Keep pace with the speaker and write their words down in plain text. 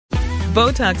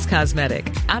Botox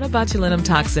Cosmetic, out of botulinum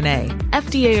toxin A,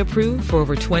 FDA approved for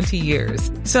over 20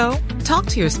 years. So, talk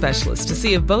to your specialist to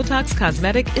see if Botox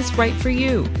Cosmetic is right for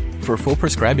you. For full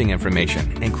prescribing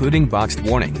information, including boxed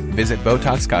warning, visit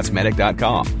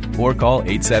BotoxCosmetic.com or call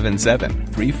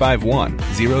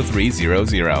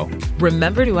 877-351-0300.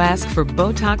 Remember to ask for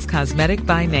Botox Cosmetic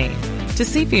by name. To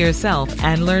see for yourself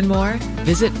and learn more,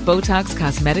 visit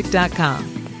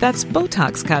BotoxCosmetic.com. That's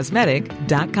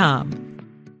BotoxCosmetic.com.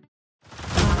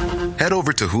 Head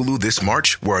over to Hulu this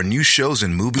March, where our new shows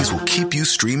and movies will keep you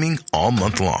streaming all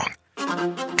month long.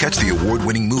 Catch the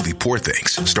award-winning movie Poor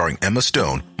Things, starring Emma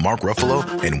Stone, Mark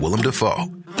Ruffalo, and Willem Dafoe.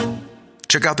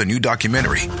 Check out the new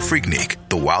documentary, Freaknik,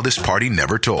 The Wildest Party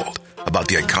Never Told, about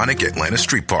the iconic Atlanta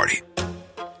Street Party.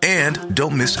 And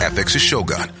don't miss FX's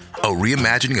Shogun, a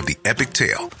reimagining of the epic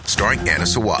tale, starring Anna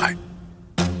Sawai.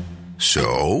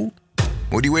 So,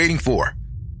 what are you waiting for?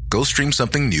 Go stream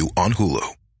something new on Hulu.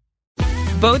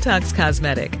 Botox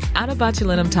Cosmetic, out of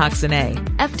botulinum toxin A,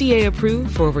 FDA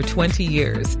approved for over 20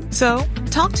 years. So,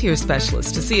 talk to your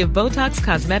specialist to see if Botox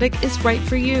Cosmetic is right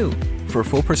for you. For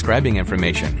full prescribing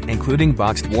information, including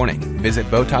boxed warning, visit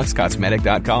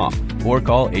BotoxCosmetic.com or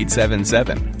call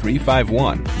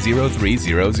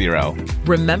 877-351-0300.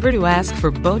 Remember to ask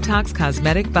for Botox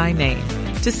Cosmetic by name.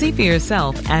 To see for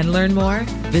yourself and learn more,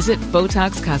 visit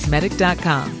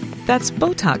BotoxCosmetic.com. That's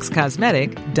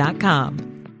BotoxCosmetic.com.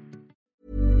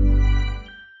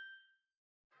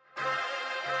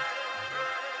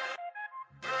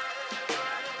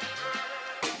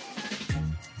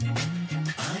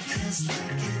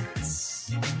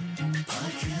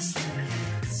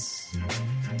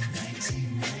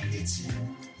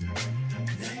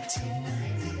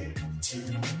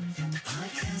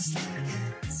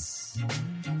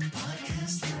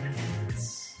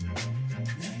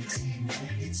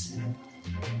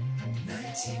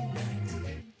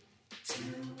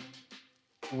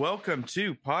 Welcome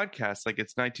to Podcast Like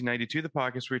It's 1992, the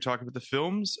podcast where we talk about the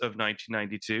films of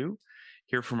 1992.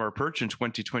 Here from our perch in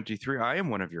 2023, I am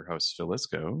one of your hosts, Phil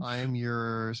Isco. I am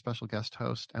your special guest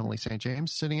host, Emily St.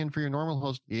 James, sitting in for your normal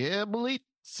host, Emily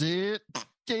St.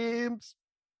 James.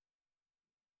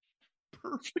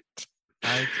 Perfect.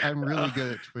 I'm really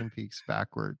good at Twin Peaks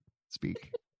backward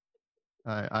speak.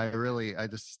 I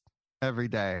just every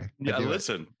day. Yeah,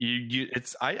 listen,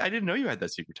 I didn't know you had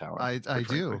that secret talent. I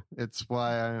do. It's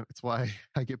why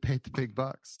I get paid the big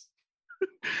bucks.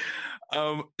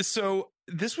 So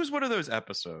this was one of those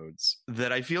episodes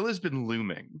that I feel has been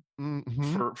looming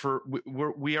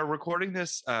we are recording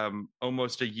this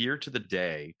almost a year to the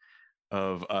day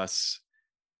of us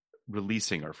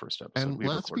releasing our first episode. And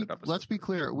let's be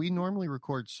clear. We normally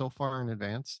record so far in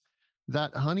advance.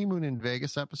 That honeymoon in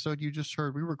Vegas episode you just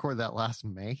heard, we recorded that last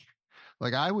May.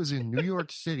 Like, I was in New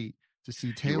York City to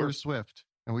see Taylor Swift,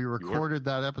 and we recorded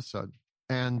that episode.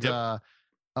 And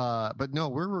but no,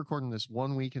 we're recording this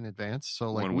 1 week in advance.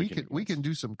 So like we can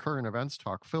do some current events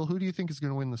talk. Phil, who do you think is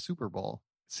going to win the Super Bowl?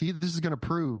 See, this is going to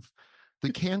prove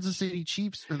the Kansas City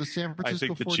Chiefs or the San Francisco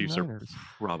 49ers. I think the Chiefs are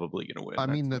probably going to win. I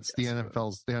mean, that's the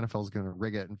NFL's going to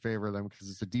rig it in favor of them because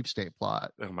it's a deep state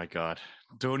plot. Oh my God.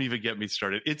 Don't even get me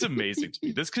started. It's amazing to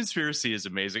me. This conspiracy is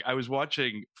amazing.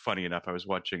 Funny enough, I was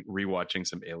rewatching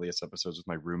some Alias episodes with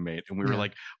my roommate, and we were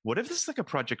like, what if this is like a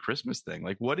Project Christmas thing?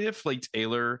 Like, what if like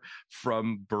Taylor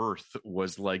from birth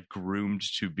was like groomed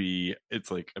to be, it's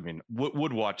like, I mean,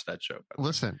 would watch that show.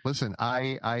 Listen,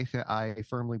 I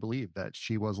firmly believe that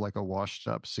she was like a washed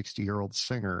up 60-year-old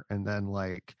singer. And then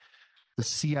like, the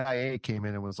CIA came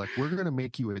in and was like, we're going to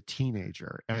make you a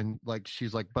teenager. And like,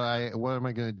 she's like, but what am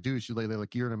I going to do? She's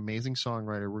like, you're an amazing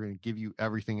songwriter. We're going to give you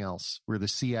everything else. We're the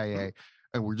CIA.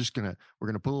 And we're going to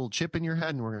put a little chip in your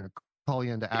head and we're going to call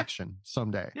you into action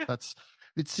someday. Yeah.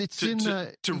 It's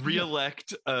to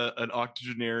reelect an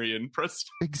octogenarian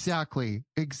president. Exactly.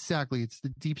 It's the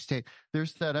deep state.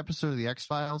 There's that episode of the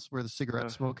X-Files where the cigarette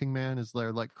smoking man is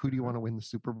there like, who do you want to win the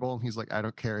Super Bowl? And he's like, I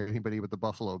don't care anybody with the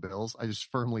Buffalo Bills. I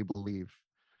just firmly believe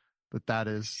that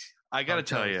is. I got to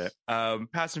tell you,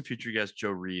 past and future guest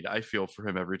Joe Reed, I feel for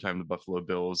him every time the Buffalo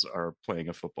Bills are playing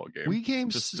a football game.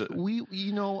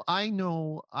 I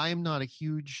know I'm not a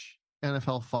huge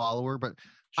NFL follower, but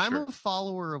I'm a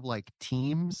follower of like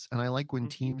teams, and I like when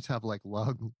teams have like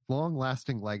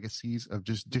long-lasting legacies of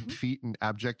just defeat and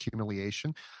abject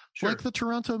humiliation, like the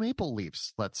Toronto Maple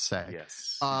Leafs, let's say.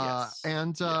 Yes. We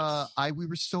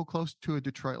were so close to a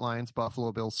Detroit Lions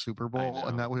Buffalo Bills Super Bowl,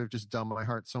 and that would have just done my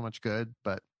heart so much good.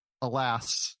 But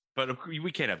alas, But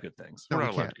we can't have good things. We're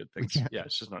not allowed to good things. Yeah,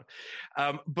 it's just not.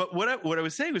 But what I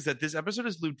was saying was that this episode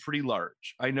is loomed pretty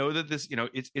large. I know that this,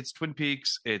 it's Twin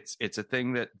Peaks. It's a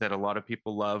thing that a lot of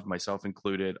people love, myself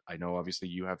included. I know obviously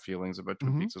you have feelings about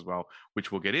Twin Peaks as well,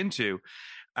 which we'll get into.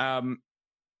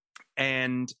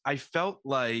 And I felt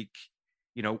like,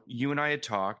 you and I had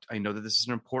talked. I know that this is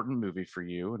an important movie for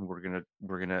you, and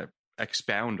we're gonna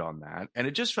expound on that. And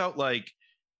it just felt like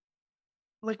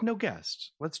no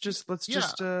guest. Let's just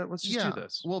do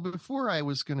this. Well, before I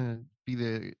was gonna be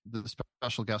the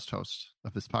special guest host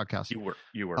of this podcast, you were.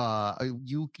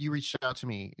 You reached out to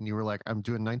me and you were like, I'm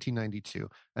doing 1992,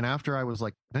 and after I was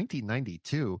like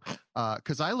 1992,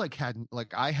 because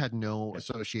I had no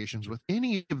associations with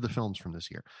any of the films from this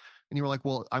year. And you were like,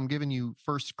 well, I'm giving you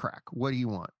first crack. What do you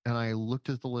want? And I looked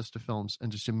at the list of films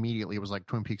and just immediately it was like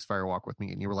Twin Peaks Fire Walk with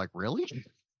Me. And you were like, really?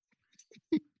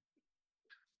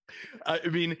 I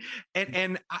mean,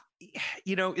 and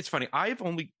it's funny. I've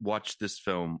only watched this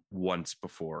film once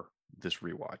before this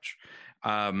rewatch.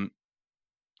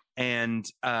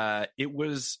 It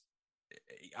was,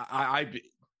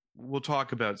 we'll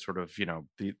talk about sort of,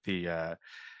 the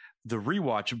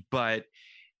rewatch, but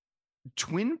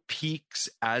Twin Peaks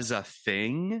as a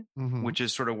thing, which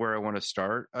is sort of where I want to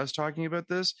start us talking about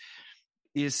this,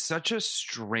 is such a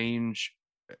strange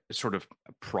sort of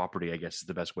property, I guess is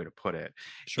the best way to put it,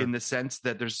 in the sense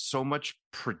that there's so much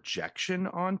projection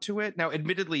onto it. Now,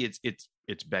 admittedly,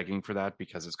 it's begging for that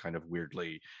because it's kind of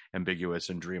weirdly ambiguous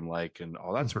and dreamlike and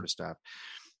all that sort of stuff.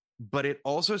 But it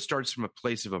also starts from a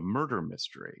place of a murder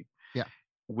mystery,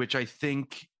 which I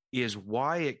think is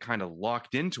why it kind of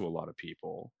locked into a lot of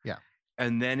people. Yeah.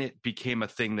 And then it became a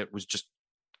thing that was just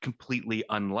completely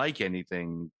unlike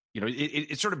anything.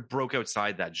 It sort of broke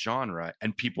outside that genre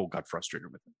and people got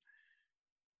frustrated with it.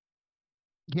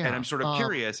 Yeah. And I'm sort of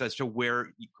curious as to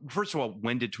where, first of all,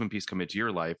 when did Twin Peaks come into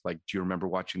your life? Like, do you remember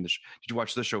watching did you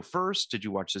watch the show first? Did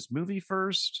you watch this movie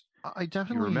first? I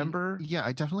definitely remember. Yeah,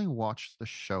 I definitely watched the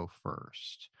show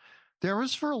first. There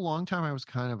was, for a long time, I was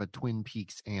kind of a Twin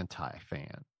Peaks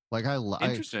anti-fan. Like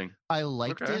interesting. I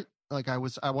liked it. Like I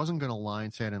wasn't going to lie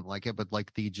and say I didn't like it, but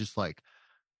like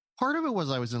part of it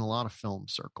was I was in a lot of film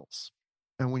circles.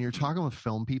 And when you're talking with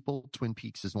film people, Twin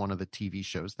Peaks is one of the TV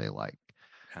shows they like.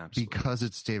 Absolutely. Because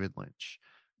it's David Lynch.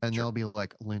 And they'll be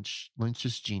like,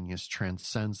 Lynch's genius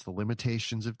transcends the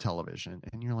limitations of television.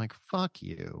 And you're like, fuck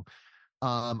you.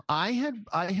 I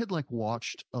had like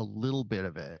watched a little bit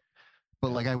of it,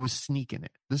 but like I was sneaking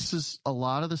it. This is a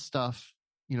lot of the stuff,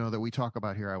 that we talk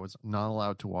about here. I was not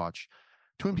allowed to watch.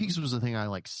 Twin Peaks was the thing I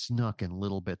like snuck in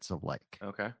little bits of like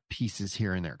pieces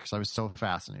here and there because I was so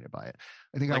fascinated by it.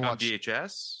 I think like I watched on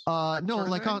VHS. No,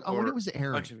 like on when it was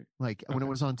airing, when it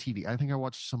was on TV. I think I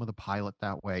watched some of the pilot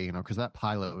that way, because that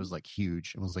pilot was like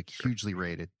huge. It was like hugely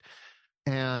rated.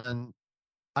 And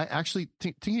I actually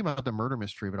thinking about the murder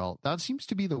mystery of it all. That seems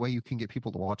to be the way you can get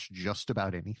people to watch just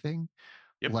about anything.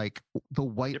 Yep. Like The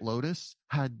White Lotus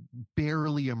had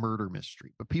barely a murder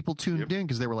mystery, but people tuned in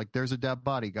because they were like, there's a dead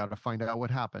body, got to find out what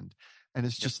happened. And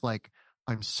it's just like,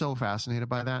 I'm so fascinated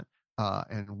by that.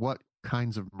 And what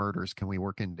kinds of murders can we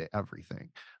work into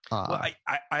everything? Well,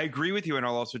 I agree with you. And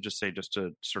I'll also just say, just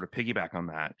to sort of piggyback on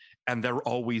that, and they're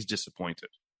always disappointed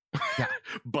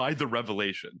by the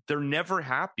revelation. They're never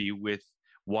happy with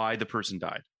why the person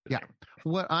died. Yeah.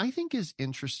 What I think is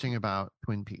interesting about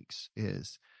Twin Peaks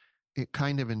is it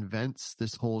kind of invents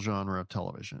this whole genre of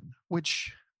television,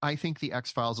 which I think the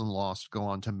X-Files and Lost go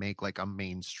on to make like a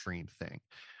mainstream thing,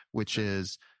 which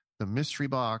is the mystery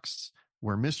box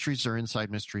where mysteries are inside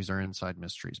mysteries are inside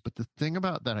mysteries. But the thing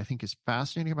about that I think is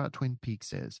fascinating about Twin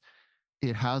Peaks is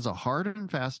it has a hard and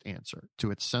fast answer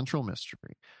to its central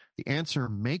mystery. The answer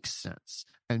makes sense.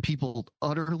 And people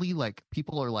are like,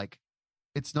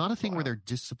 it's not a thing where they're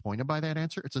disappointed by that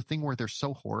answer. It's a thing where they're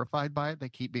so horrified by it. They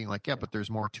keep being like, but there's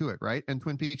more to it, right? And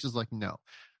Twin Peaks is like, no,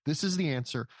 this is the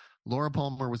answer. Laura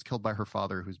Palmer was killed by her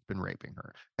father who's been raping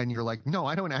her. And you're like, no,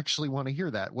 I don't actually want to hear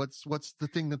that. What's the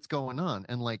thing that's going on?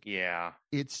 And like,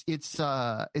 it's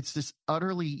this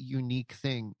utterly unique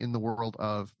thing in the world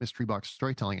of mystery box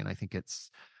storytelling. And I think it's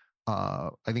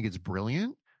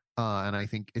brilliant. And I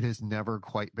think it has never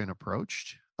quite been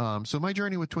approached. So my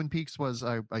journey with Twin Peaks was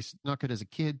I snuck it as a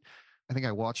kid. I think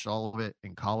I watched all of it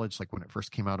in college, like when it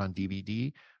first came out on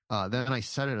DVD. Then I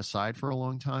set it aside for a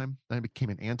long time. Then I became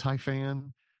an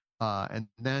anti-fan. And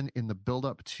then in the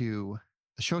build-up to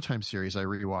the Showtime series, I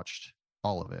rewatched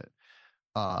all of it.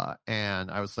 And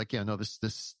I was like,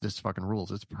 this fucking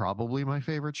rules. It's probably my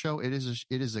favorite show.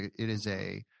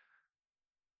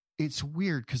 It's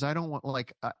weird because I don't want,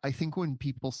 like, I think when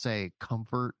people say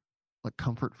comfort like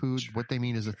comfort food. What they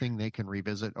mean is a thing they can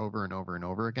revisit over and over and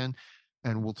over again.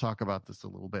 And we'll talk about this a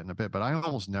little bit in a bit, but I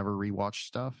almost never rewatch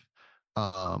stuff.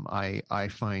 I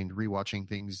find rewatching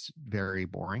things very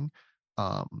boring.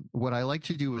 What I like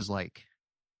to do is like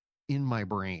in my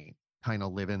brain kind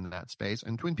of live in that space.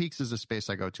 And Twin Peaks is a space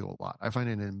I go to a lot. I find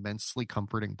it an immensely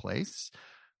comforting place,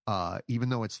 even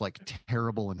though it's like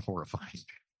terrible and horrifying.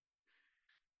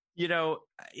 You know,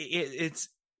 it's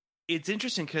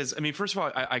interesting because, I mean, first of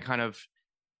all, I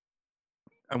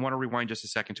want to rewind just a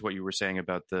second to what you were saying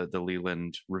about the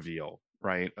Leland reveal,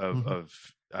 right? Of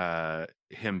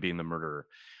him being the murderer.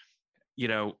 You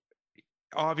know,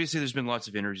 obviously there's been lots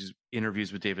of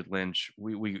interviews with David Lynch.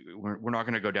 We're not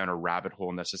going to go down a rabbit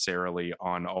hole necessarily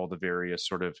on all the various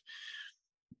sort of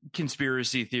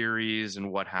conspiracy theories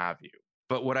and what have you.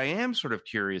 But what I am sort of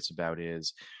curious about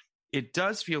is it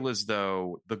does feel as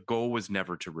though the goal was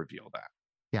never to reveal that.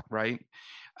 Yeah. Right.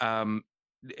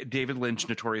 David Lynch,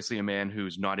 notoriously a man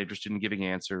who's not interested in giving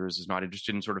answers, is not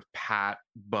interested in sort of pat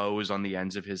bows on the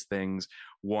ends of his things,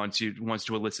 wants to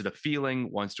elicit a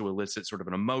feeling, wants to elicit sort of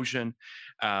an emotion.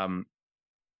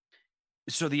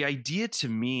 So the idea to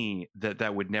me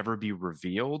that would never be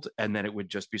revealed and then it would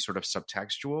just be sort of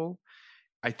subtextual,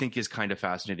 I think is kind of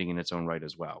fascinating in its own right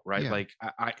as well, right? Yeah. Like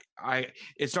I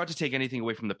it's not to take anything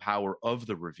away from the power of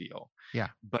the reveal. Yeah.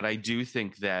 But I do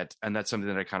think that, and that's something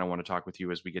that I kind of want to talk with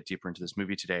you as we get deeper into this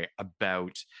movie today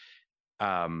about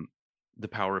the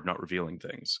power of not revealing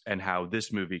things and how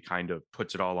this movie kind of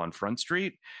puts it all on Front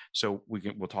Street. So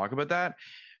we'll talk about that.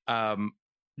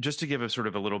 Just to give a sort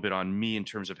of a little bit on me in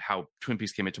terms of how Twin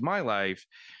Peaks came into my life.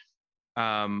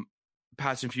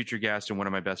 Past and future guest and one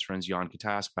of my best friends, Jan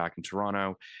Katask, back in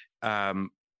Toronto.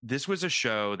 This was a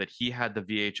show that he had the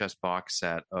VHS box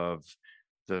set of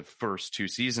the first 2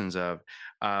 seasons of.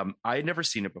 I had never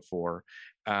seen it before.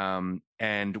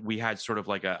 And we had sort of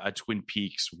like a Twin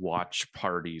Peaks watch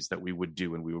parties that we would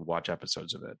do and we would watch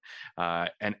episodes of it.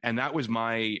 And that was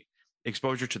my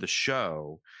exposure to the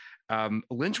show.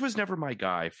 Lynch was never my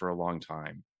guy for a long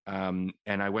time. And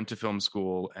I went to film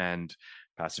school, and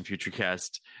past and future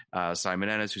guest Simon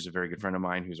Ennis, who's a very good friend of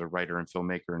mine, who's a writer and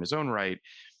filmmaker in his own right.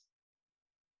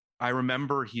 I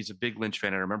remember he's a big Lynch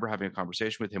fan. I remember having a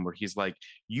conversation with him where he's like,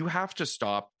 you have to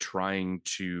stop trying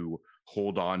to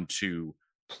hold on to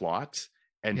plot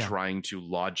and trying to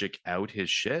logic out his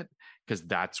shit, because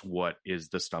that's what is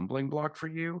the stumbling block for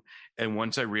you. And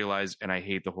once I realized, and I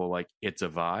hate the whole like it's a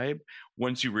vibe,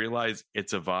 once you realize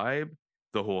it's a vibe,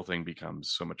 the whole thing becomes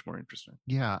so much more interesting.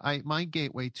 Yeah, my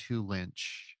gateway to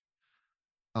Lynch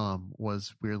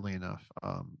was, weirdly enough,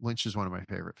 Lynch is one of my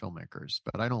favorite filmmakers,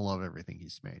 but I don't love everything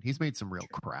he's made. He's made some real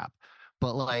crap.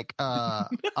 But like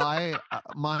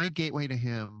my gateway to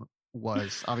him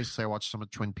was, obviously I watched some of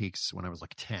Twin Peaks when I was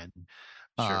like 10.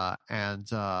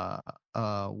 And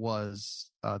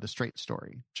was The Straight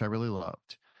Story, which I really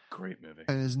loved. Great movie.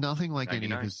 And it's nothing like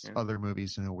any of his other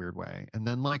movies in a weird way. And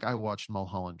then like I watched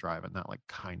Mulholland Drive, and that like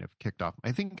kind of kicked off.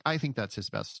 I think that's his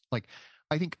best. Like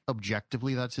I think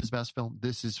objectively that's his best film.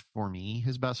 This is for me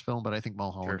his best film, but I think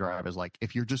Mulholland Drive is like,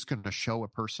 if you're just going to show a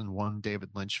person one David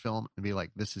Lynch film and be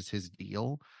like, this is his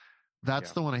deal,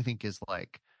 that's the one I think is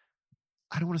like,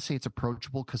 I don't want to say it's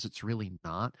approachable because it's really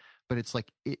not, but it's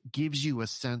like it gives you a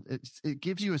sense. It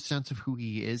gives you a sense of who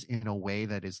he is in a way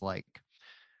that is like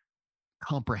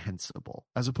comprehensible,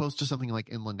 as opposed to something like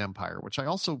Inland Empire, which I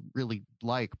also really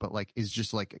like, but like is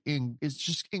just like it's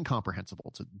just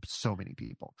incomprehensible to so many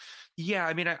people. Yeah,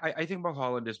 I mean, I think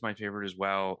Mulholland is my favorite as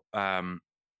well.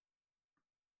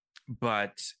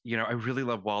 But you know, I really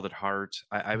love Wild at Heart.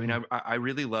 I mean, I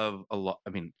really love a lot. I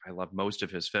mean, I love most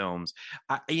of his films.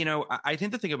 I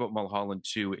think the thing about Mulholland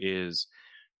too is,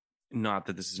 not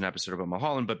that this is an episode about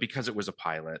Mulholland, but because it was a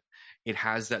pilot, it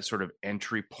has that sort of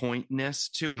entry pointness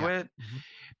to it,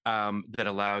 that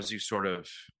allows you sort of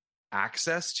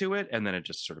access to it, and then it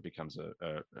just sort of becomes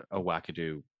a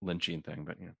wackadoo Lynchian thing.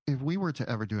 But if we were to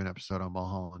ever do an episode on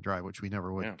Mulholland Drive, which we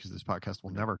never would, because this podcast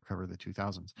will never cover the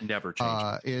 2000s, never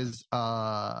change, is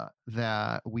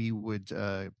that we would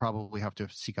probably have to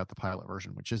seek out the pilot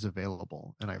version, which is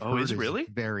available, and I've heard is really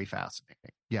very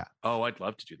fascinating. Yeah. Oh, I'd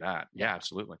love to do that. Yeah,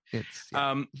 absolutely. It's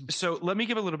so let me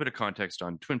give a little bit of context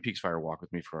on Twin Peaks Fire Walk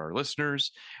with Me for our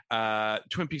listeners.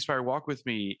 Twin Peaks Fire Walk with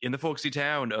Me, in the folksy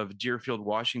town of Deerfield,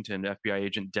 Washington, FBI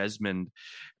agent Desmond,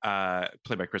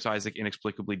 played by Chris Isaac,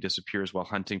 inexplicably inexplicably disappears while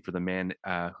hunting for the man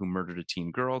who murdered a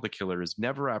teen girl. The killer is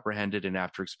never apprehended, and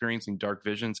after experiencing dark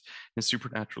visions and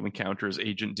supernatural encounters,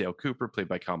 Agent Dale Cooper, played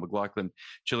by Kyle MacLachlan,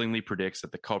 chillingly predicts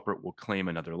that the culprit will claim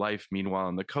another life. Meanwhile,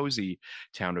 in the cozy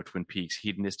town of Twin Peaks,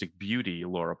 hedonistic beauty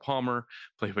Laura Palmer,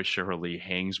 played by Cheryl Lee,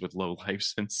 hangs with low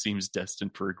lives and seems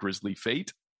destined for a grisly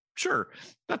fate. Sure,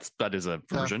 that is a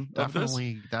version of this.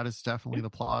 That is definitely the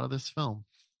plot of this film.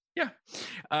 Yeah.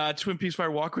 Twin Peaks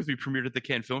Fire Walk With Me premiered at the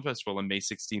Cannes Film Festival on May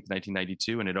 16th,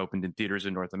 1992, and it opened in theaters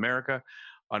in North America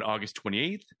on August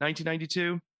 28th,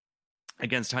 1992.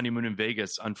 Against Honeymoon in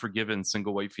Vegas, Unforgiven,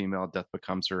 Single White Female, Death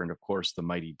Becomes Her, and of course, The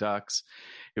Mighty Ducks.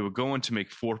 It would go on to make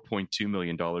 $4.2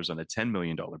 million on a $10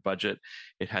 million budget.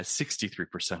 It has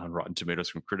 63% on Rotten Tomatoes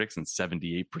from critics and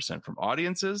 78% from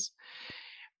audiences.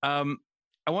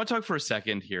 I want to talk for a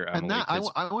second here, Emily. And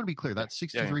I want to be clear, that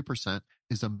 63%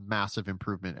 is a massive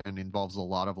improvement and involves a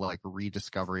lot of like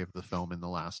rediscovery of the film in the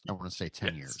last, I want to say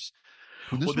 10 years.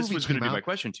 Well, this was going to be my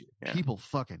question to you. Yeah. People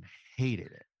fucking hated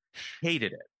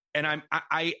it. And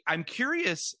I'm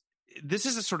curious. This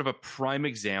is a sort of a prime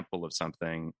example of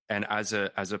something. And as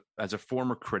a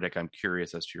former critic, I'm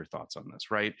curious as to your thoughts on this,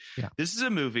 right? Yeah. This is a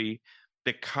movie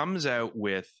that comes out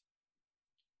with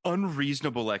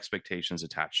unreasonable expectations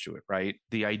attached to it, right?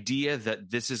 The idea that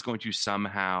this is going to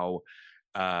somehow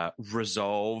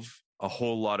resolve a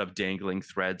whole lot of dangling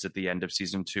threads at the end of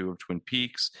season 2 of Twin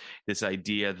Peaks. This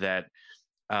idea that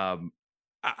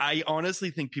I honestly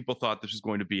think people thought this was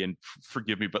going to be, and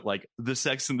forgive me, but like the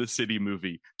Sex and the City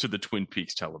movie to the Twin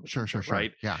Peaks television. Sure.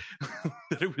 Right? Yeah.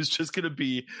 That it was just going to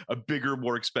be a bigger,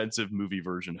 more expensive movie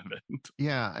version of it.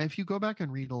 Yeah. If you go back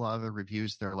and read a lot of the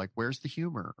reviews, they're like, where's the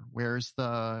humor? Where's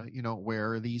the,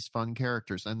 where are these fun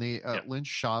characters? And Lynch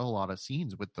shot a lot of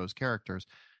scenes with those characters.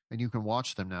 And you can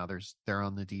watch them now. They're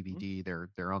on the DVD. Mm-hmm.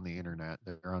 They're on the internet.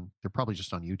 They're probably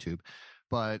just on YouTube.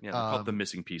 But they're called The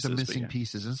Missing Pieces. The Missing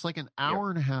Pieces. And it's like an hour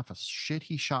and a half of shit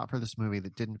he shot for this movie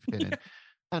that didn't fit in.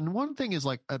 And one thing is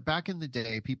like back in the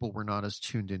day, people were not as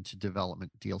tuned into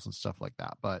development deals and stuff like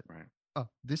that. But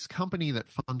this company that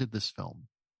funded this film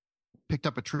picked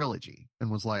up a trilogy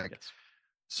and was like,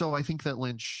 So I think that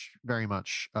Lynch very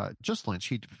much, just Lynch,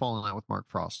 he'd fallen out with Mark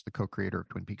Frost, the co-creator of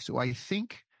Twin Peaks, who I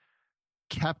think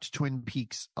kept Twin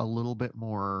Peaks a little bit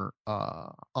more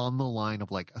on the line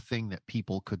of like a thing that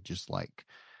people could just like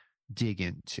dig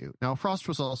into. Now, Frost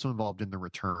was also involved in The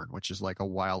Return, which is like a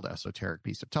wild esoteric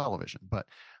piece of television. But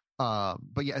yeah,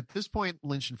 at this point,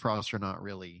 Lynch and Frost are not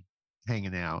really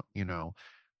hanging out,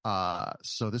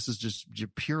 so this is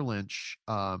just pure Lynch.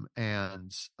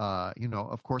 And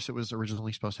of course, it was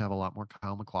originally supposed to have a lot more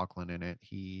Kyle MacLachlan in it.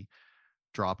 He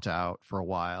dropped out for a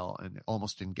while and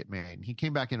almost didn't get made. And he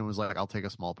came back in and was like, I'll take a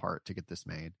small part to get this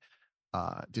made.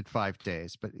 Did 5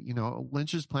 days. But,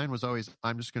 Lynch's plan was always,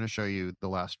 I'm just going to show you the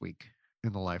last week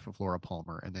in the life of Laura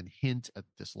Palmer and then hint at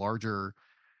this larger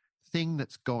thing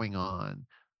that's going on.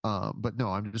 But no,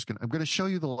 I'm going to show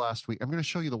you the last week. I'm going to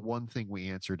show you the one thing we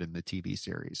answered in the TV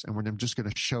series. And I'm just going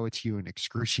to show it to you in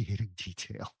excruciating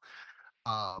detail.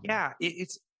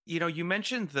 It's, you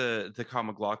mentioned the Kyle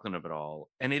MacLachlan of it all,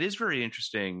 and it is very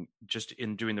interesting just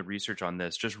in doing the research on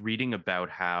this, just reading about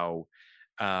how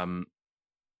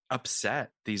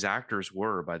upset these actors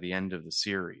were by the end of the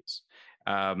series.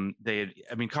 Kyle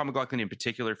MacLachlan in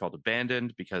particular felt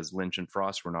abandoned because Lynch and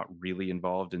Frost were not really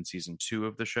involved in season 2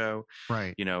 of the show.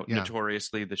 Right.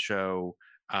 Notoriously the show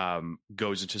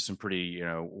goes into some pretty,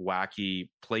 wacky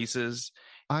places.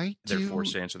 They're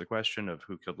forced to answer the question of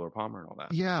who killed Laura Palmer and all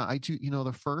that. Yeah, I do.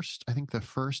 I think the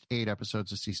first 8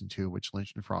 episodes of season 2, which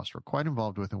Lynch and Frost were quite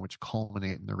involved with and which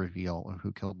culminate in the reveal of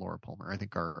who killed Laura Palmer, I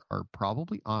think are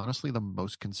probably honestly the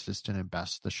most consistent and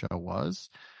best the show was.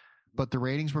 But the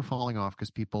ratings were falling off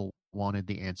because people wanted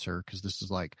the answer, because this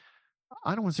is like,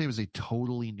 I don't want to say it was a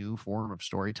totally new form of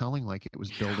storytelling. Like it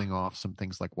was building off some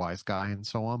things like Wise Guy and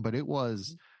so on, but it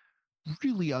was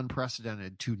really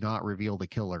unprecedented to not reveal the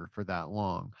killer for that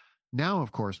long. Now,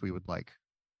 of course, we would like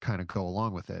kind of go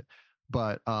along with it.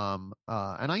 But, and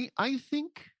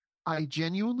I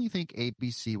genuinely think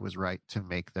ABC was right to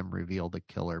make them reveal the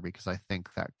killer, because I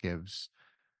think that gives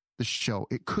the show,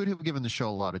 it could have given the show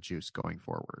a lot of juice going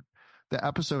forward. The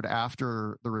episode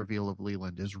after the reveal of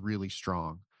Leland is really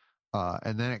strong.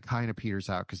 And then it kind of peters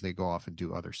out because they go off and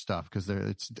do other stuff, because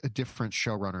it's a different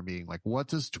showrunner being like,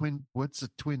 what's a Twin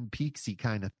Peaksy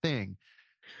kind of thing?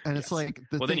 And it's like,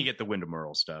 then you get the Wyndham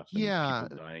Earle stuff. And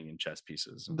people dying in chess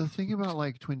pieces. The thing about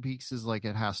like Twin Peaks is like,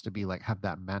 it has to be like, have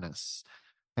that menace,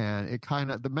 and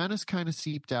the menace kind of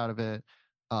seeped out of it.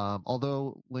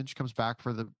 Although Lynch comes back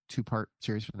for the 2-part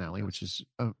series finale, which is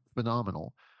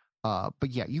phenomenal. But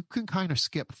yeah, you can kind of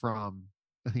skip from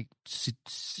I think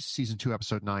season 2,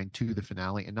 episode 9 to the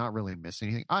finale and not really miss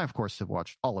anything. I, of course, have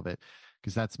watched all of it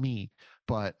because that's me,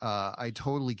 but I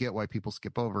totally get why people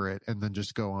skip over it and then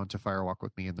just go on to Firewalk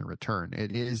with Me in the return.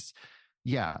 It is,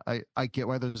 yeah, I get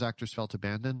why those actors felt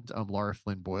abandoned. Laura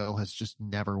Flynn Boyle has just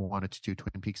never wanted to do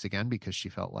Twin Peaks again because she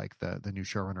felt like the new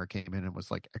showrunner came in and was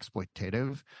like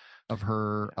exploitative of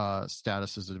her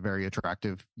status as a very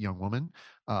attractive young woman.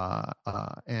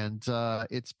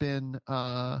 It's been,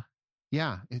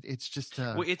 it's just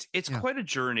well, it's quite a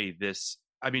journey. This,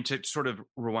 I mean, to sort of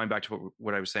rewind back to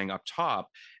what I was saying up top,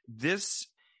 this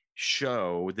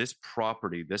show, this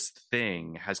property, this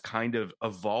thing has kind of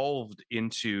evolved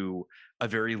into a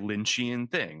very Lynchian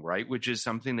thing, right? Which is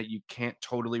something that you can't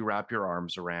totally wrap your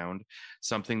arms around,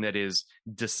 something that is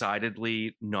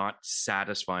decidedly not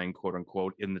satisfying, quote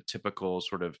unquote, in the typical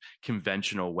sort of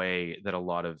conventional way that a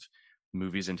lot of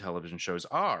movies and television shows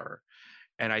are.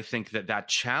 And I think that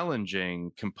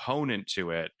challenging component to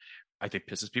it, I think,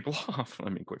 pisses people off. I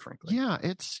mean, quite frankly. Yeah,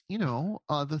 it's,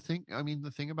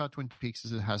 the thing about Twin Peaks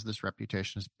is it has this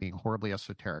reputation as being horribly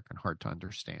esoteric and hard to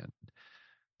understand.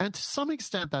 And to some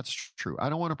extent, that's true. I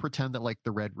don't want to pretend that like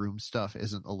the Red Room stuff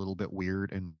isn't a little bit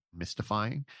weird and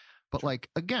mystifying. But like,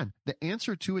 again, the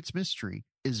answer to its mystery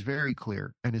is very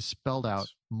clear and is spelled out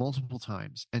multiple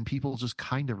times, and people just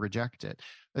kind of reject it.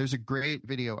 There's a great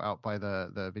video out by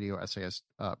the video essayist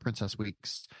Princess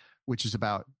Weeks, which is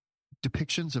about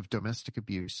depictions of domestic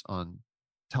abuse on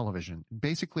television,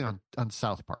 basically on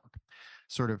South Park,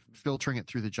 sort of filtering it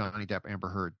through the Johnny Depp Amber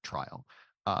Heard trial,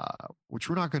 which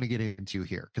we're not going to get into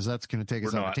here because that's going to take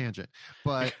us on a tangent.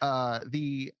 But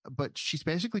but she's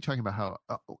basically talking about how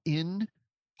in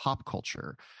pop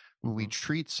culture, when we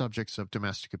treat subjects of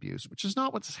domestic abuse, which is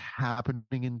not what's happening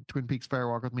in Twin Peaks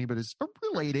Firewalk with Me, but is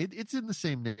related. It's in the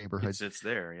same neighborhood. It's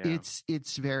there. Yeah.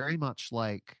 It's very much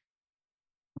like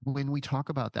when we talk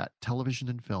about that, television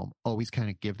and film always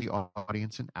kind of give the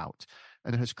audience an out,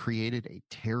 and it has created a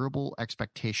terrible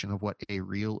expectation of what a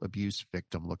real abuse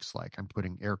victim looks like. I'm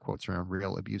putting air quotes around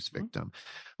real abuse victim.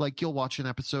 Like you'll watch an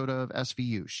episode of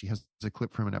SVU. She has a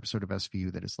clip from an episode of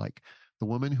SVU that is like the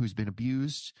woman who's been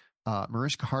abused.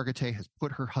 Mariska Hargitay has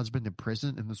put her husband in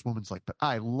prison, and this woman's like, but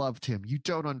I loved him. You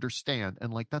don't understand.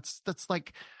 And like, that's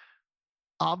like,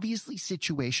 obviously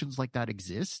situations like that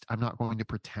exist. I'm not going to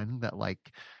pretend that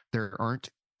like there aren't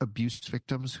abuse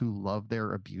victims who love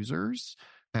their abusers,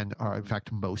 and in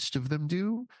fact, most of them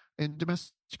do in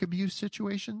domestic abuse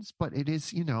situations. But it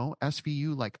is,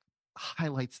 SVU like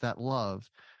highlights that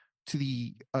love to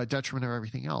the detriment of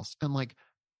everything else. And like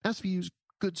SVU's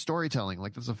good storytelling.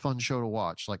 Like it's a fun show to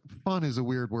watch. Like fun is a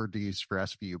weird word to use for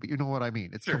SVU, but you know what I mean?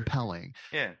 It's compelling.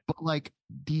 Yeah. But like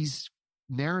these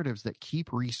narratives that keep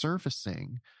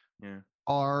resurfacing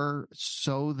are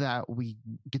so that we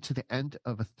get to the end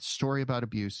of a story about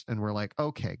abuse and we're like,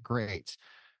 okay, great.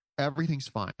 Everything's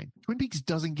fine. Twin Peaks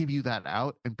doesn't give you that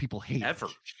out, and people hate ever.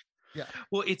 it. Yeah.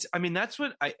 Well, it's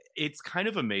kind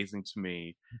of amazing to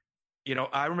me.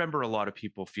 I remember a lot of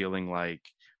people feeling like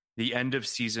the end of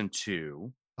season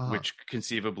 2, which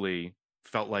conceivably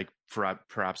felt like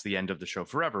perhaps the end of the show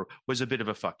forever, was a bit of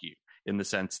a fuck you, in the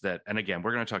sense that, and again,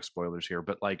 we're going to talk spoilers here,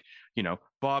 but like,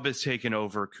 Bob has taken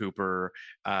over Cooper.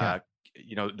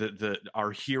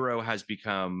 Our hero has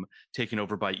become taken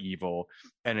over by evil,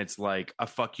 and it's like a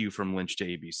fuck you from Lynch to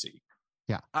ABC.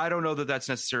 Yeah. I don't know that that's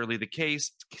necessarily the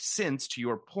case, since, to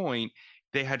your point,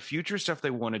 they had future stuff they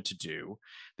wanted to do.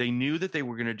 They knew that they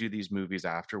were going to do these movies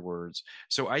afterwards.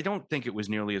 So I don't think it was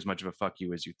nearly as much of a fuck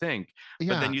you as you think.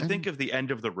 Yeah, but then you think of the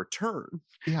end of The Return.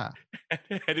 Yeah.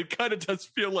 And it kind of does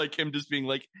feel like him just being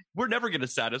like, we're never going to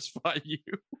satisfy you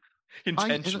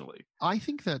intentionally. I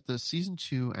think that the season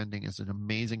 2 ending is an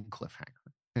amazing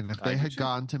cliffhanger. And if they had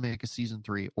gotten to make a season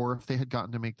 3, or if they had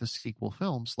gotten to make the sequel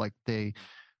films, like The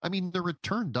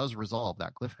Return does resolve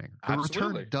that cliffhanger. The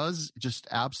Return does just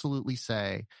absolutely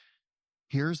say,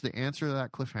 here's the answer to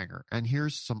that cliffhanger, and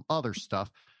here's some other stuff.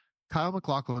 Kyle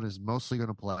MacLachlan is mostly going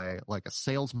to play like a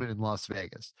salesman in Las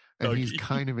Vegas, and he's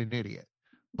kind of an idiot.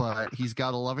 But he's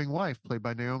got a loving wife played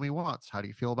by Naomi Watts. How do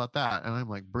you feel about that? And I'm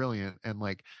like, brilliant. And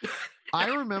like, I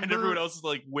remember... and everyone else is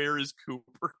like, where is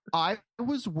Cooper? I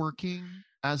was working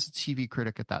as a TV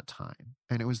critic at that time,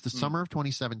 and it was the summer of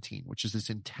 2017, which is this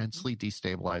intensely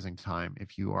destabilizing time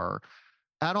if you are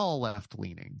at all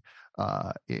left-leaning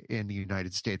in the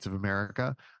United States of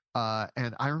America.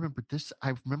 And I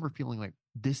remember feeling like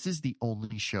this is the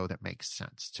only show that makes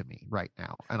sense to me right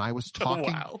now. And I was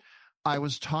talking... I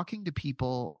was talking to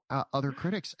people, other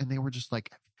critics, and they were just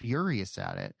like furious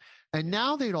at it. And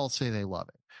now they'd all say they love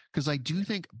it. Because I do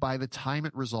think by the time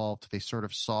it resolved, they sort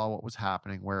of saw what was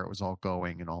happening, where it was all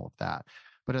going and all of that.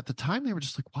 But at the time, they were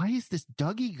just like, why is this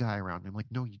Dougie guy around? I'm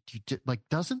like, no, you did, like,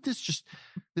 doesn't this just,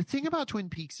 the thing about Twin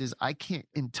Peaks is I can't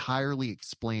entirely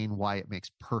explain why it makes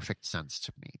perfect sense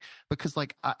to me, because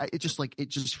like, it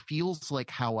just feels like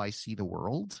how I see the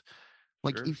world.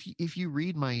 Like sure. if you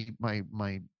read my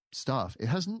stuff, it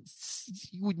hasn't,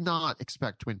 you would not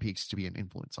expect Twin Peaks to be an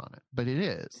influence on it, but it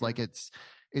is. Yeah. Like it's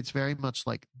very much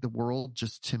like the world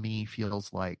just to me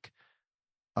feels like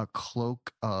a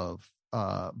cloak of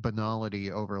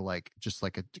banality over like just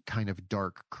like a kind of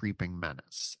dark creeping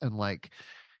menace, and like,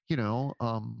 you know,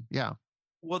 yeah.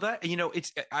 Well, that, you know,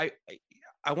 it's I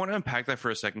want to unpack that for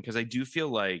a second, because I do feel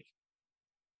like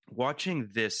watching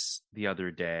this the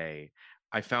other day,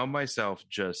 I found myself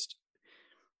just,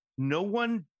 no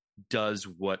one does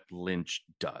what Lynch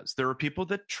does. There are people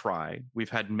that try. We've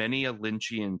had many a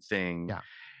Lynchian thing. Yeah.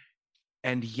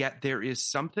 And yet there is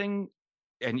something,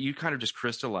 and you kind of just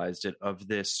crystallized it, of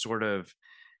this sort of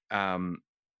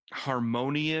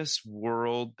harmonious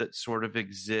world that sort of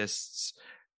exists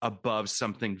above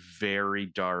something very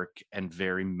dark and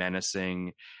very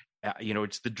menacing. You know,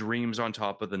 it's the dreams on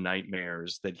top of the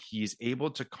nightmares, that he's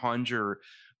able to conjure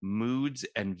moods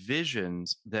and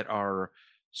visions that are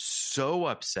so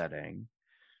upsetting,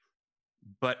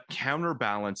 but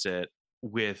counterbalance it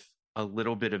with a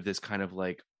little bit of this kind of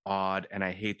like odd, and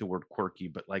I hate the word quirky,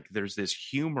 but like there's this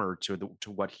humor to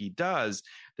what he does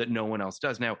that no one else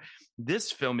does. Now,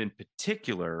 this film in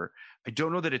particular, I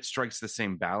don't know that it strikes the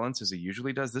same balance as it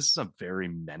usually does. This is a very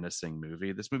menacing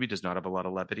movie. This movie does not have a lot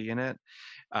of levity in it,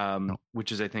 no.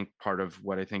 Which is, I think, part of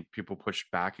what I think people pushed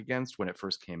back against when it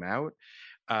first came out.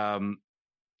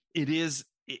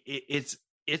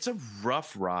 It's a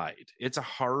rough ride. It's a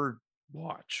hard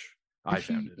watch.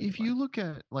 If you look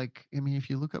at like, I mean, if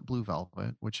you look at Blue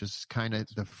Velvet, which is kind of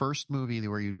the first movie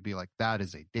where you'd be like, that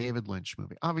is a David Lynch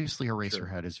movie. Obviously,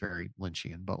 Eraserhead is very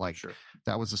Lynchian, but like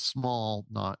that was a small,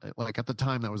 not like at the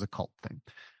time that was a cult thing.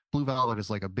 Blue Velvet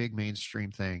is like a big mainstream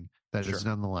thing that is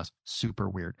nonetheless super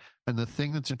weird. And the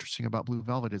thing that's interesting about Blue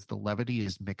Velvet is the levity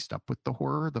is mixed up with the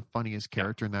horror. The funniest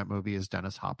character in that movie is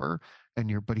Dennis Hopper,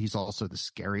 but he's also the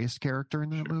scariest character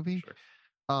in that movie.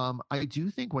 I do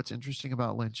think what's interesting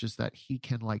about Lynch is that he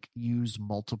can like use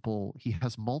he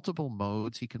has multiple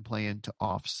modes he can play in to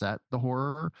offset the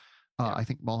horror. I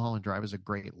think Mulholland Drive is a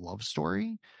great love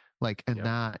story, like, and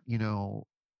that, you know,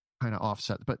 kind of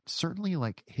offset, but certainly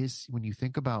like when you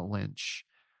think about Lynch,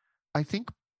 I think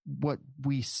what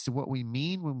we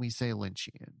mean when we say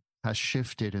Lynchian has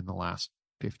shifted in the last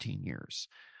 15 years,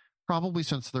 probably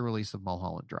since the release of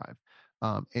Mulholland Drive.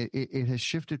 It has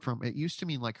shifted from, it used to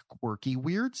mean like quirky,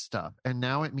 weird stuff, and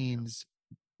now it means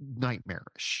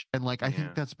nightmarish. And like, I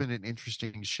think that's been an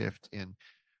interesting shift in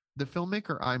the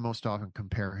filmmaker I most often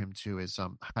compare him to is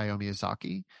Hayao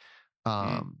Miyazaki.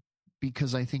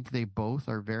 Because I think they both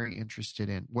are very interested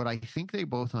in what I think they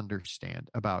both understand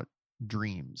about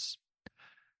dreams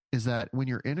is that when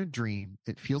you're in a dream,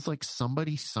 it feels like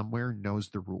somebody somewhere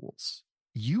knows the rules.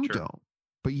 You don't.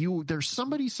 But there's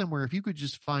somebody somewhere, if you could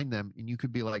just find them and you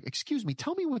could be like, excuse me,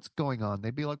 tell me what's going on.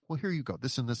 They'd be like, well, here you go.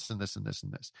 This and this and this and this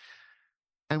and this.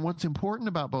 And what's important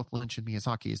about both Lynch and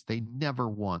Miyazaki is they never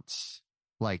once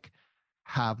like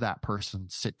have that person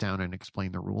sit down and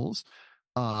explain the rules.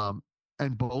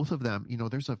 And both of them, you know,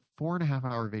 there's a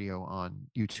 4.5-hour video on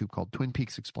YouTube called Twin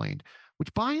Peaks Explained,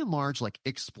 which by and large, like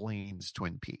explains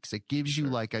Twin Peaks. It gives you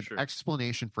like an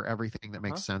explanation for everything that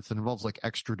makes sense. It involves like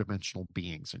extra dimensional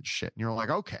beings and shit. And you're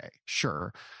like, okay,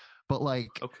 sure. But like,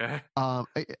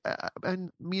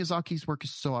 and Miyazaki's work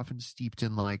is so often steeped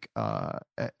in like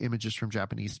images from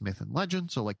Japanese myth and legend.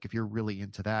 So like, if you're really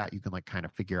into that, you can like kind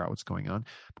of figure out what's going on.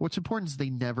 But what's important is they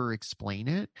never explain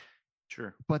it.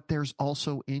 Sure. But there's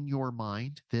also in your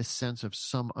mind this sense of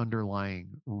some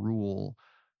underlying rule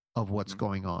of what's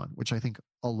going on, which I think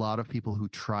a lot of people who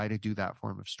try to do that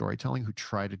form of storytelling, who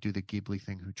try to do the Ghibli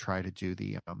thing, who try to do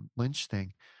the Lynch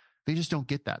thing, they just don't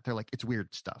get that. They're like, it's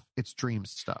weird stuff. It's dream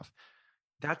stuff.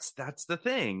 That's the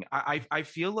thing. I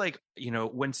feel like, you know,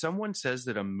 when someone says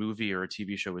that a movie or a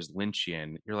TV show is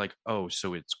Lynchian, you're like, oh,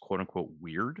 so it's quote unquote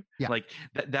weird. Yeah. Like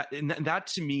that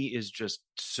to me is just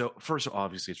so, first of all,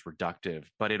 obviously it's reductive,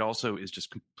 but it also is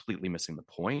just completely missing the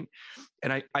point.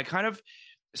 And I kind of,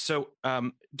 so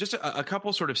just a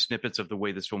couple sort of snippets of the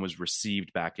way this film was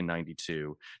received back in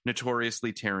 92.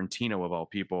 Notoriously Tarantino, of all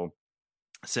people,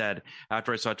 said,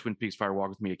 after I saw Twin Peaks Fire Walk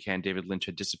With Me at Cannes, David Lynch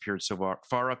had disappeared so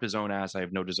far up his own ass. I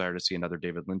have no desire to see another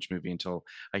David Lynch movie until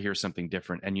I hear something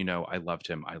different. And, you know, I loved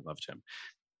him.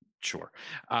 Sure.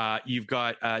 You've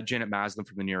got Janet Maslin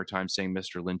from the New York Times saying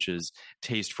Mr. Lynch's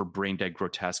taste for brain-dead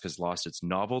grotesque has lost its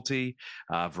novelty.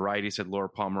 Variety said Laura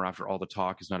Palmer, after all the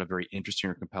talk, is not a very interesting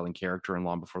or compelling character, and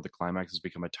long before the climax has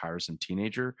become a tiresome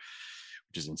teenager,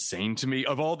 which is insane to me.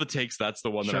 Of all the takes, that's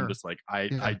the one that I'm just like,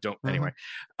 I don't. Anyway,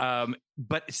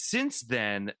 but since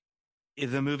then,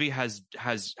 the movie has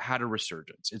had a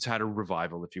resurgence. It's had a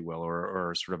revival, if you will,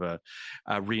 or sort of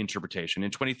a reinterpretation.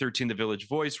 In 2013, The Village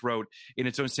Voice wrote, in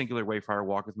its own singular way, Fire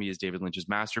Walk with Me is David Lynch's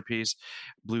masterpiece.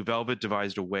 Blue Velvet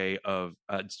devised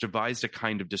a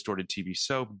kind of distorted TV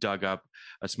soap, dug up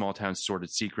a small town's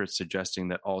sordid secrets, suggesting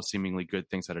that all seemingly good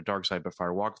things had a dark side, but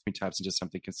Fire Walk with Me taps into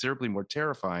something considerably more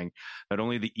terrifying, not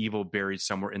only the evil buried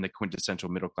somewhere in the quintessential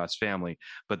middle-class family,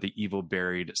 but the evil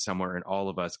buried somewhere in all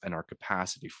of us and our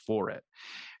capacity for it.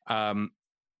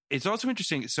 It's also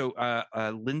interesting. So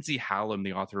Lindsay Hallam,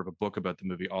 the author of a book about the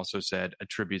movie, also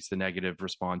attributes the negative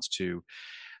response to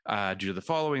due to the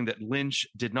following, that Lynch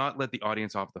did not let the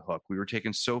audience off the hook. We were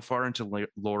taken so far into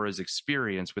Laura's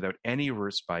experience without any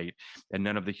respite and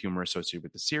none of the humor associated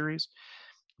with the series.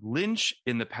 Lynch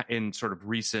in sort of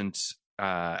recent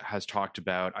has talked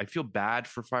about, I feel bad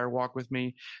for Fire Walk with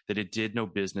Me, that it did no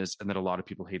business and that a lot of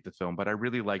people hate the film, but I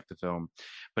really liked the film,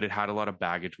 but it had a lot of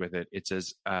baggage with it. It's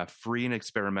as free and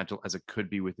experimental as it could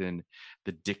be within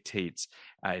the dictates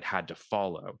it had to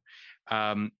follow.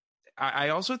 I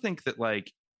also think that,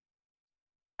 like,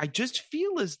 I just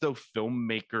feel as though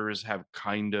filmmakers have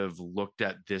kind of looked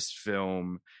at this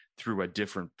film through a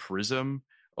different prism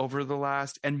over the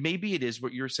last, and maybe it is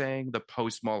what you're saying, the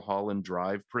post Mulholland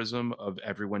Drive prism of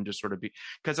everyone just sort of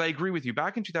because I agree with you.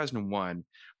 Back in 2001,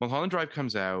 Mulholland Drive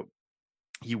comes out,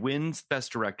 he wins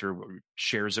Best Director,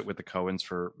 shares it with the Coens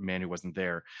for Man Who Wasn't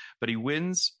There, but he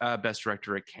wins Best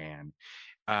Director at Cannes.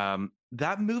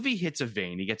 That movie hits a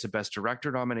vein. He gets a Best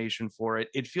Director nomination for it.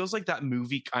 It feels like that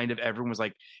movie kind of, everyone was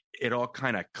like, it all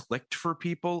kind of clicked for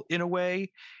people in a way,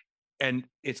 and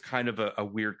it's kind of a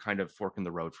weird kind of fork in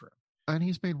the road for him. And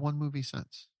he's made one movie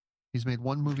since. He's made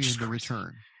one movie in The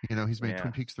Return. You know, he's made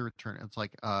Twin Peaks: The Return. It's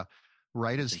like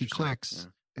right as he clicks,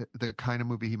 the kind of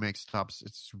movie he makes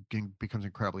becomes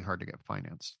incredibly hard to get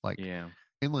financed. Like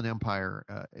Inland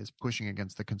Empire is pushing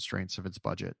against the constraints of its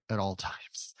budget at all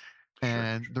times.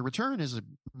 And The Return is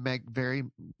very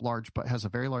large, but has a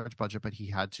very large budget, but he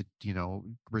had to,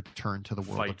 return to the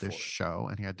world of this show,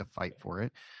 and he had to fight for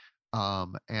it.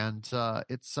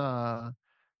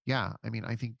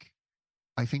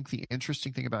 I think the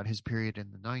interesting thing about his period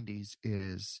in the 90s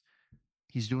is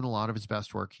he's doing a lot of his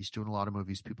best work. He's doing a lot of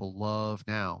movies people love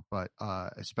now, but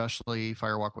especially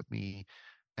Fire Walk with Me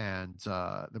and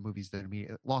the movies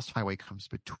that Lost Highway comes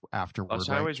afterwards. Lost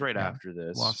Highway's right after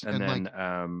this.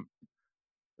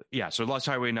 So Lost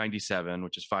Highway 97,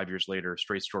 which is 5 years later,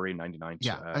 Straight Story 99.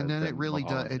 And then it really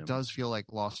does feel like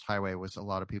Lost Highway was, a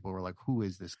lot of people were like, who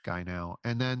is this guy now?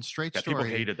 And then Straight Story.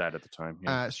 People hated that at the time.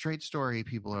 Straight Story,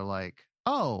 people are like,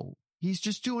 oh, he's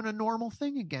just doing a normal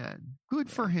thing again. Good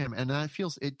for him. And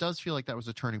it does feel like that was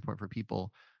a turning point for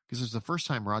people, because it was the first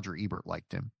time Roger Ebert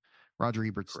liked him. Roger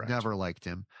Ebert's never liked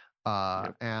him.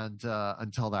 And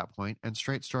until that point, and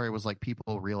Straight Story was like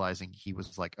people realizing he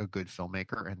was like a good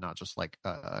filmmaker and not just like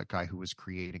a guy who was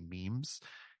creating memes,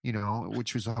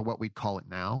 which was what we'd call it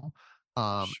now.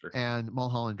 And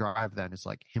Mulholland Drive then is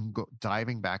like him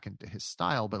diving back into his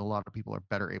style, but a lot of people are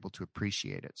better able to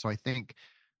appreciate it. So I think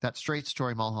that Straight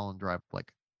Story, Mulholland Drive,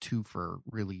 like two for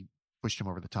really pushed him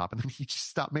over the top, and then he just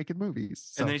stopped making movies.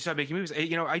 So. And then he stopped making movies.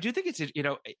 I do think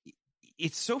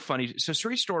it's so funny. So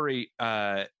Straight Story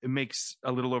makes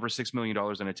a little over $6 million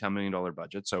on a $10 million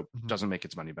budget, so doesn't make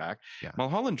its money back.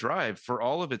 Mulholland Drive, for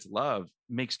all of its love,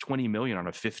 makes $20 million on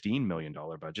a $15 million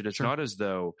budget. It's not as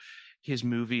though his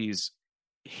movies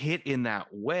hit in that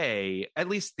way, at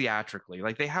least theatrically.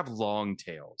 Like, they have long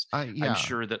tails. I'm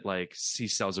sure that he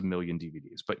sells 1 million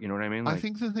DVDs, but you know what I mean? I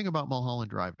think the thing about Mulholland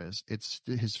Drive is it's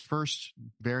his first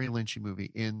very Lynchy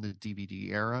movie in the DVD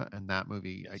era, and that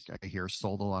movie I hear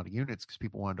sold a lot of units because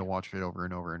people wanted to watch it over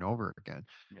and over and over again.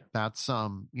 That's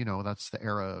that's the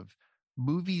era of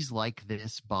movies like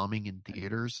this bombing in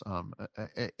theaters. An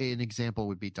example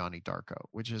would be Donnie Darko,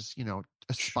 which is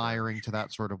aspiring to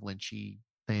that sort of Lynchy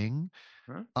thing.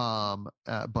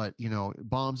 But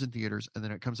bombs in theaters, and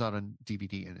then it comes out on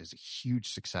DVD and is a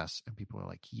huge success, and people are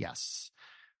like, yes,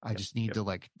 I just need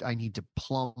to I need to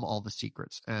plumb all the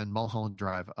secrets. And Mulholland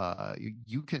Drive,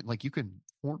 you can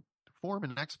form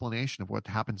an explanation of what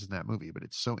happens in that movie, but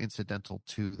it's so incidental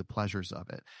to the pleasures of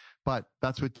it. But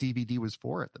that's what DVD was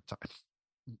for at the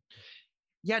time.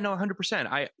 Yeah, no,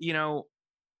 100%.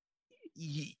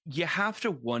 you have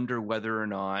to wonder whether or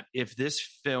not, if this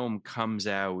film comes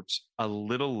out a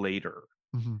little later,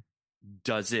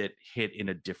 does it hit in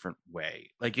a different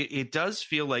way? Like it does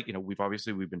feel like,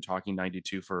 we've been talking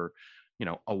 92 for,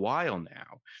 a while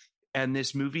now. And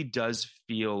this movie does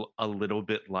feel a little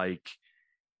bit like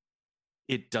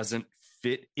it doesn't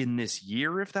fit in this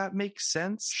year, if that makes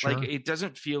sense. Sure. Like it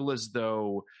doesn't feel as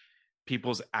though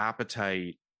people's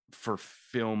appetite for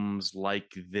films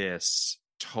like this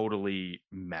totally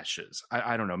meshes.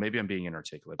 I don't know. Maybe I'm being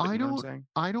inarticulate. But you know what I'm saying?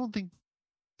 I don't think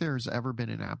there's ever been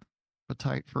an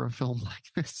appetite for a film like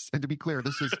this. And to be clear,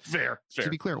 this is fair. To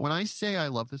be clear, when I say I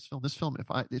love this film,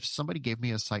 if somebody gave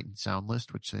me a sight and sound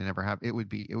list, which they never have, it would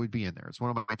be in there. It's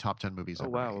one of my top 10 movies. Oh,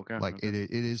 wow. Okay. Like it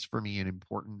is for me an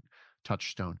important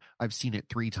touchstone. I've seen it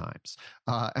 3 times.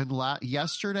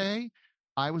 Yesterday,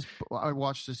 I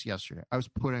watched this yesterday. I was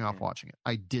putting off watching it.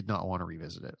 I did not want to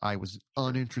revisit it. I was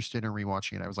uninterested in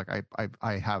rewatching it. I was like,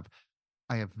 I have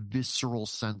visceral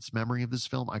sense memory of this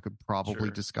film. I could probably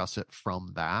discuss it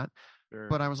from that. Sure.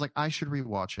 But I was like, I should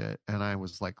rewatch it. And I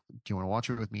was like, do you want to watch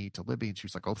it with me to Libby? And she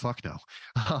was like, oh, fuck no.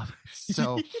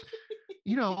 So,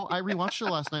 I rewatched it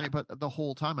last night, but the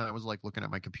whole time I was like looking at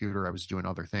my computer, I was doing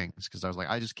other things because I was like,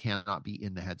 I just cannot be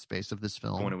in the headspace of this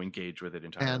film. I want to engage with it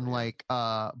entirely. And like,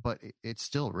 but it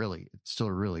still really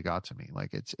got to me.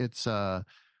 Like but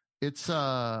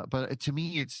to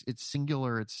me, it's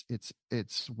singular.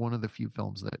 It's one of the few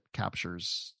films that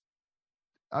captures,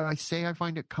 I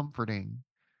find it comforting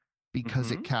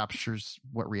because it captures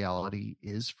what reality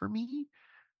is for me.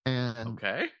 And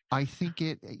I think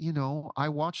I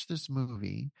watched this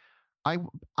movie. I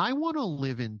want to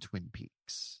live in Twin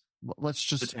Peaks. Let's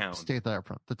just state that up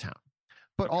front, the town,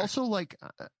 but also like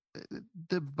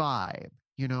the vibe,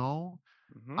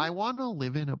 I want to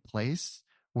live in a place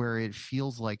where it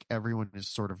feels like everyone is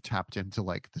sort of tapped into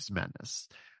like this madness.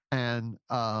 And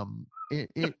it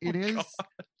is,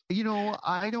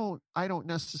 I don't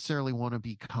necessarily want to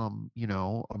become,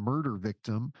 a murder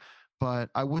victim, but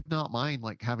I would not mind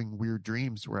like having weird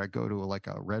dreams where I go to like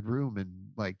a red room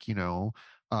and like,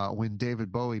 when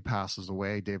David Bowie passes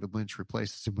away, David Lynch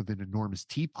replaces him with an enormous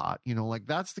teapot, like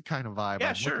that's the kind of vibe.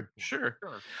 Yeah, sure.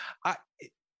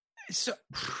 So,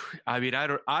 I mean, I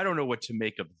don't know what to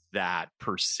make of that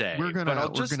per se. We're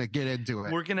gonna get into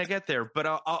it. We're gonna get there, but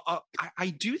I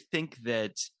do think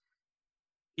that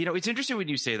it's interesting when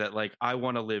you say that. Like, I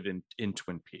want to live in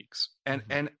Twin Peaks,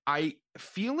 and I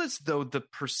feel as though the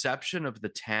perception of the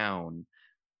town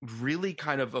really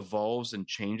kind of evolves and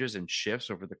changes and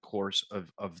shifts over the course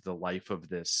of the life of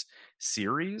this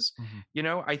series.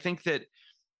 I think that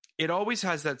it always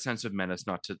has that sense of menace,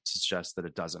 not to suggest that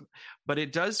it doesn't, but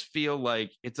it does feel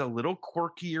like it's a little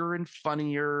quirkier and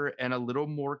funnier and a little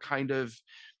more kind of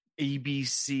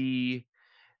ABC.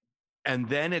 And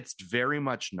then it's very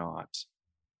much not.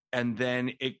 And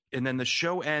then the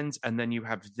show ends, and then you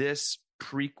have this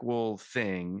prequel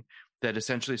thing that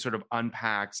essentially sort of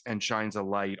unpacks and shines a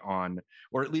light on,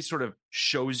 or at least sort of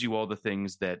shows you all the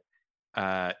things that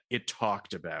it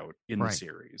talked about in the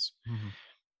series.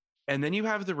 And then you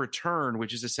have the return,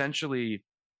 which is essentially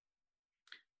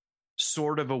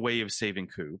sort of a way of saving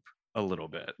Coop a little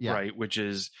bit, right? Which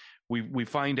is we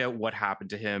find out what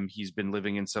happened to him. He's been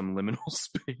living in some liminal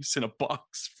space in a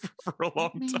box for a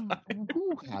long time.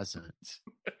 Who hasn't?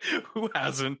 Who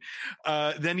hasn't?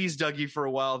 Then he's Dougie for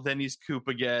a while. Then he's Coop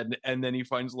again. And then he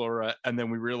finds Laura. And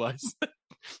then we realize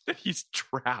that he's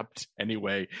trapped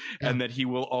anyway, and that he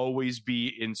will always be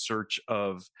in search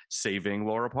of saving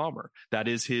Laura Palmer. That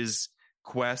is his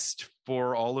quest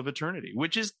for all of eternity,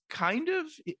 which is kind of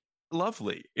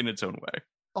lovely in its own way.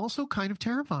 Also kind of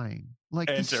terrifying. Like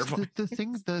the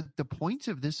thing, the point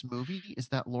of this movie is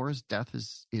that Laura's death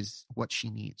is what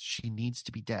she needs. She needs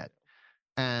to be dead.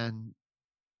 And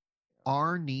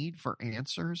our need for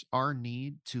answers, our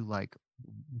need to like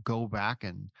go back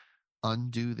and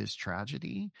undo this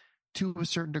tragedy to a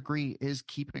certain degree is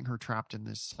keeping her trapped in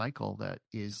this cycle that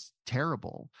is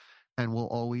terrible and will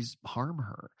always harm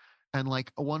her. And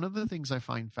like one of the things I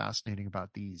find fascinating about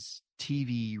these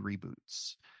TV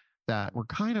reboots that we're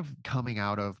kind of coming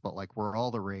out of, but like we're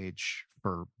all the rage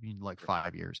for like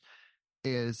 5 years,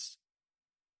 is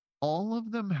all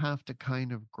of them have to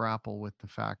kind of grapple with the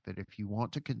fact that if you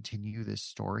want to continue this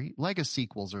story, like a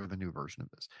sequels or the new version of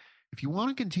this, if you want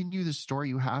to continue this story,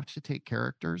 you have to take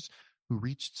characters who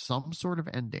reached some sort of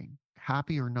ending,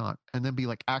 happy or not, and then be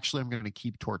like, actually, I'm going to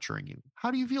keep torturing you.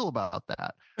 How do you feel about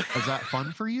that? Is that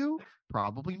fun for you?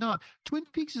 Probably not. Twin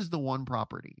Peaks is the one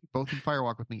property, both in Fire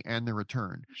Walk with Me and The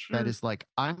Return, that is like,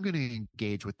 I'm going to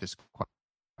engage with this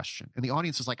question. And the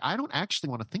audience is like, I don't actually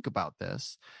want to think about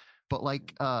this. But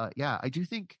like, I do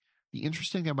think the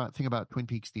interesting thing about Twin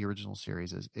Peaks, the original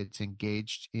series, is it's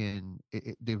engaged in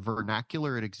the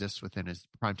vernacular it exists within is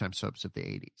primetime soaps of the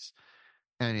 80s.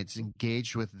 And it's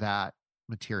engaged with that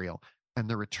material. And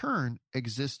The Return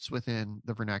exists within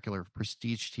the vernacular of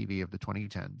prestige TV of the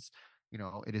 2010s. You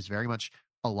know, it is very much,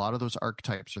 a lot of those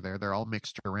archetypes are there. They're all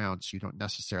mixed around, so you don't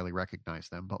necessarily recognize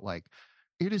them. But like,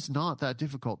 it is not that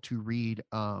difficult to read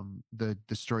the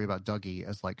story about Dougie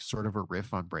as like sort of a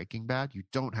riff on Breaking Bad. You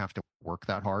don't have to work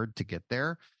that hard to get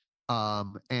there.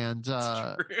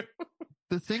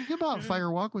 The thing about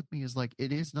Fire Walk with Me is like,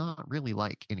 it is not really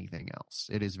like anything else.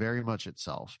 It is very much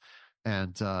itself.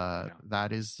 And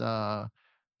that is,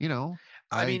 you know,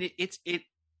 I mean, it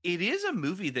is a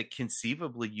movie that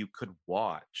conceivably you could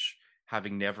watch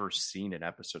having never seen an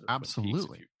episode of absolutely.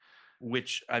 Twin Peaks,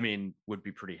 which I mean would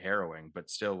be pretty harrowing, but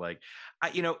still, like,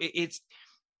 it's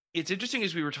interesting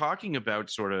as we were talking about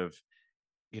sort of,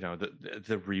 you know,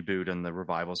 the reboot and the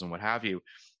revivals and what have you.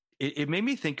 It made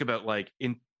me think about, like,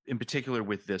 in particular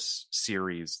with this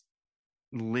series,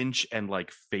 Lynch and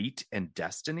like fate and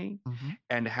destiny,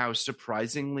 and how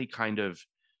surprisingly kind of,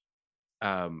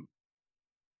 I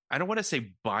don't want to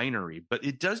say binary, but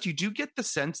you do get the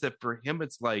sense that for him,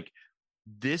 it's like,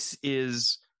 this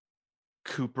is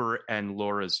Cooper and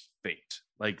Laura's fate.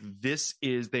 Like,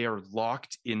 they are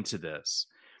locked into this,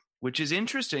 which is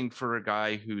interesting for a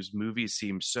guy whose movies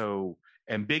seem so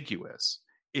ambiguous.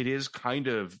 It is kind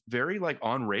of very like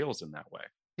on rails in that way.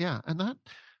 Yeah. And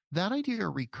that idea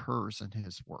recurs in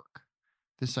his work.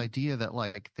 This idea that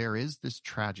like there is this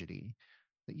tragedy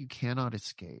that you cannot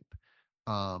escape.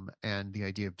 And the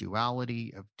idea of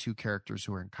duality of two characters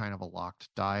who are in kind of a locked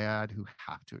dyad who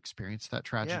have to experience that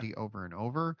tragedy over and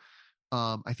over.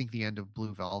 I think the end of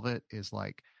Blue Velvet is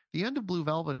like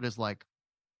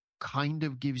kind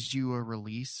of gives you a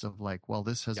release of like, well,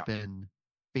 this has been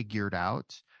figured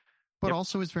out, but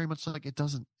also is very much like, it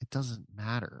doesn't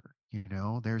matter. You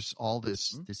know, there's all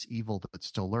this evil that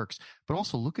still lurks, but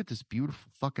also look at this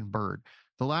beautiful fucking bird.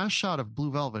 The last shot of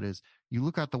Blue Velvet is you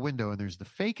look out the window and there's the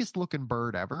fakest looking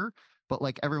bird ever, but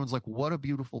like everyone's like, what a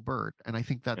beautiful bird. And I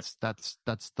think that's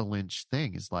the Lynch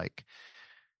thing, is like,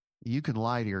 you can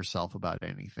lie to yourself about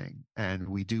anything, and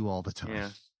we do all the time. Yeah.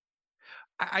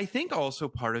 I think also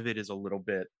part of it is a little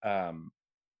bit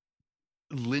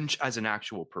Lynch as an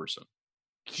actual person.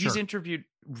 He's interviewed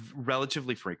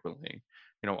relatively frequently.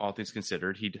 You know, all things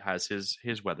considered, he has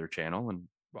his Weather Channel and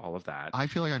all of that. I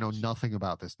feel like I know nothing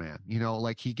about this man. You know,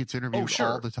 like he gets interviewed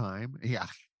all the time. Yeah.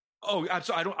 Oh,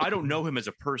 absolutely. I don't know him as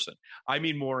a person. I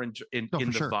mean, more in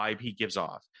the vibe he gives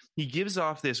off. He gives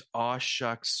off this aw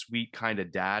shucks sweet kind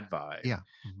of dad vibe. Yeah.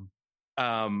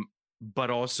 But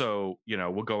also, you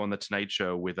know, we'll go on the Tonight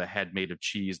Show with a head made of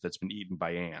cheese that's been eaten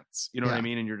by ants. You know what I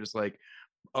mean? And you're just like,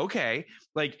 okay,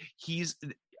 like he's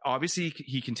obviously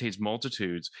he contains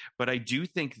multitudes, but I do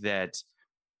think that,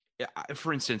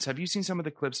 for instance, have you seen some of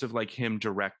the clips of like him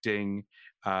directing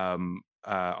on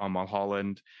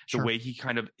Mulholland? The way he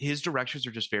kind of, his directions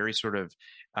are just very sort of,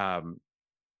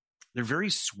 they're very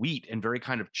sweet and very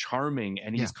kind of charming,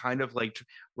 and he's kind of like,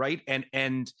 right.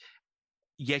 And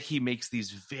yet he makes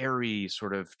these very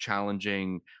sort of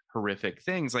challenging, horrific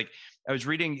things. Like I was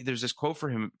reading, there's this quote for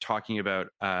him talking about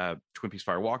Twin Peaks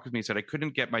Fire Walk with Me. He said, I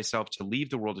couldn't get myself to leave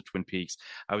the world of Twin Peaks.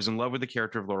 I was in love with the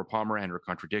character of Laura Palmer and her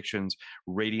contradictions,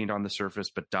 radiant on the surface,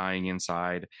 but dying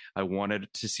inside. I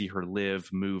wanted to see her live,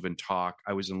 move, and talk.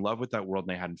 I was in love with that world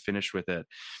and I hadn't finished with it.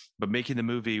 But making the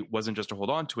movie wasn't just to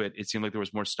hold on to it. It seemed like there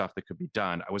was more stuff that could be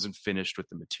done. I wasn't finished with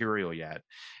the material yet.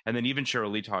 And then even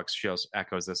Cheryl Lee she also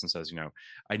echoes this and says, you know,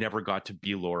 I never got to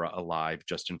be Laura alive,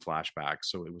 just in flashbacks.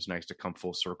 So it was nice to come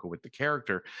full circle with the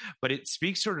character. But it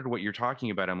speaks sort of to what you're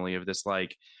talking about, Emily, of this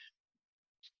like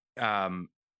the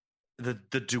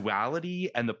duality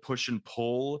and the push and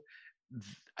pull.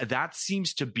 That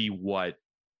seems to be what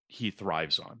he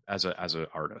thrives on as an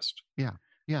artist. Yeah.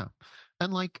 Yeah.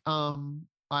 And like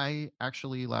I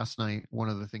actually last night, one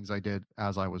of the things I did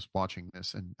as I was watching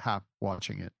this and half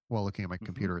watching it while looking at my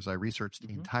computer is I researched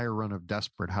the entire run of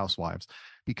Desperate Housewives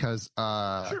because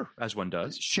as one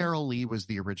does. Cheryl Lee was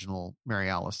the original Mary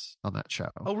Alice on that show.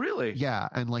 Oh, really? Yeah.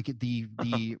 And like the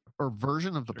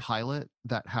version of the pilot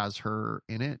that has her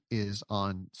in it is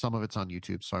on, some of it's on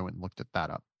YouTube. So I went and looked at that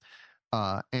up.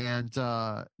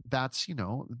 That's, you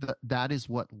know, that is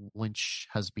what Lynch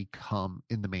has become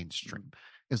in the mainstream.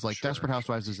 Is like Desperate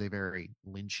Housewives is a very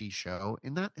Lynchy show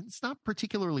in that it's not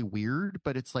particularly weird,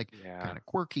 but it's like kind of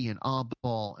quirky and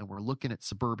oddball, and we're looking at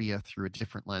suburbia through a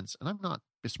different lens. And I'm not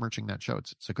besmirching that show.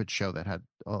 It's a good show that had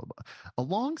a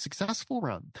long, successful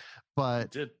run,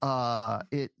 but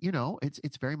it, you know,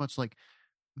 it's very much like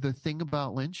the thing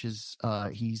about Lynch is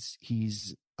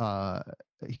he's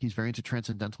he's very into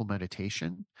transcendental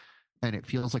meditation, and it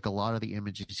feels like a lot of the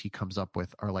images he comes up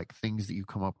with are like things that you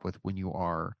come up with when you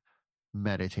are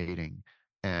meditating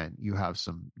and you have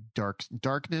some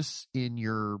darkness in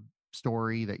your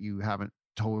story that you haven't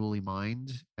totally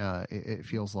mined. It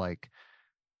feels like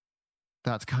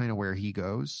that's kind of where he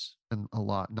goes, and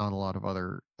not a lot of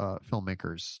other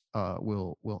filmmakers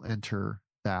will enter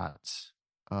that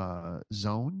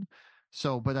zone.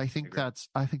 So, but I think that's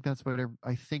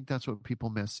what people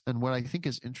miss. And what I think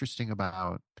is interesting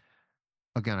about,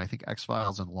 again, I think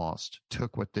X-Files and Lost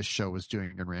took what this show was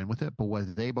doing and ran with it. But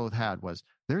what they both had was,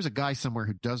 there's a guy somewhere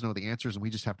who does know the answers, and we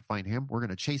just have to find him. We're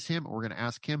going to chase him. We're going to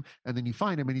ask him. And then you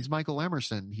find him, and he's Michael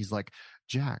Emerson. He's like,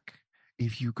 Jack,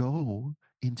 if you go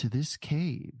into this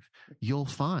cave, you'll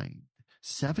find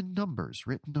 7 numbers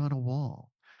written on a wall.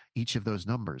 Each of those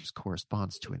numbers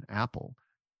corresponds to an apple.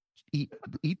 Eat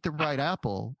the right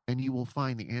apple and you will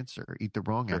find the answer. Eat the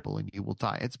wrong apple and you will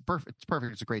die. It's perfect. It's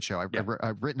perfect. It's a great show.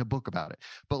 I've written a book about it.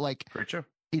 But like, great show.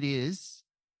 It is,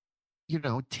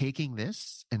 taking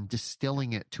this and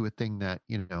distilling it to a thing that,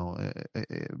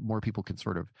 more people can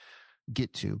sort of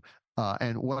get to.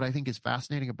 And what I think is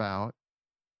fascinating about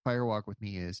Fire Walk with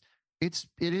Me is it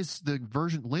is the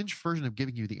Lynch version of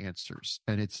giving you the answers,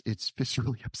 and it's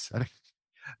viscerally upsetting.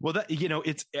 Well, that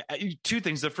it's 2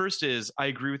 things. The first is, I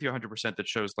agree with you 100% that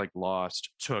shows like Lost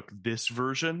took this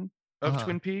version of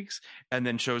Twin Peaks, and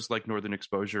then shows like Northern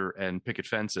Exposure and Picket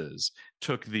Fences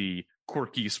took the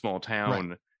quirky small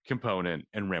town component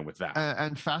and ran with that.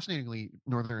 And fascinatingly,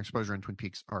 Northern Exposure and Twin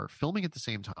Peaks are filming at the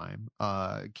same time.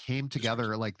 Came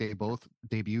together like they both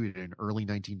debuted in early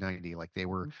 1990. Like they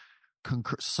were.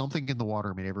 Something in the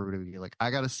water made everybody be like,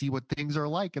 I got to see what things are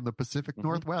like in the Pacific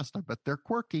Northwest. I bet they're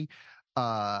quirky.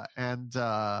 I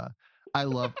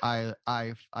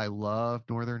love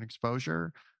Northern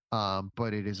Exposure.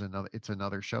 But it's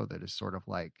another show that is sort of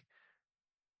like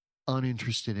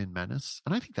uninterested in menace.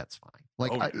 And I think that's fine.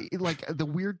 Like, the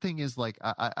weird thing is like,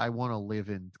 I want to live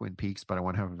in Twin Peaks, but I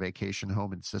want to have a vacation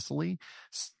home in Sicily.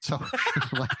 So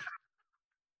like,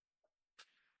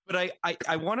 but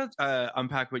I want to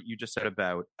unpack what you just said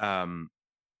about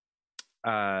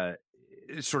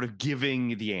sort of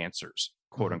giving the answers,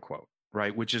 quote unquote,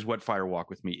 right? Which is what Fire Walk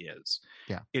with Me is,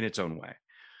 in its own way.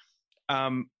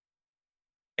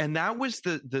 And that was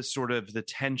the sort of the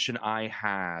tension I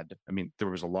had. I mean, there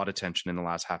was a lot of tension in the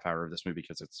last half hour of this movie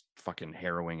because it's fucking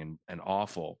harrowing and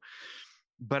awful.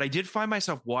 But I did find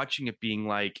myself watching it being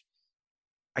like,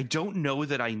 I don't know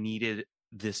that I needed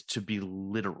this to be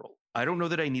literal. I don't know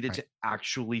that I needed to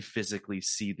actually physically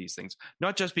see these things,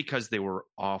 not just because they were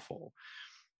awful,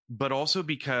 but also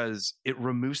because it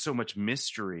removes so much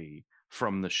mystery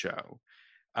from the show,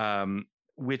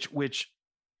 which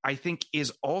I think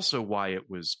is also why it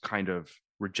was kind of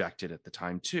rejected at the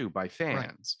time too by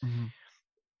fans. Right. Mm-hmm.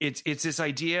 It's this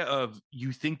idea of,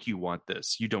 you think you want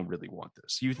this, you don't really want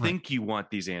this. You think you want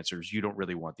these answers, you don't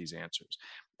really want these answers.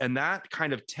 And that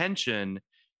kind of tension,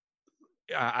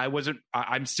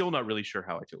 I'm still not really sure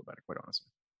how I feel about it, quite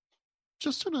honestly.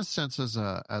 Just in a sense, as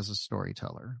a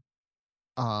storyteller,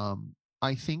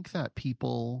 I think that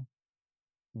people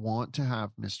want to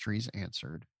have mysteries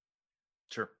answered.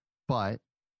 Sure. But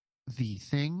the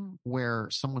thing where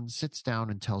someone sits down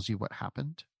and tells you what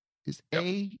happened is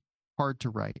A, hard to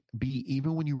write, B,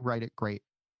 even when you write it great,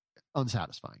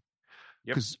 unsatisfying.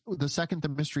 Because the second the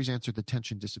mystery's answered, the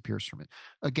tension disappears from it.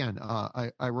 Again,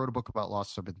 I wrote a book about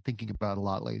Lost, so I've been thinking about it a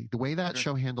lot lately. The way that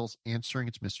show handles answering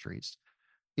its mysteries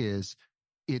is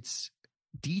it's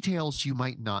details you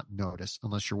might not notice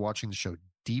unless you're watching the show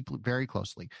deeply, very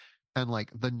closely. And like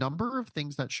the number of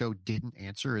things that show didn't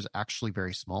answer is actually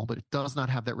very small, but it does not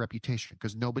have that reputation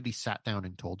because nobody sat down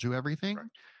and told you everything. Right.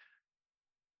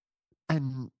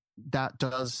 And that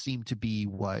does seem to be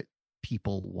what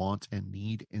people want and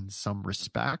need in some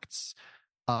respects.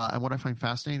 And what I find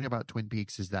fascinating about Twin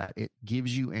Peaks is that it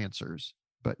gives you answers,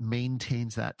 but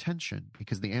maintains that tension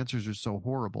because the answers are so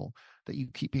horrible that you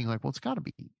keep being like, well, it's got to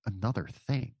be another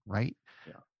thing, right?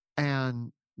 Yeah.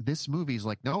 And this movie is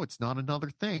like, no, it's not another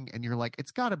thing. And you're like,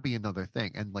 it's got to be another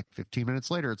thing. And like 15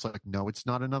 minutes later, it's like, no, it's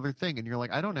not another thing. And you're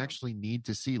like, I don't actually need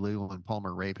to see Leland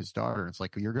Palmer rape his daughter. It's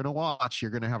like, you're going to watch,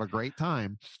 you're going to have a great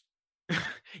time.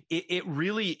 It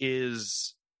really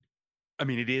is. I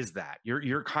mean, it is that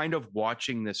you're kind of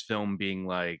watching this film being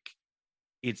like,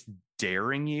 it's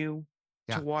daring you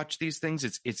to watch these things.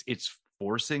 It's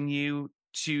forcing you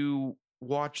to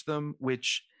watch them,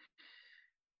 which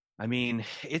I mean,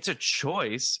 it's a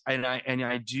choice, and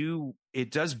I do.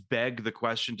 It does beg the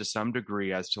question to some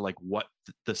degree as to like what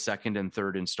the second and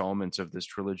third installments of this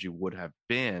trilogy would have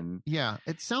been. Yeah,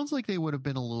 it sounds like they would have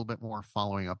been a little bit more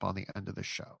following up on the end of the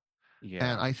show.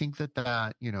 Yeah. And I think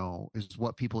that, is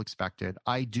what people expected.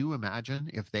 I do imagine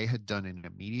if they had done an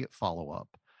immediate follow-up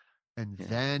and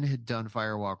then had done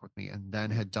Fire Walk with Me and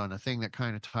then had done a thing that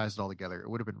kind of ties it all together, it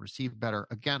would have been received better.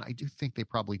 Again, I do think they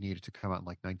probably needed to come out in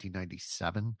like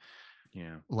 1997.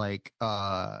 Yeah. Like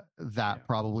that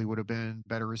probably would have been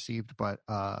better received. But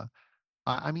I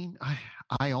mean,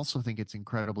 I also think it's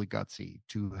incredibly gutsy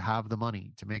to have the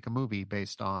money to make a movie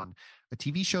based on a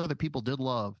TV show that people did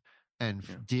love and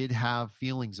did have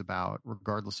feelings about,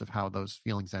 regardless of how those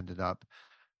feelings ended up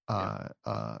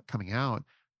coming out,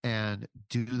 and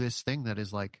do this thing that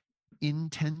is like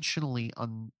intentionally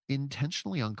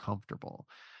uncomfortable.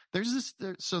 There's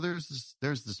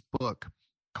this book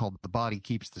called The Body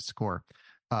Keeps the Score,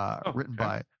 written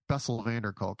by Bessel van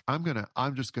der Kolk. I'm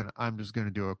just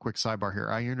gonna do a quick sidebar here.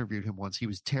 I interviewed him once. He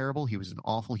was terrible. He was an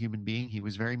awful human being. He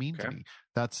was very mean to me.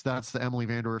 That's the Emily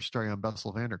van der Werf story on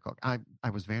Bessel van der Kolk. I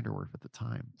was van der Werf at the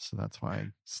time, so that's why I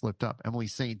slipped up. Emily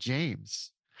St.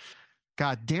 James.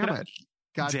 God damn it.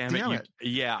 God damn it.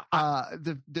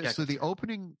 So the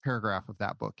opening paragraph of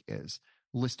that book is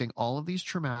listing all of these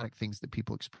traumatic things that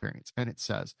people experience, and it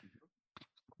says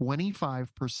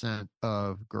 25%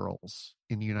 of girls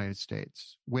in the United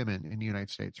States, women in the United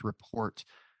States, report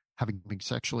having been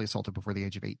sexually assaulted before the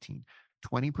age of 18.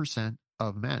 20%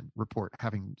 of men report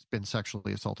having been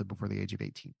sexually assaulted before the age of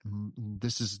 18.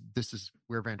 This is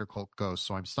where van der Kolk goes.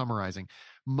 So I'm summarizing.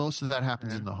 Most of that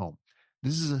happens in the home.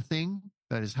 This is a thing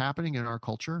that is happening in our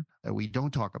culture that we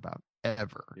don't talk about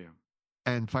ever. Yeah.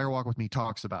 And Fire Walk with Me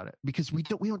talks about it because we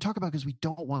don't talk about it because we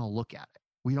don't want to look at it.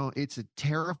 We don't. It's a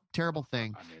terrible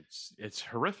thing. I mean, it's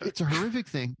horrific. It's a horrific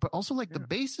thing, but also like the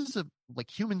basis of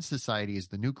like human society is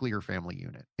the nuclear family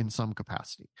unit in some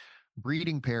capacity,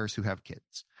 breeding pairs who have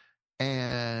kids.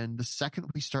 And the second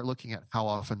we start looking at how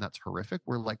often that's horrific,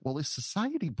 we're like, well, is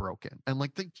society broken? And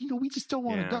like, we just don't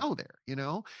want to go there,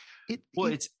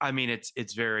 it's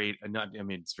very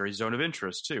zone of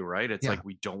interest too, right? It's like,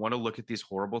 we don't want to look at these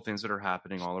horrible things that are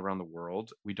happening all around the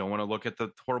world. We don't want to look at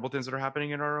the horrible things that are happening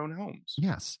in our own homes.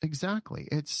 Yes, exactly.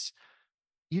 It's,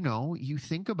 you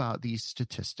think about these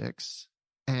statistics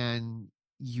and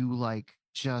you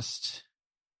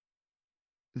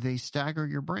they stagger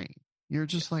your brain. You're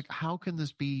just like, how can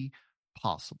this be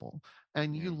possible?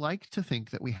 And you like to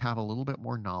think that we have a little bit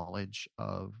more knowledge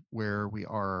of where we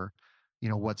are,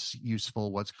 what's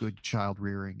useful, what's good child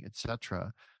rearing,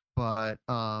 etc. But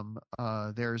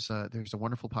there's a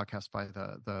wonderful podcast by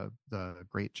the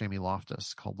great Jamie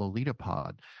Loftus called Lolita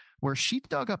Pod, where she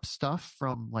dug up stuff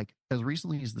from like as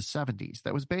recently as the 70s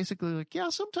that was basically like,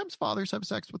 sometimes fathers have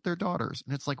sex with their daughters,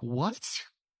 and it's like, what?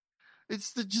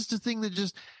 It's just a thing that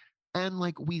just. And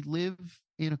like, we live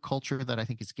in a culture that I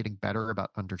think is getting better about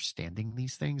understanding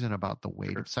these things and about the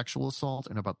weight of sexual assault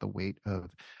and about the weight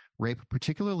of rape,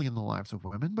 particularly in the lives of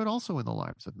women, but also in the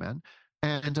lives of men.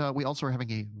 And we also are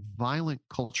having a violent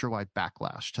culture-wide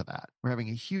backlash to that. We're having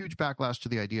a huge backlash to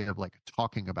the idea of like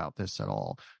talking about this at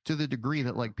all, to the degree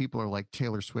that like people are like,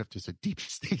 Taylor Swift is a deep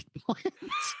state plant.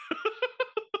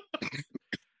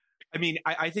 I mean,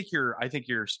 I think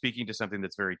you're speaking to something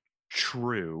that's very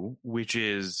true, which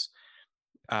is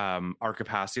our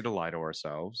capacity to lie to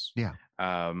ourselves.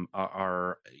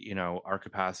 Our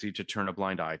capacity to turn a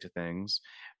blind eye to things.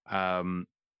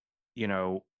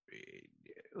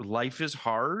 Life is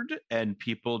hard, and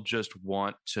people just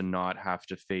want to not have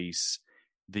to face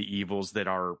the evils that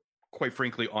are, quite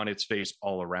frankly, on its face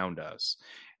all around us.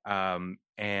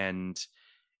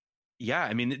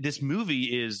 This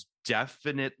movie is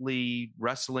definitely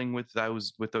wrestling with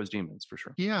those demons for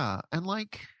sure. Yeah. And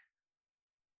like,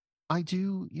 I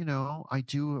do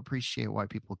appreciate why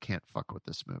people can't fuck with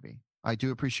this movie. I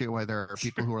do appreciate why there are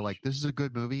people who are like, this is a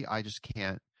good movie. I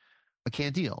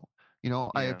can't deal. There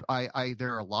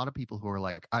are a lot of people who are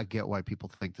like, I get why people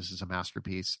think this is a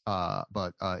masterpiece,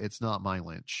 but it's not my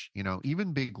Lynch,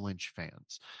 even big Lynch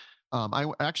fans. I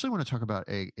actually want to talk about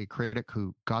a critic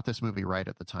who got this movie right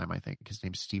at the time. I think his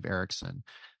name's Steve Erickson,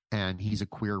 and he's a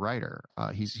queer writer.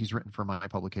 He's written for my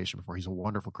publication before. He's a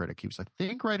wonderful critic. He was, I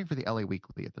think, writing for the LA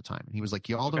Weekly at the time. And he was like,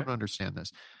 y'all don't understand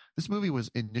this. This movie was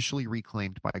initially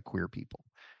reclaimed by queer people.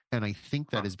 And I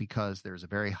think that is because there's a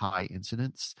very high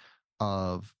incidence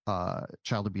of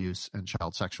child abuse and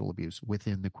child sexual abuse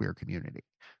within the queer community,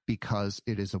 because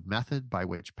it is a method by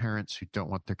which parents who don't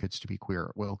want their kids to be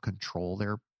queer will control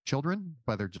their children,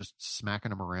 whether just smacking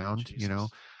them around,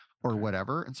 or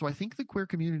whatever. And so I think the queer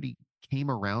community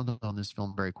came around on this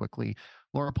film very quickly.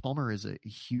 Laura Palmer is a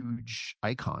huge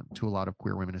icon to a lot of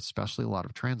queer women, especially a lot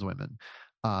of trans women,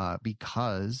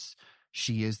 because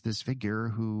she is this figure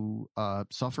who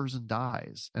suffers and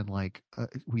dies. And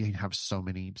we have so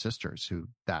many sisters who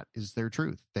that is their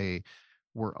truth. They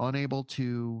were unable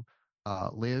to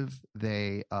live.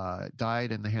 They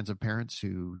died in the hands of parents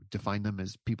who defined them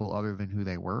as people other than who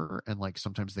they were. And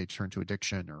sometimes they turn to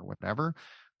addiction or whatever.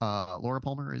 Laura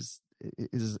Palmer is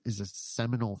a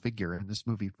seminal figure, and this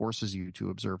movie forces you to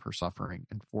observe her suffering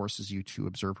and forces you to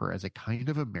observe her as a kind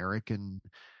of American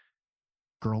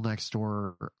girl next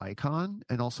door icon,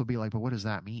 and also be like, but what does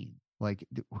that mean?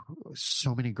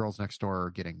 So many girls next door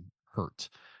are getting hurt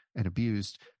and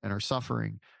abused and are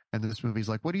suffering, and this movie's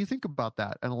like, what do you think about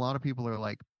that? And a lot of people are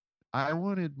like, I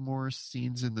wanted more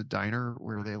scenes in the diner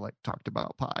where they talked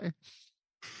about pie.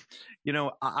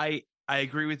 I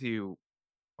agree with you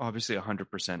obviously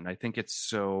 100%. And I think it's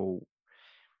so,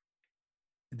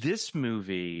 this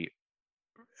movie,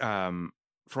 for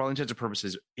all intents and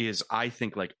purposes, is, I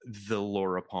think, the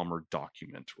Laura Palmer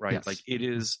document, right? Yes.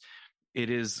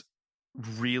 It is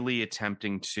really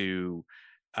attempting to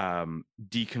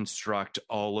deconstruct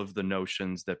all of the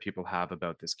notions that people have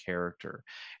about this character.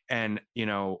 And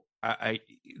the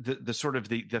sort of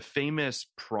the famous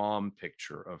prom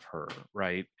picture of her,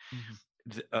 right? Mm-hmm.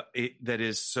 That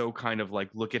is so kind of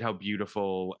look at how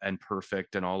beautiful and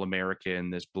perfect and all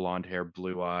American, this blonde hair,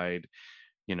 blue eyed,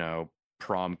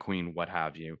 prom queen, what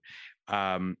have you,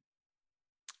 and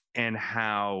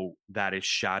how that is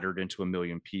shattered into a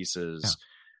million pieces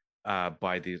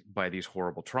by these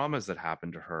horrible traumas that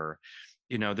happened to her.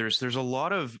 There's a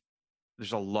lot of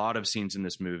scenes in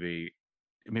this movie.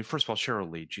 I mean, first of all,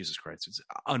 Cheryl Lee, Jesus Christ, it's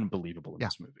unbelievable in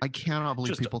this movie. I cannot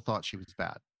believe people thought she was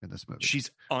bad in this movie.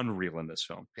 She's unreal in this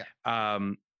film. Yeah.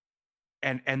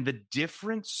 And the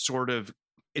different sort of,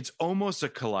 it's almost a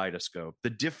kaleidoscope, the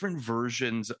different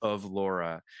versions of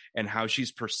Laura and how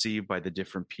she's perceived by the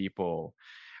different people.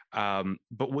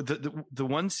 But with the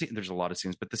one scene, there's a lot of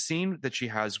scenes, but the scene that she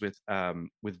has with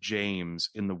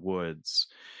James in the woods,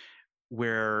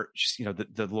 where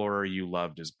the Laura you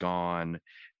loved is gone.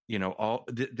 All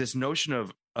this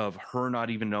notion of her not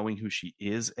even knowing who she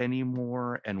is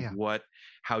anymore, and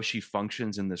how she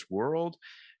functions in this world,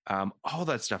 all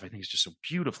that stuff I think is just so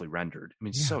beautifully rendered. I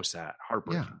mean, so sad,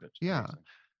 heartbreaking. But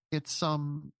it's I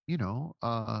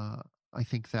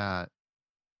think that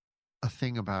a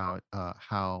thing about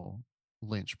how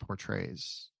Lynch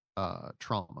portrays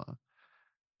trauma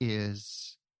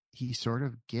is he sort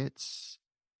of gets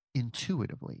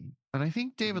intuitively, and I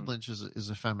think David Lynch is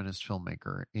a feminist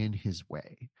filmmaker in his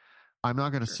way. I'm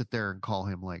not going to sit there and call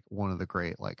him one of the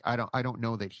great, I don't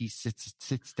know that he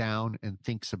sits down and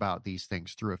thinks about these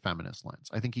things through a feminist lens.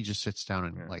 I think he just sits down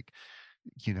and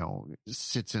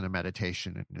sits in a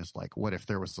meditation and is like, what if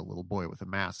there was a little boy with a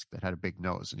mask that had a big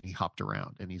nose and he hopped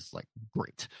around, and he's like,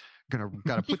 great,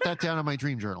 gotta put that down on my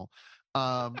dream journal.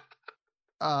 But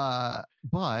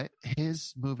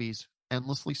his movies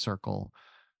endlessly circle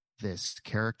this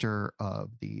character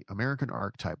of the American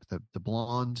archetype, the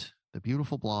blonde, the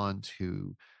beautiful blonde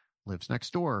who lives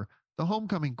next door, the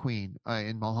homecoming queen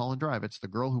in Mulholland Drive. It's the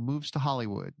girl who moves to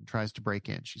Hollywood and tries to break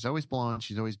in. She's always blonde.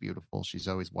 She's always beautiful. She's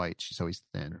always white. She's always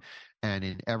thin. And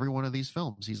in every one of these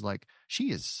films, he's like,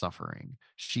 she is suffering.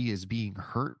 She is being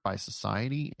hurt by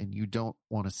society. And you don't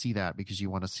want to see that because you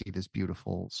want to see this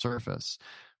beautiful surface.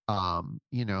 I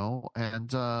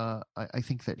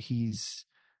think that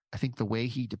I think the way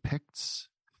he depicts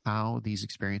how these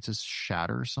experiences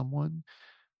shatter someone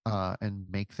and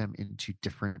make them into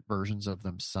different versions of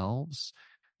themselves,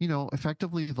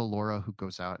 effectively the Laura who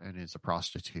goes out and is a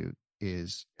prostitute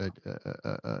is a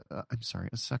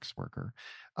sex worker,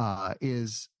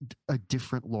 is a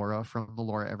different Laura from the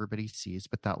Laura everybody sees,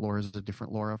 but that Laura is a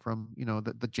different Laura from,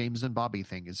 the James and Bobby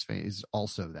thing is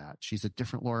also that. She's a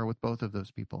different Laura with both of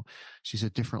those people. She's a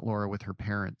different Laura with her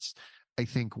parents. I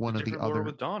think one of the other Laura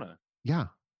with Donna. Yeah.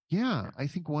 I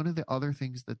think one of the other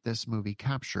things that this movie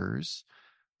captures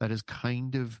that is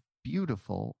kind of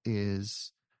beautiful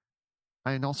is,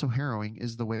 and also harrowing,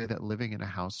 is the way that living in a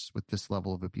house with this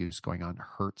level of abuse going on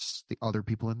hurts the other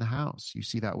people in the house. You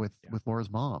see that with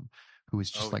Laura's mom, who is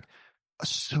just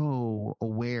so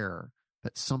aware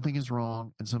that something is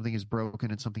wrong and something is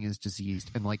broken and something is diseased,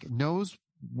 and knows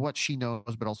what she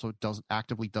knows, but also doesn't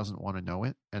want to know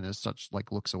it, and as such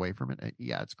looks away from it.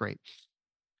 Yeah, it's great.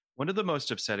 One of the most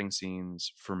upsetting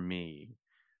scenes for me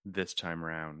this time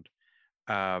around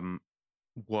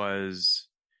was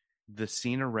the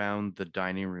scene around the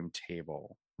dining room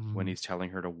table when he's telling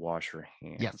her to wash her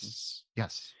hands.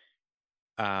 Yes.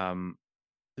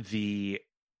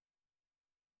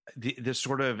 this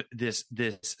sort of this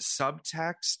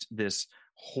subtext, this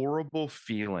horrible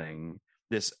feeling,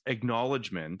 this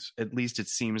acknowledgement, at least it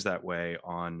seems that way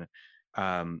on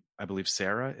I believe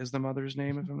Sarah is the mother's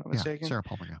name, if I'm not mistaken. Sarah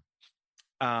Palmer,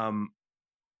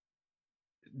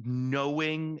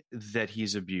 knowing that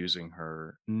he's abusing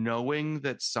her, knowing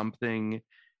that something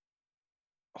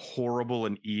horrible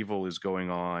and evil is going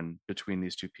on between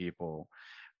these two people.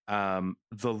 The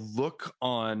look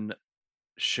on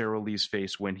Sheryl Lee's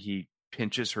face when he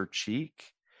pinches her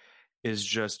cheek is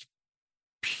just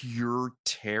pure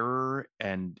terror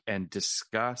and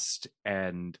disgust.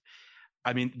 And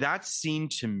I mean, that scene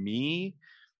to me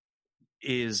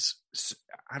is,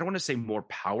 I don't want to say more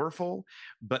powerful,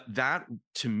 but that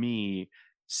to me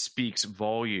speaks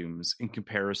volumes in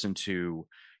comparison to,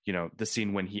 you know, the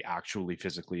scene when he actually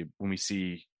physically, when we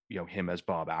see, you know, him as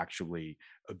Bob actually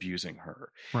abusing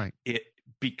her. Right.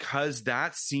 Because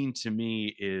that scene to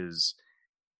me is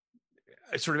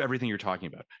sort of everything you're talking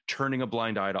about, turning a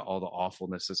blind eye to all the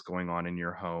awfulness that's going on in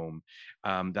your home,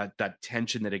 that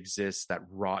tension that exists, that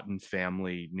rotten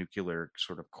family nuclear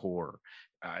sort of core.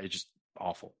 It's just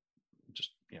awful.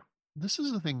 Just, yeah. This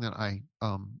is the thing that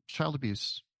child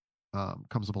abuse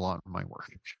comes up a lot in my work.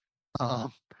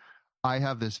 I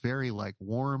have this very like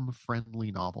warm,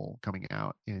 friendly novel coming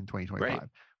out in 2025 right.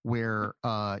 where,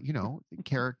 you know,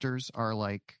 characters are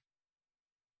like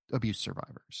abuse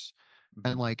survivors.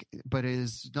 And like, but it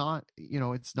is not, you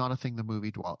know, it's not a thing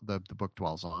the book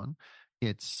dwells on.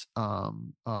 It's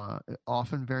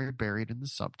often very buried in the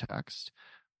subtext.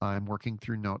 I'm working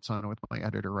through notes on it with my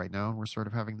editor right now, and we're sort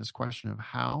of having this question of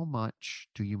how much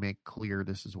do you make clear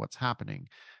this is what's happening?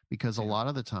 Because a lot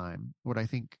of the time, what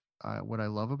I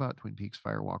love about Twin Peaks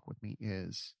Fire Walk with Me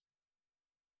is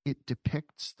it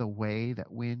depicts the way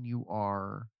that when you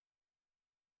are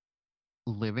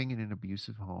living in an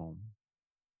abusive home,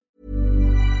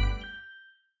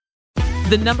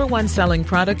 The #1 selling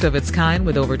product of its kind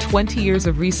with over 20 years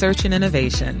of research and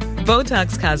innovation.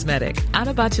 Botox Cosmetic, out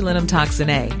of botulinum toxin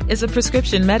A, is a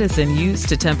prescription medicine used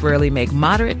to temporarily make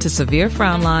moderate to severe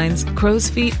frown lines, crow's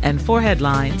feet, and forehead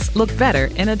lines look better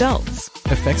in adults.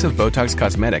 Effects of Botox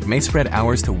Cosmetic may spread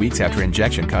hours to weeks after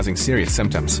injection, causing serious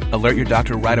symptoms. Alert your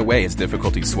doctor right away as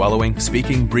difficulty swallowing,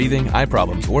 speaking, breathing, eye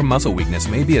problems, or muscle weakness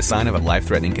may be a sign of a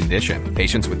life-threatening condition.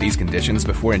 Patients with these conditions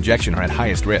before injection are at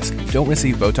highest risk. Don't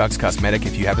receive Botox Cosmetic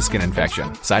if you have a skin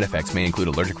infection. Side effects may include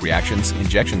allergic reactions,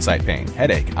 injection site pain,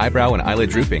 headache, eyebrow and eyelid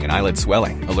drooping, and eyelid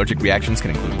swelling. Allergic reactions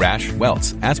can include rash,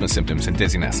 welts, asthma symptoms, and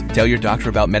dizziness. Tell your doctor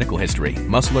about medical history,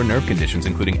 muscle or nerve conditions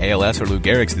including ALS or Lou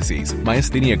Gehrig's disease,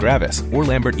 myasthenia gravis, or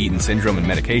Lambert-Eaton syndrome and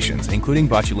medications, including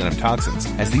botulinum toxins,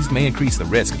 as these may increase the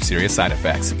risk of serious side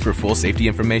effects. For full safety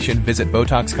information, visit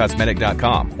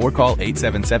BotoxCosmetic.com or call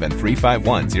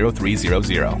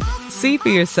 877-351-0300. See for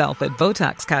yourself at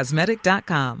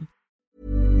BotoxCosmetic.com.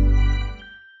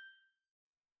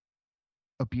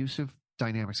 Abusive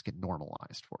dynamics get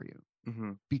normalized for you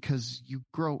because you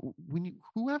grow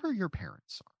whoever your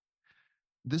parents are.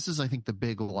 This is, I think, the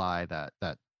big lie that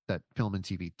film and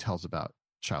TV tells about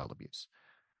child abuse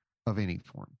of any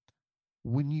form.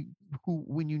 When you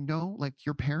know, like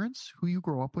your parents who you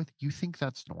grow up with, you think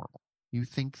that's normal. You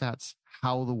think that's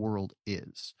how the world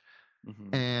is.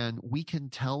 And we can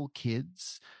tell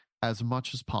kids as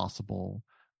much as possible.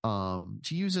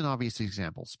 To use an obvious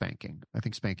example, spanking. I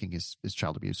think spanking is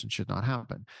child abuse and should not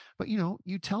happen. But, you know,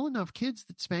 you tell enough kids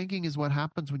that spanking is what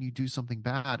happens when you do something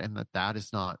bad and that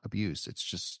is not abuse. It's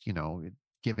just, you know,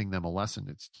 giving them a lesson.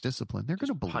 It's discipline. They're going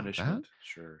to believe punishment. That.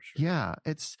 Sure. Yeah.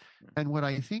 And what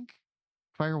I think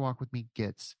Fire Walk with Me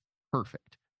gets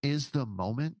perfect is the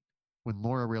moment when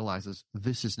Laura realizes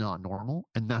this is not normal.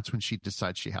 And that's when she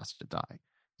decides she has to die,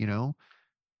 you know?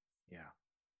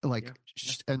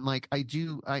 And like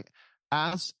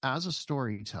as a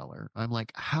storyteller, I'm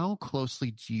like, how closely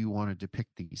do you want to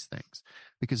depict these things?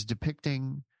 Because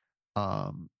depicting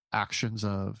actions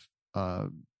of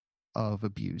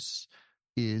abuse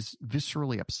is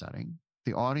viscerally upsetting.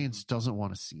 The audience doesn't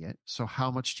want to see it. So how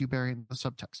much do you bury in the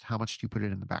subtext? How much do you put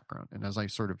it in the background? And as I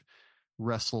sort of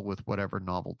wrestle with whatever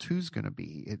novel 2 is going to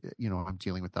be, I'm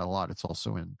dealing with that a lot. It's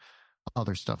also in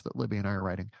other stuff that Libby and I are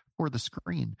writing for the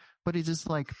screen. But it is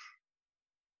like,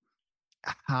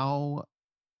 how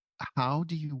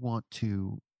do you want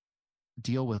to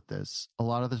deal with this? A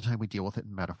lot of the time we deal with it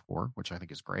in metaphor, which I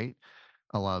think is great.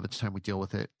 A lot of the time we deal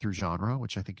with it through genre,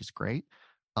 which I think is great.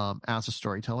 As a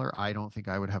storyteller, I don't think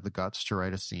I would have the guts to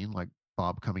write a scene like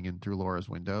Bob coming in through Laura's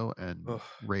window and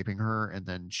raping her, and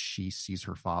then she sees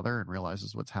her father and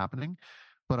realizes what's happening.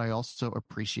 But I also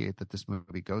appreciate that this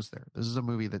movie goes there. This is a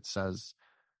movie that says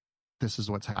this is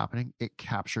what's happening. It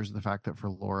captures the fact that for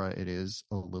Laura, it is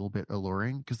a little bit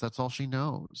alluring because that's all she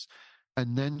knows.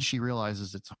 And then she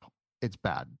realizes it's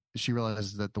bad. She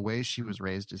realizes that the way she was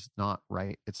raised is not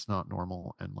right. It's not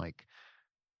normal. And like,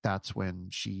 that's when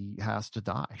she has to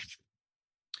die.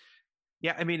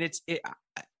 Yeah. I mean,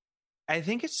 I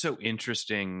think it's so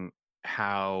interesting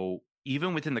how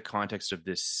even within the context of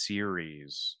this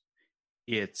series,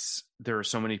 there are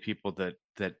so many people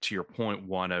that to your point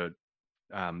want to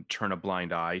turn a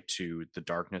blind eye to the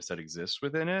darkness that exists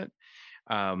within it.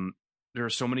 There are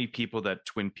so many people that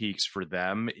Twin Peaks for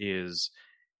them is,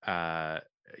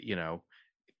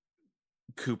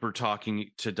 Cooper talking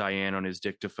to Diane on his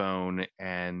dictaphone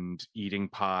and eating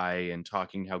pie and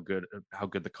talking how good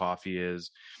the coffee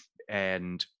is,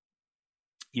 and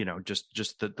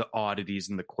just the oddities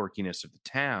and the quirkiness of the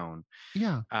town.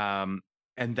 Yeah.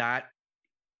 And that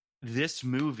this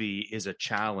movie is a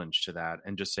challenge to that,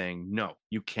 and just saying, no,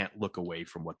 you can't look away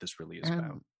from what this really is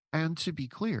about. And to be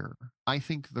clear, I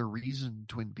think the reason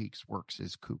Twin Peaks works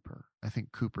is Cooper. I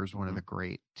think Cooper's one of the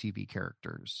great TV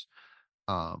characters.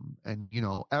 And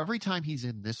every time he's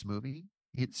in this movie,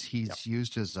 he's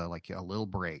used as a little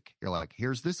break. You're like,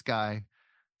 here's this guy.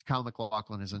 Kyle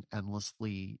MacLachlan is an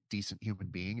endlessly decent human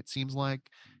being. It seems like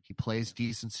he plays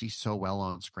decency so well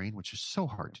on screen, which is so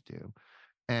hard to do.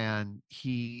 And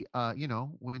he,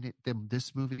 when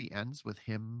this movie ends with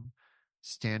him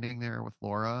standing there with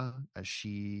Laura as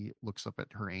she looks up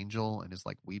at her angel and is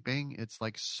like weeping, it's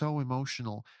like so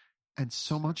emotional. And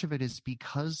so much of it is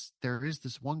because there is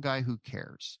this one guy who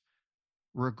cares,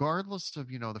 regardless of,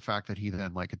 the fact that he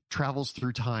then travels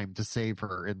through time to save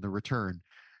her in the return.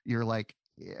 You're like,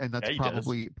 and that's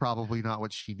probably not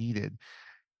what she needed.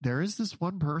 There is this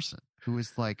one person who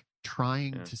is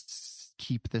trying to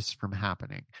keep this from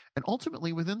happening. And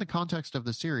ultimately, within the context of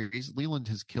the series, Leland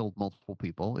has killed multiple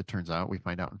people. It turns out, we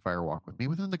find out in Fire Walk with Me.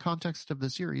 Within the context of the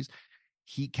series,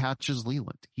 he catches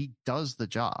Leland. He does the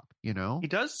job, He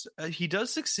does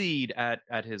succeed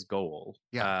at his goal.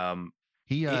 Yeah.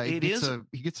 He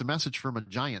gets a message from a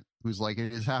giant who's like,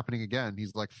 it is happening again.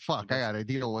 He's like, fuck, I gotta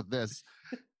deal with this.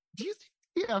 Do you think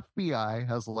the FBI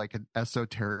has an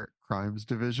esoteric crimes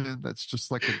division that's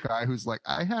just a guy who's like,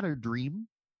 I had a dream,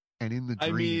 and in the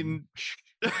dream,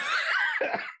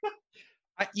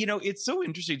 it's so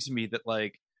interesting to me that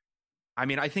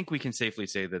I think we can safely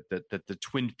say that the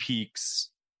Twin Peaks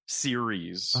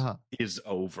series is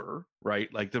over, right?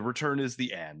 The return is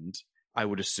the end, I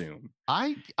would assume.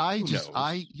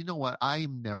 You know what?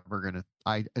 I'm never gonna.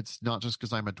 It's not just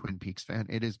because I'm a Twin Peaks fan.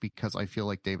 It is because I feel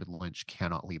like David Lynch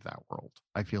cannot leave that world.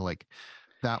 I feel like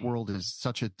that world is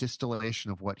such a distillation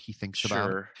of what he thinks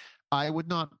about. I would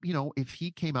not, if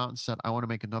he came out and said, I want to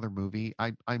make another movie,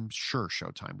 I'm sure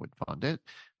Showtime would fund it.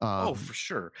 For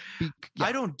sure.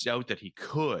 I don't doubt that he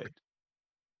could.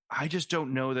 I just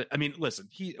don't know that. I mean, listen,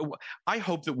 I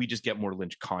hope that we just get more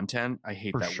Lynch content. I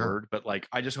hate that word, but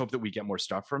I just hope that we get more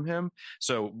stuff from him.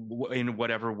 So in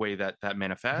whatever way that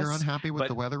manifests. You're unhappy with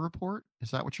the Weather Report?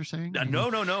 Is that what you're saying?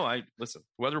 No. Listen,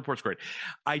 Weather Report's great.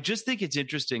 I just think it's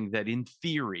interesting that in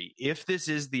theory, if this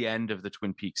is the end of the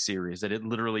Twin Peaks series, that it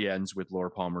literally ends with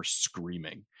Laura Palmer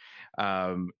screaming.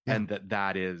 And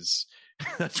that is,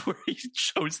 that's where he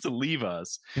chose to leave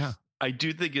us. Yeah. I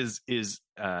do think is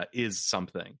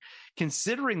something,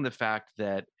 considering the fact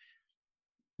that,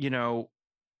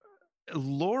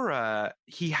 Laura,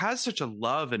 he has such a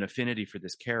love and affinity for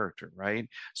this character, right?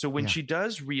 So when she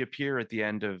does reappear at the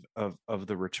end of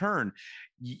the return,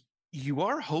 you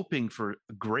are hoping for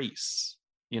grace,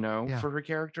 for her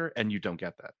character, and you don't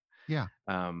get that. Yeah.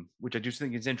 Which I do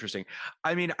think is interesting.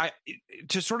 I mean,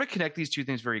 to sort of connect these two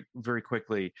things very, very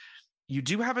quickly, you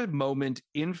do have a moment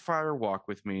in Fire Walk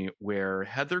with Me where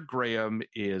Heather Graham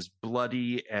is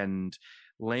bloody and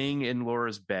laying in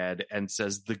Laura's bed and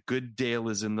says, the good Dale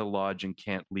is in the lodge and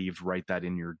can't leave. Write that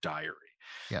in your diary.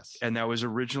 Yes. And that was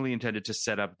originally intended to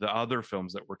set up the other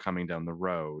films that were coming down the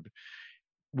road,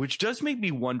 which does make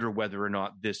me wonder whether or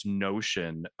not this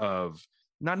notion of,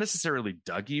 not necessarily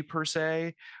Dougie per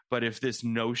se, but if this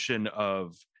notion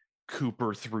of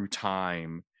Cooper through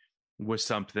time was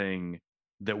something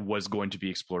that was going to be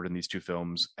explored in these two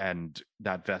films, and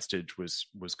that vestige was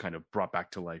kind of brought back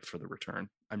to life for the return.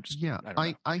 I think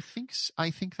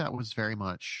that was very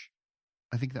much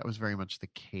the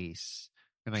case.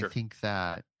 And I think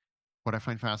that what I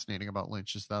find fascinating about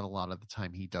Lynch is that a lot of the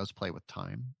time he does play with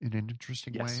time in an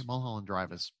interesting way. Mulholland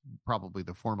Drive is probably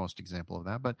the foremost example of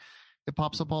that, but It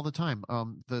pops up all the time.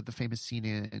 The famous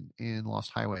scene in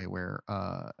Lost Highway where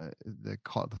the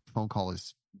phone call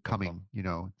is coming. You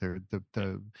know,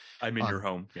 the I'm in your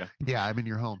home. Yeah, I'm in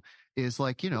your home. Is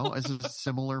like, you know, as a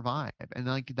similar vibe, and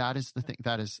like that is the thing.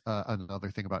 That is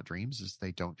another thing about dreams is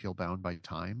they don't feel bound by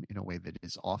time in a way that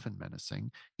is often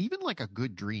menacing. Even like a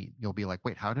good dream, you'll be like,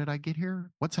 wait, how did I get here?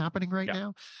 What's happening right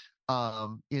now?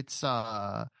 It's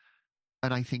and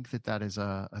I think that is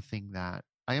a thing that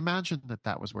I imagine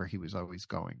that was where he was always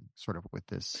going, sort of with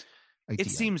this idea.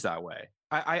 It seems that way.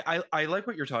 I like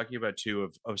what you're talking about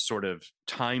too, of sort of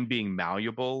time being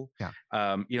malleable. Yeah.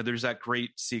 You know, there's that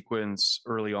great sequence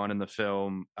early on in the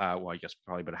film. Well, I guess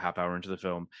probably about a half hour into the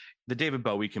film, the David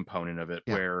Bowie component of it,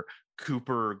 where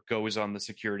Cooper goes on the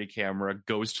security camera,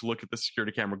 goes to look at the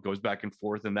security camera, goes back and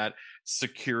forth, and that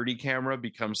security camera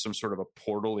becomes some sort of a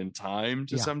portal in time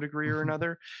to some degree or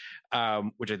another,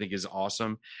 which I think is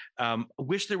awesome.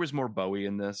 Wish there was more Bowie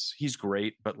in this. He's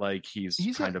great, but like he's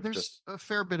kind of there's just a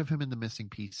fair bit of him in the missing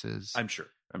pieces. I'm sure.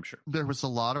 There was a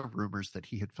lot of rumors that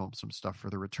he had filmed some stuff for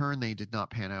The Return. They did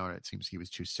not pan out. It seems he was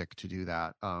too sick to do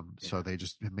that. So they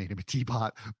just made him a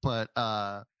teapot. But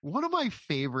one of my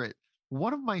favorite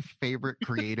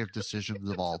creative decisions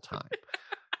of all time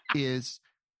is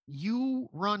you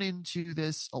run into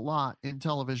this a lot in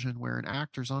television where an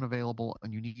actor's unavailable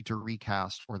and you need to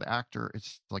recast, or the actor,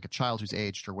 it's like a child who's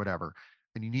aged or whatever,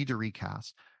 and you need to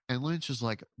recast. And Lynch is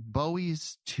like,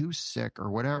 Bowie's too sick or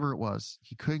whatever it was.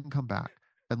 He couldn't come back.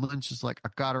 And Lynch is like, I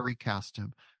got to recast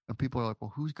him. And people are like,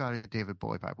 well, who's got a David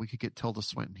Bowie vibe? We could get Tilda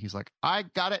Swinton. He's like, I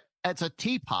got it. It's a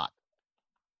teapot.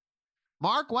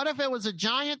 Mark, what if it was a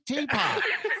giant teapot?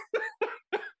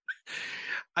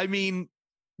 I mean,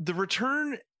 The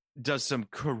Return does some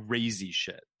crazy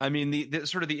shit. I mean, the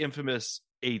sort of the infamous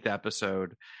 8th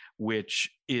episode,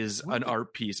 which is an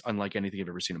art piece unlike anything I've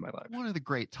ever seen in my life. One of the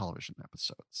great television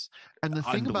episodes. And the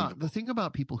thing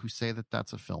about people who say that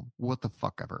that's a film, what the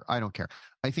fuck ever. I don't care.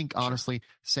 I think honestly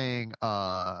saying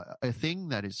a thing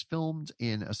that is filmed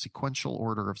in a sequential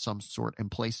order of some sort and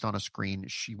placed on a screen,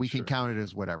 we can count it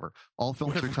as whatever. All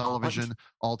films are television.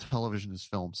 All television is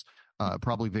films.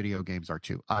 Probably video games are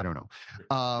too. I don't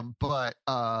know. But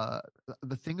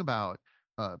the thing about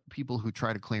people who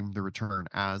try to claim The Return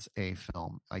as a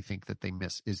film, I think that they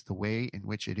miss is the way in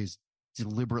which it is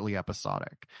deliberately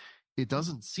episodic. It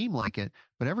doesn't seem like it,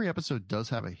 but every episode does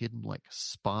have a hidden like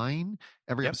spine.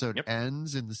 Every episode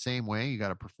ends in the same way. You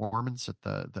got a performance at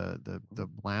the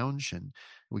lounge, and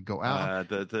we go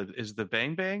out. Is the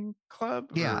Bang Bang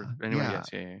Club? Yeah,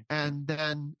 yeah. And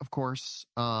then of course,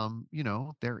 you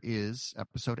know, there is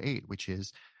episode 8, which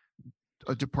is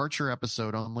a departure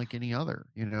episode unlike any other.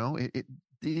 You know, it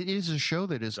is a show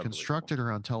that is constructed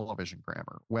around television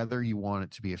grammar, whether you want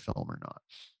it to be a film or not.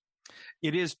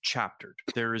 It is chaptered.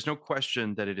 There is no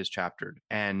question that it is chaptered,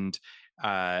 and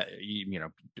you know,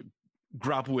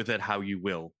 grapple with it how you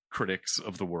will, critics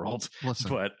of the world. Listen,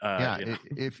 but you know.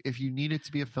 if you need it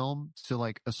to be a film to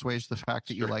like assuage the fact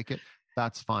that you like it,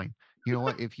 that's fine. You know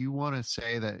what? If you want to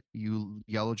say that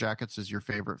Yellow Jackets is your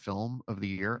favorite film of the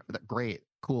year, great,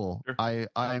 cool. Sure.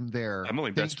 I'm there. I'm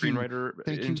only best screenwriter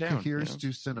in town. Here's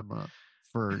to Cinema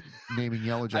for naming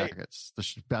Yellow Jackets the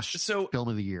best film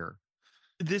of the year.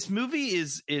 This movie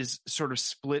is sort of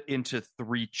split into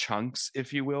 3 chunks,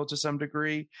 if you will, to some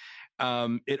degree.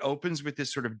 It opens with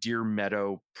this sort of Deer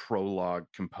Meadow prologue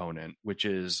component, which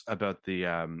is about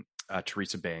the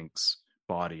Teresa Banks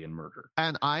body and murder.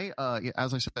 And I,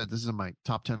 as I said, this is in my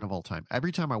top 10 of all time.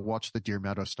 Every time I watch the Deer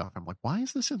Meadow stuff, I'm like, why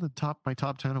is this in my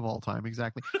top 10 of all time?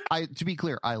 Exactly. To be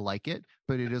clear, I like it,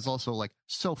 but it is also like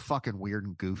so fucking weird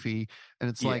and goofy. And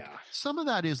it's like some of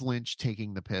that is Lynch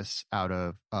taking the piss out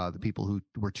of the people who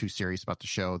were too serious about the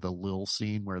show. The Lil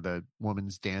scene where the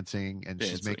woman's dancing and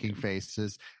she's making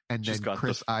faces. And then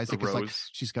Chris Isaac is like,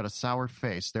 she's got a sour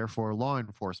face. Therefore, law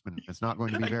enforcement is not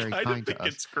going to be very kind to us.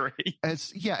 It's great.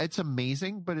 It's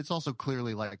amazing, but it's also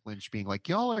clearly like Lynch being like,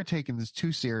 y'all are taking this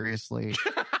too seriously.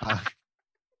 I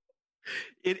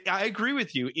agree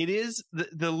with you. It is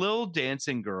the Lil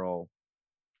dancing girl.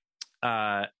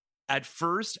 At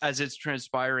first, as it's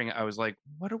transpiring, I was like,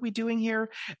 what are we doing here?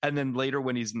 And then later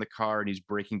when he's in the car and he's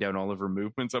breaking down all of her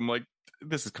movements, I'm like,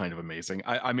 this is kind of amazing.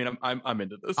 I mean, I'm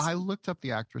into this. I looked up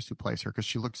the actress who plays her because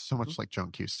she looks so much like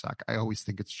Joan Cusack. I always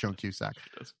think it's Joan Cusack.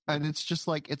 And it's just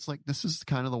like, this is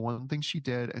kind of the one thing she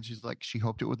did. And she's like, she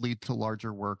hoped it would lead to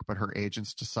larger work, but her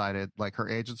agents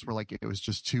were like, it was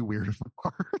just too weird of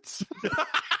parts.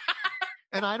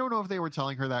 And I don't know if they were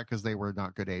telling her that because they were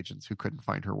not good agents who couldn't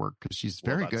find her work, because she's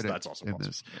very good at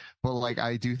this. Yeah. But like,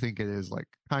 I do think it is like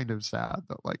kind of sad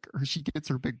that like she gets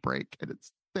her big break and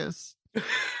it's this.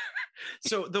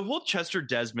 So the whole Chester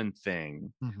Desmond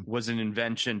thing was an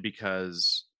invention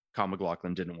because Kyle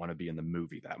MacLachlan didn't want to be in the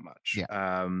movie that much.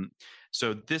 Yeah.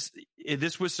 So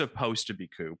this was supposed to be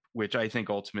Coop, which I think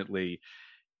ultimately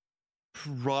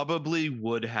probably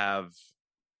would have.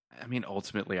 I mean,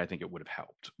 ultimately, I think it would have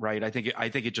helped, right? I think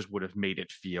it just would have made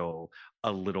it feel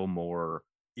a little more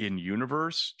in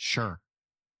universe. Sure.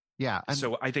 Yeah. And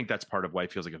so I think that's part of why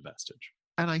it feels like a vestige.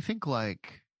 And I think,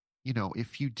 like, you know,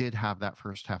 if you did have that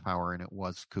first half hour and it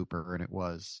was Cooper and it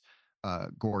was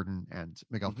Gordon and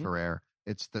Miguel Ferrer,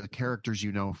 it's the characters,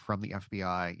 you know, from the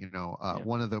FBI. You know,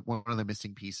 one of the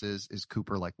missing pieces is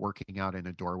Cooper, like, working out in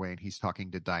a doorway and he's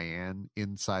talking to Diane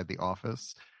inside the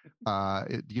office.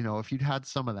 You know, if you'd had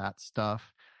some of that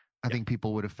stuff, I think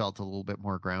people would have felt a little bit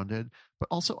more grounded. But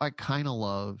also, I kind of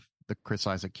love the Chris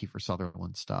Isaac, Kiefer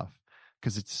Sutherland stuff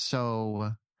because it's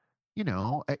so, you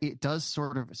know, it does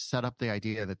sort of set up the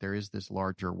idea that there is this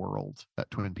larger world that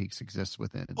Twin Peaks exists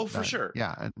within. Oh, for sure.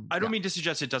 Yeah. And I don't mean to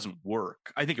suggest it doesn't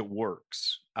work. I think it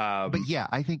works. But yeah,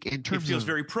 I think in terms it feels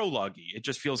very prologue-y. It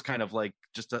just feels kind of like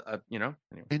just a you know,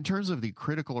 anyway. In terms of the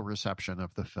critical reception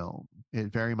of the film,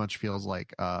 it very much feels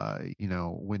like, you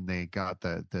know, when they got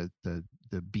the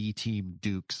B team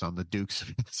Dukes on the Dukes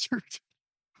of Hazzard.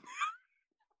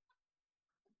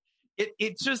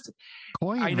 It's just,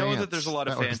 I know that there's a lot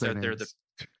of fans out there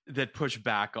that push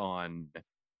back on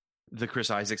the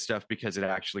Chris Isaac stuff because it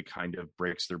actually kind of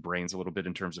breaks their brains a little bit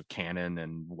in terms of canon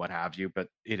and what have you, but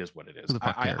it is what it is. Who the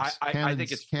fuck cares? I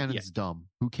think canon's dumb.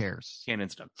 Who cares?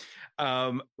 Canon's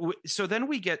dumb. So then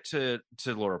we get to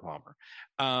Laura Palmer.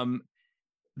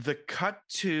 The cut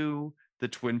to the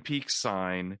Twin Peaks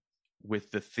sign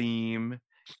with the theme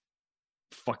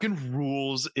fucking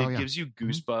rules. It gives you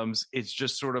goosebumps. It's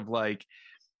just sort of like,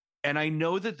 and I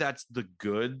know that that's the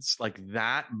goods. Like,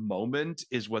 that moment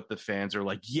is what the fans are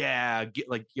like, yeah, get,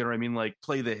 like, you know what I mean? Like,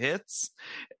 play the hits.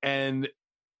 And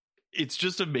it's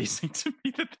just amazing to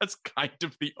me that that's kind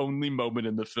of the only moment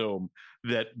in the film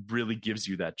that really gives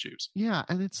you that juice. Yeah.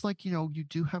 And it's like, you know, you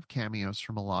do have cameos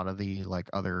from a lot of the, like,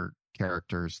 other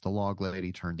characters. The log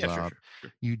lady turns up.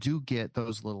 Sure. You do get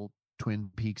those little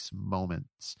Twin Peaks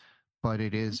moments. But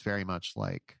it is very much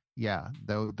like, yeah,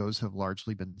 those have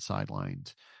largely been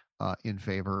sidelined in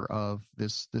favor of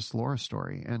this Laura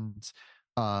story. And,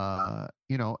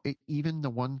 you know, even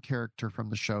the one character from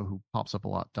the show who pops up a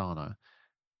lot, Donna,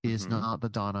 is not the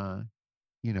Donna,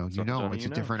 it's a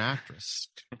different actress.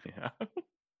 Yeah.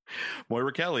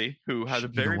 Moira Kelly, who had a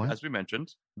very, as we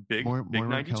mentioned, big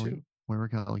 92. Moira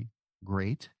Kelly,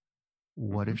 great.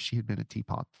 What if she had been a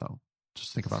teapot, though?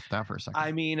 Just think about that for a second.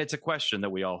 I mean, it's a question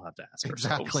that we all have to ask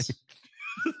ourselves. Exactly.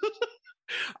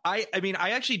 I mean,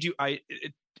 I actually do.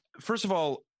 First of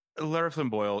all, Lara Flynn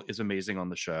Boyle is amazing on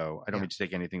the show. I don't need to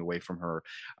take anything away from her.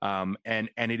 And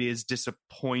it is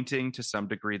disappointing to some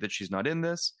degree that she's not in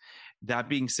this. That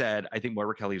being said, I think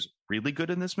Moira Kelly is really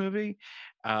good in this movie.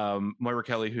 Moira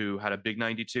Kelly, who had a big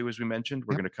 92, as we mentioned.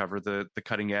 We're going to cover the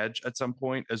Cutting Edge at some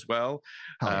point as well.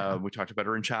 We talked about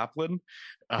her in Chaplin.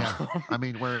 I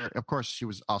mean, of course, she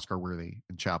was Oscar worthy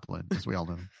in Chaplin, as we all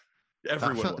know.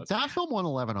 Everyone was. That film won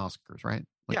 11 Oscars, right?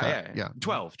 Like yeah.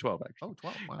 12 actually. Oh,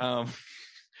 12. Wow.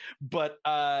 But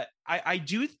I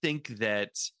do think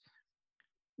that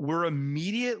we're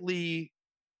immediately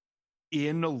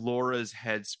in Laura's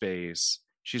headspace.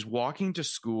 She's walking to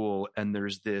school and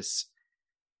there's this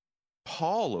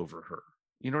pall over her.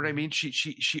 You know what I mean?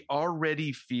 She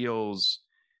already feels,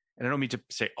 and I don't mean to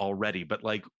say already, but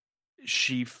like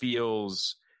she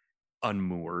feels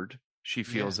unmoored. She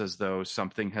feels as though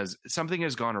something has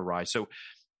gone awry. So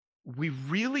we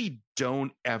really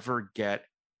don't ever get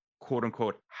quote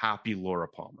unquote happy Laura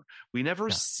Palmer. We never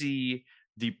see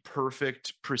the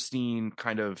perfect, pristine,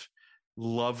 kind of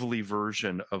lovely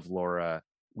version of Laura.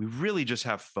 We really just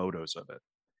have photos of it.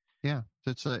 Yeah,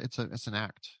 it's an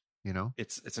act.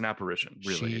 It's an apparition.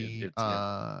 Really,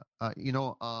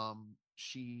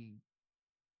 she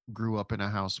grew up in a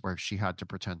house where she had to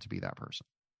pretend to be that person,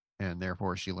 and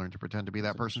therefore she learned to pretend to be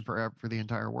that person for the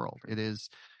entire world. It is.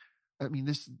 I mean,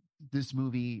 this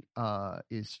movie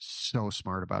is so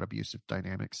smart about abusive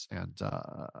dynamics, and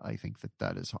I think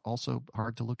that is also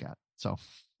hard to look at. So,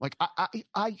 like,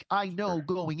 I know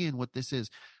going in what this is.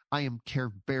 I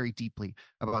care very deeply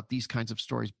about these kinds of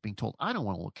stories being told. I don't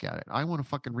want to look at it. I want to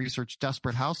fucking research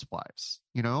Desperate Housewives.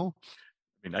 I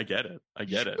mean, I get it.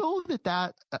 You know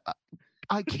that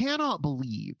I cannot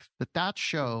believe that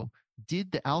show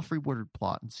did the Alfred Woodard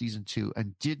plot in season 2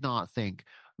 and did not think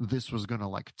this was going to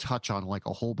like touch on like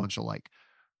a whole bunch of like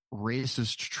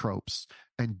racist tropes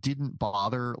and didn't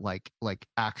bother like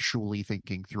actually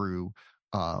thinking through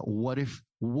what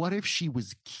if she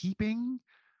was keeping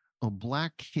a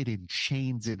black kid in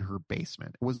chains in her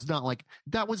basement. It was not like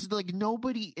that was like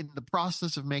nobody in the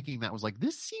process of making that was like,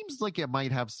 this seems like it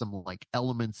might have some like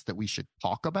elements that we should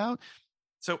talk about.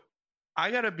 So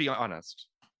I gotta be honest.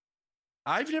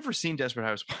 I've never seen Desperate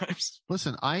Housewives.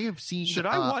 Listen, I have seen. Should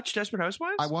I watch Desperate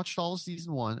Housewives? I watched all of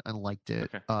season 1 and liked it.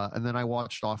 Okay. And then I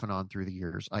watched off and on through the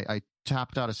years. I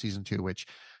tapped out of season 2, which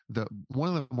one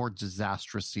of the more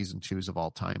disastrous season 2s of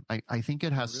all time. I think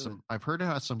it has some. I've heard it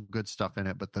has some good stuff in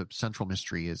it, but the central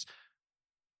mystery is,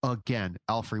 again,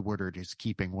 Alfre Woodard is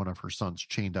keeping one of her sons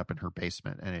chained up in her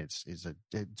basement, and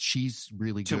she's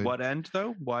really good. To what end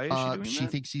though? Why is she doing that? She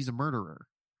thinks he's a murderer.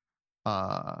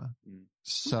 But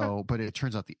it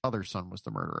turns out the other son was the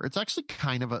murderer. It's actually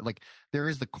kind of there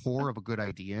is the core of a good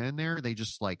idea in there. They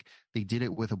just they did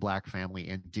it with a black family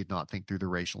and did not think through the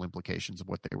racial implications of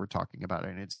what they were talking about,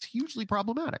 and it's hugely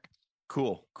problematic.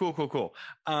 Cool.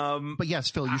 But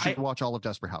yes, Phil, you should watch all of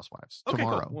Desperate Housewives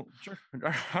tomorrow. Cool. Well, sure.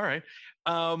 All right.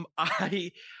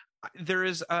 There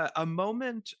is a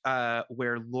moment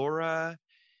where Laura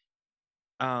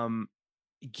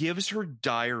gives her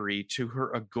diary to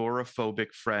her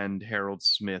agoraphobic friend Harold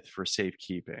Smith for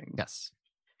safekeeping. Yes.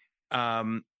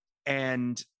 And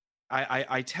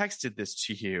I texted this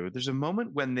to you. There's a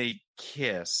moment when they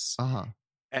kiss,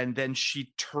 and then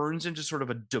she turns into sort of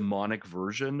a demonic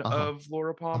version of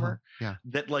Laura Palmer. Yeah.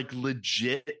 That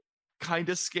legit kind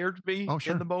of scared me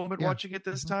in the moment watching it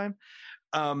this time.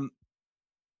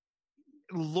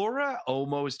 Laura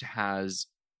almost has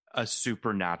a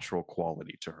supernatural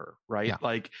quality to her, right? Yeah.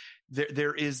 Like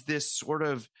there is this sort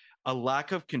of a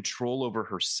lack of control over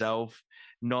herself,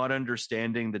 not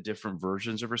understanding the different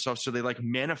versions of herself. So they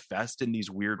manifest in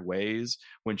these weird ways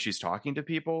when she's talking to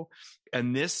people.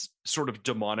 And this sort of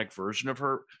demonic version of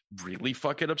her really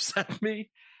fucking upset me.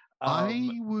 I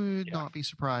would not be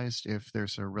surprised if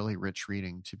there's a really rich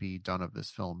reading to be done of this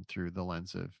film through the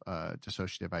lens of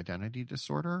dissociative identity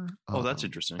disorder. That's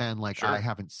interesting. And sure. I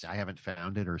haven't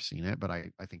found it or seen it, but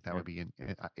I think that would be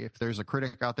if there's a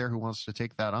critic out there who wants to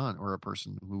take that on, or a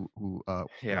person who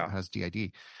has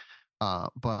DID.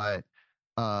 But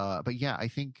yeah, I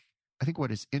think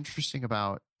what is interesting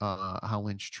about how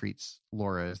Lynch treats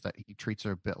Laura is that he treats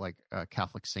her a bit like a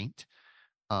Catholic saint.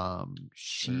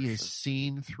 She is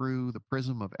seen through the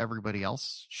prism of everybody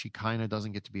else. She kind of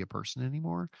doesn't get to be a person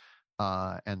anymore.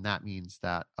 And that means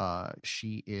that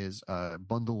she is a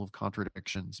bundle of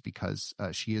contradictions because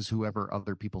she is whoever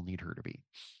other people need her to be.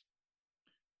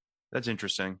 That's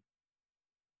interesting.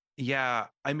 Yeah.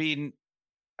 I mean,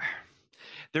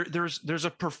 there's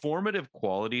a performative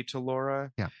quality to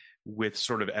Laura. Yeah. With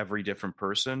sort of every different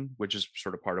person, which is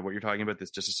sort of part of what you're talking about,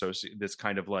 this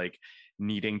kind of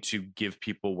needing to give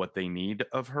people what they need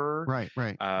of her. Right.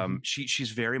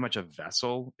 She's very much a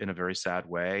vessel in a very sad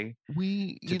way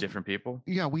to different people.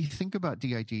 Yeah, we think about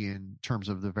DID in terms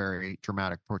of the very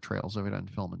dramatic portrayals of it on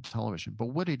film and television. But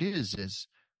what it is,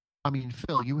 I mean,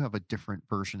 Phil, you have a different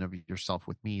version of yourself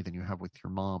with me than you have with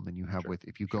your mom, than you have with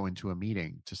if you go into a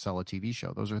meeting to sell a TV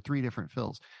show. Those are 3 different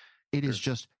Phils. It is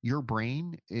just your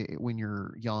brain when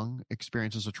you're young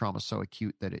experiences a trauma so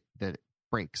acute that it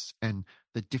breaks, and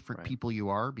the different people you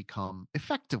are become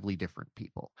effectively different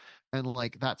people. And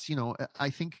that's, I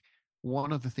think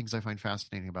one of the things I find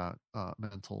fascinating about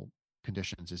mental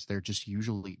conditions is they're just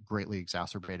usually greatly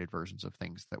exacerbated versions of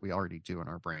things that we already do in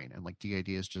our brain. And DID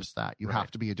is just that. You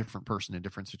have to be a different person in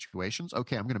different situations.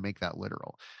 Okay, I'm going to make that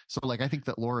literal. So I think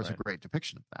that Laura is a great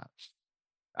depiction of that.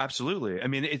 Absolutely. I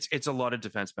mean, it's a lot of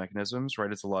defense mechanisms,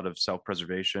 right? It's a lot of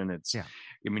self-preservation.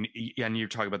 I mean, and you're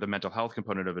talking about the mental health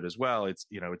component of it as well. It's,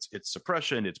 it's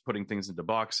suppression, it's putting things into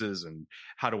boxes, and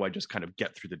how do I just kind of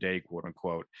get through the day, quote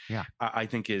unquote. Yeah. I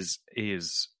think is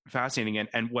fascinating.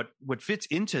 And what fits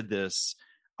into this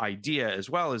idea as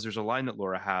well is there's a line that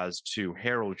Laura has to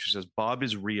Harold, which says, "Bob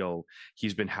is real.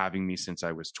 He's been having me since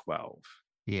I was 12.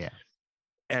 Yeah.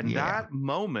 And that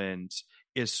moment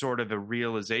is sort of a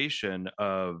realization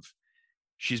of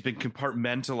she's been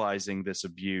compartmentalizing this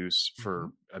abuse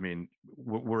for, I mean,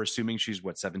 we're assuming she's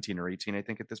 17 or 18, I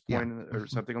think at this point, or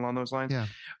something along those lines. Yeah.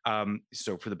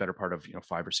 So for the better part of,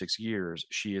 5 or 6 years,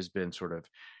 she has been sort of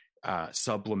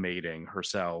sublimating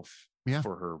herself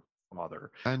for her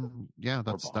father. And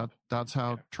that's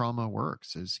how trauma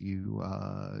works, is you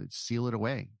seal it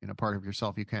away in a part of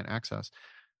yourself you can't access.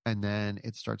 And then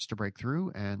it starts to break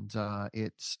through, and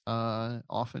it's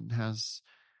often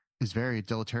is very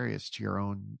deleterious to your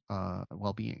own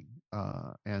well-being.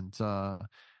 And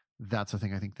that's the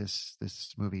thing I think this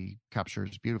movie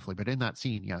captures beautifully. But in that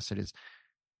scene, yes, it is.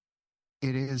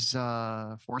 it is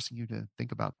forcing you to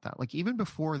think about that. Like, even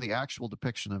before the actual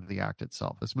depiction of the act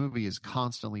itself, this movie is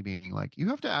constantly being like, you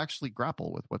have to actually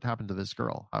grapple with what happened to this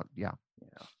girl. Yeah.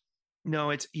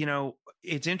 No, it's,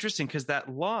 it's interesting because that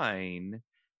line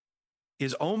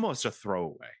is almost a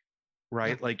throwaway,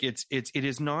 right? Yeah. Like it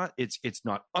is not, it's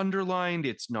not underlined.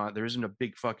 It's not, there isn't a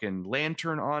big fucking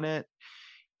lantern on it.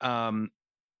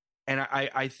 And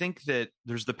I think that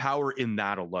there's the power in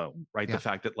that alone, right? Yeah. The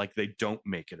fact that like they don't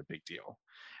make it a big deal.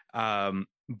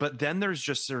 But then there's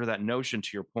just sort of that notion, to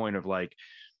your point, of like,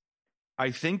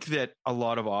 I think that a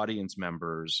lot of audience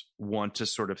members want to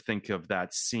sort of think of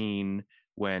that scene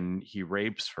when he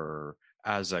rapes her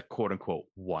as a quote unquote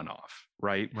one-off,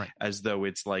 right? As though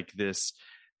it's like this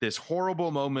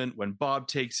horrible moment when Bob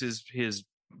takes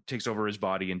over his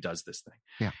body and does this thing.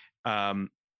 Yeah.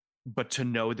 But to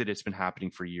know that it's been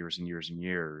happening for years and years and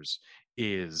years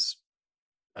is,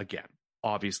 again,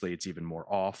 obviously it's even more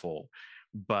awful,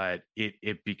 but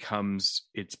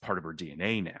it's part of her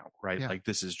DNA now, right? Yeah. Like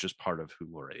this is just part of who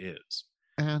Laura is.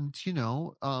 And,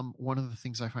 one of the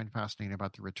things I find fascinating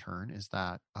about The Return is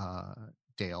that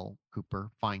Dale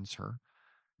Cooper finds her.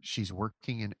 She's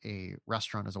working in a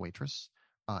restaurant as a waitress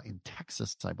in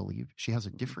Texas, I believe. She has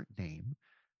a different name,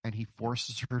 and he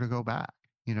forces her to go back.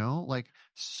 Like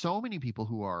so many people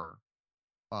who are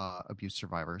abuse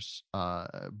survivors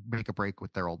make a break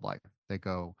with their old life. They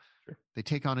go, they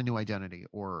take on a new identity,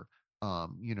 or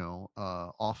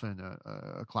often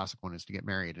a classic one is to get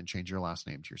married and change your last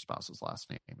name to your spouse's last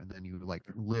name, and then you like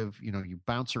live, you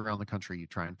bounce around the country, you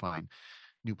try and find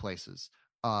new places,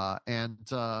 and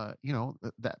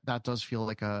that does feel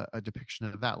like a depiction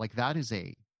of that. Like that is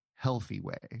a healthy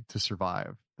way to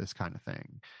survive this kind of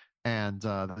thing. And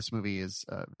this movie is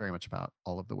very much about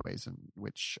all of the ways in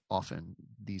which often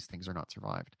these things are not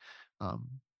survived.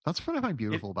 That's what I find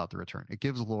beautiful about The Return. It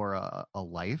gives Laura a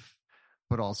life,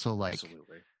 but also like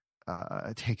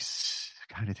it takes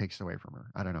away from her.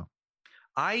 I don't know.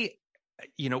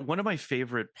 One of my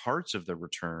favorite parts of The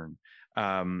Return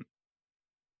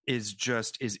is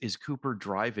Cooper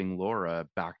driving Laura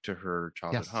back to her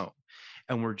childhood home,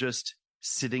 and we're just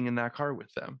sitting in that car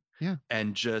with them,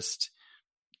 and just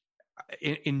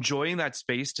enjoying that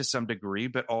space to some degree,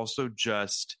 but also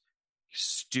just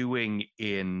stewing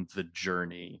in the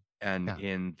journey and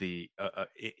in the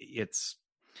it's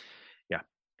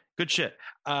good shit.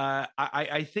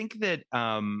 I think that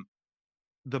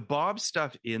the Bob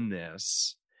stuff in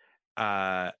this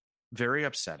very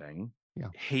upsetting.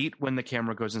 Hate when the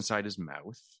camera goes inside his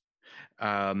mouth.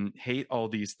 Hate all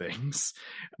these things.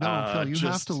 No, Phil, you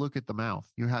have to look at the mouth.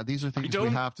 These are things we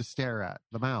have to stare at.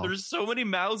 The mouth. There's so many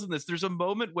mouths in this. There's a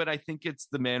moment when I think it's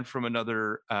the man from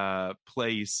another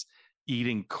place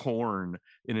eating corn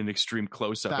in an extreme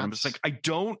close-up, and I'm just like, I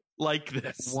don't like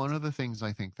this. One of the things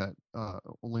I think that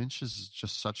Lynch is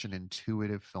just such an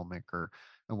intuitive filmmaker,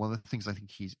 and one of the things I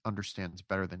think he understands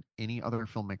better than any other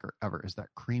filmmaker ever is that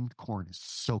creamed corn is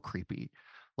so creepy.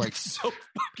 Like, it's so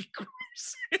fucking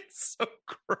gross. It's so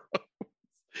gross.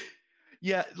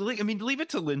 Yeah, I mean, leave it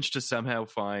to Lynch to somehow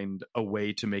find a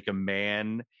way to make a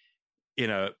man in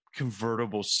a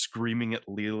convertible screaming at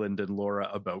Leland and Laura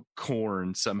about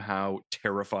corn somehow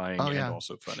terrifying and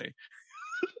also funny.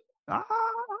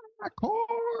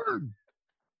 Corn.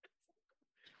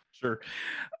 Sure.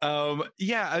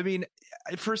 I mean,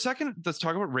 for a second, let's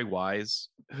talk about Ray Wise,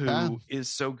 who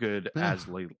is so good as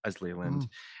Leland.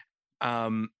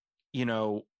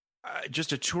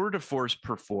 Just a tour de force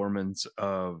performance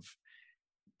of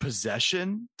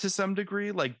possession to some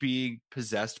degree, like being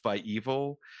possessed by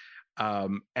evil, but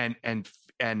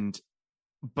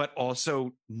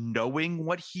also knowing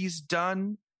what he's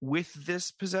done with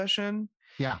this possession.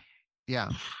 Yeah.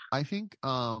 I think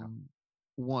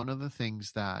one of the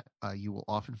things that you will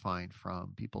often find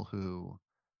from people who,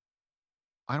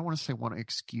 I don't want to say want to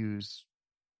excuse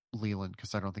Leland,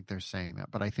 because I don't think they're saying that,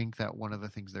 but I think that one of the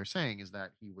things they're saying is that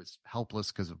he was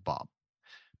helpless because of Bob,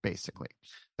 basically.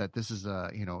 That this is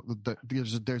there's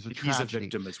a tragedy. He's a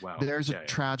victim as well. There's a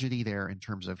tragedy there in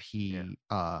terms of he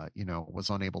was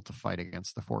unable to fight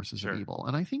against the forces of evil.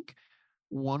 And I think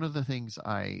one of the things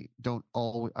I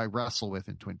wrestle with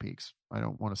in Twin Peaks, I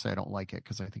don't want to say I don't like it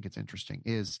because I think it's interesting,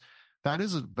 is that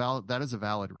is a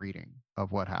valid reading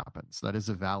of what happens. That is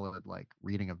a valid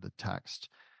reading of the text.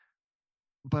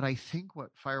 But I think what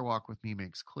Firewalk with Me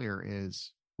makes clear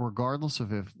is, regardless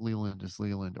of if Leland is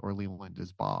Leland or Leland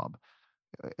is Bob,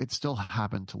 it still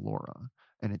happened to Laura,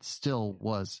 and it still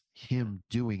was him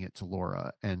doing it to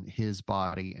Laura and his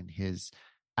body and his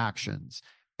actions.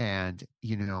 And,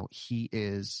 he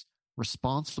is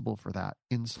responsible for that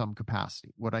in some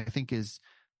capacity. What I think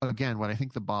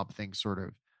the Bob thing sort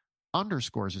of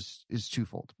underscores is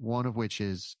twofold. One of which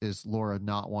is Laura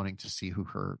not wanting to see who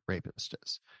her rapist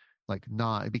is, like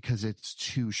not because it's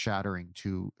too shattering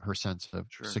to her sense of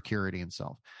security and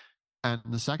self. And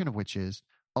the second of which is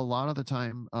a lot of the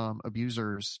time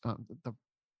abusers,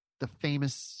 the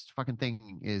famous fucking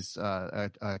thing is a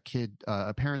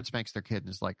parent spanks their kid and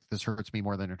is like, this hurts me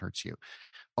more than it hurts you.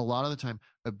 A lot of the time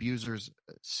abusers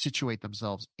situate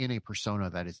themselves in a persona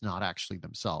that is not actually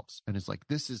themselves, and is like,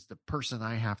 this is the person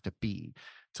I have to be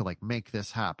to like make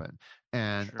this happen,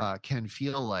 and can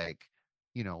feel like,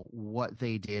 you know, what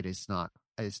they did is not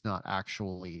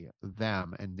actually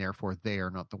them, and therefore they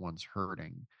are not the ones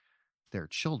hurting their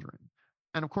children.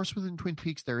 And of course, within Twin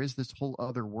Peaks, there is this whole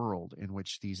other world in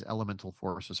which these elemental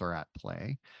forces are at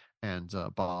play. And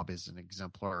Bob is an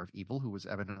exemplar of evil who was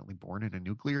evidently born in a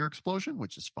nuclear explosion,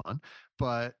 which is fun.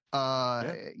 But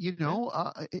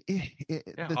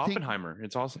Oppenheimer.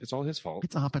 It's all his fault.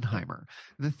 It's Oppenheimer.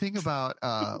 The thing about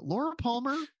Laura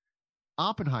Palmer,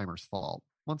 Oppenheimer's fault.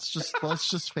 Let's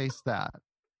just face that.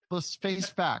 Let's face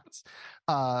facts.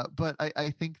 But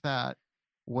I think that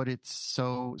what it's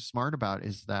so smart about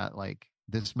is that, like,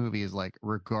 this movie is like,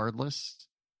 regardless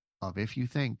of if you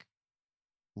think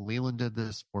Leland did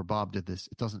this or Bob did this,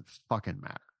 it doesn't fucking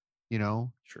matter. You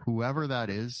know, whoever that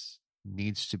is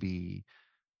needs to be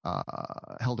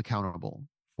held accountable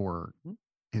for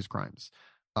his crimes.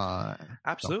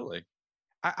 Absolutely. So.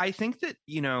 I think that,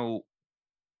 you know,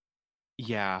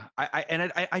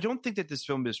 I don't think that this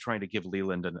film is trying to give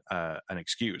Leland an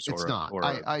excuse. It's not.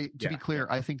 To be clear,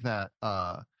 I think that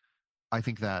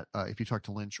if you talk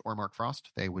to Lynch or Mark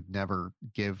Frost, they would never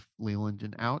give Leland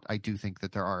an out. I do think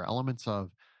that there are elements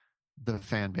of the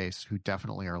fan base who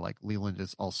definitely are like, Leland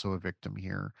is also a victim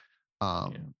here.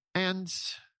 And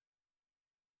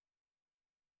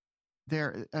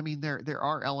there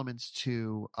are elements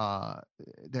to,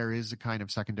 there is a kind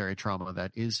of secondary trauma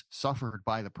that is suffered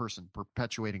by the person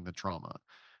perpetuating the trauma.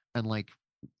 And like,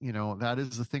 you know, that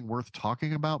is the thing worth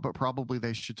talking about, but probably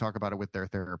they should talk about it with their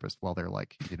therapist while they're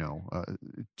like, you know,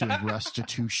 doing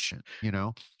restitution, you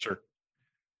know? Sure.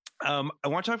 I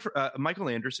want to talk for Michael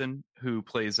Anderson, who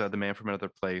plays the man from another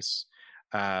place.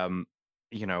 You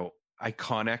know,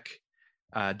 iconic,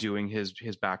 doing his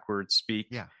backwards speak.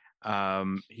 Yeah.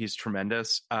 He's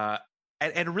tremendous.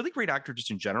 And a really great actor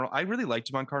just in general. I really liked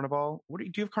him on Carnival. Do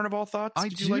you have Carnival thoughts? I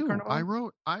do. Like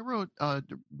Carnival? I wrote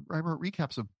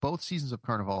recaps of both seasons of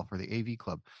Carnival for the AV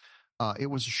Club. It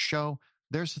was a show.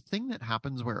 There's a thing that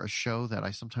happens where a show that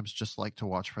I sometimes just like to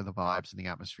watch for the vibes and the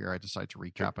atmosphere, I decide to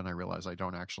recap, and I realize I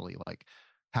don't actually like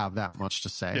have that much to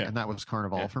say, and that was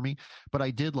Carnival for me. But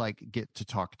I did like get to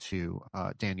talk to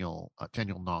Daniel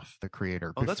Knopf, the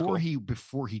creator,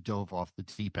 before he dove off the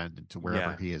deep end into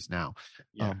wherever he is now.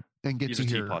 And get to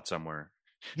hear teapot somewhere.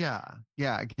 Yeah,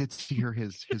 gets to hear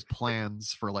his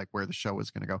plans for like where the show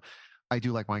is going to go. I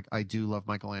do love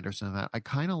Michael Anderson in that. I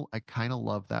kind of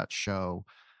love that show.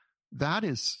 That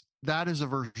is a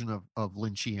version of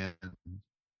Lynchian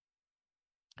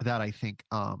that I think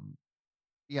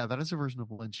that is a version of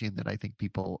Lynchian that I think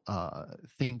people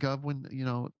think of when, you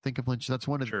know, think of Lynch. That's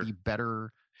one of the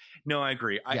better. No, I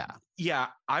agree.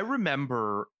 I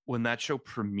remember when that show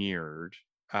premiered,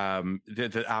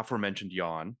 the aforementioned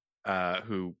Jan,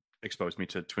 who exposed me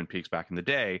to Twin Peaks back in the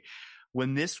day,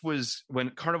 when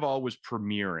Carnival was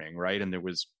premiering, right? And there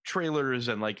was trailers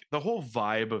and like the whole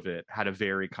vibe of it had a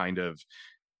very kind of,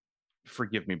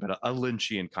 forgive me, but a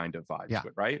Lynchian kind of vibe to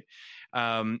it, right?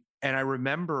 And I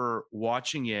remember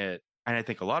watching it, and I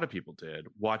think a lot of people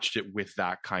watched it with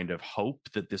that kind of hope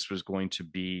that this was going to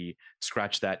be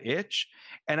scratch that itch.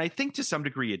 And I think to some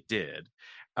degree it did.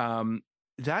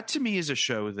 That to me is a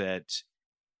show that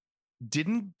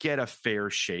didn't get a fair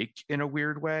shake in a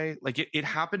weird way. Like it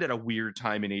happened at a weird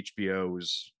time in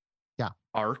HBO's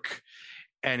arc.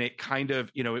 And it kind of,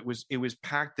 you know, it was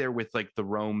packed there with like the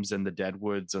Romes and the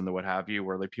Deadwoods and the what have you,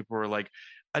 where like people were like,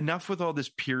 enough with all this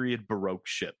period Baroque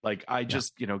shit. Like I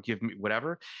just, you know, give me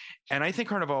whatever. And I think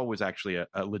Carnival was actually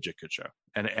a legit good show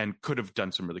and could have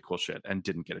done some really cool shit and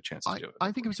didn't get a chance to do it.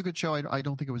 I think it was a good show. I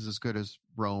don't think it was as good as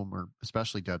Rome or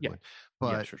especially Deadwood,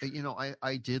 but you know,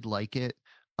 I did like it.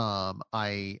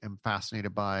 I am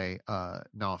fascinated by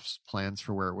Knopf's plans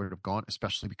for where it would have gone,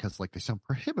 especially because like they sound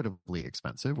prohibitively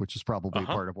expensive, which is probably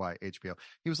part of why HBO.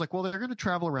 He was like, well, they're going to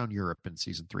travel around Europe in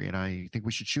season 3, and I think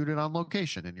we should shoot it on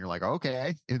location. And you're like,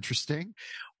 okay, interesting.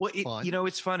 Well,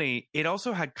 it's funny. It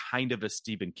also had kind of a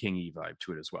Stephen King-y vibe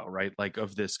to it as well, right? Like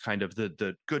of this kind of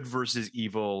the good versus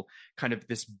evil, kind of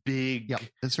this big,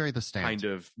 it's very The Stand kind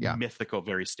of mythical,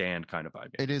 very Stand kind of vibe.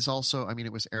 It is also, I mean,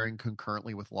 it was airing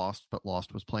concurrently with Lost, but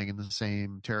Lost was playing in the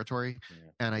same territory,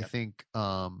 and I think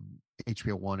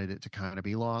HBO wanted it to kind of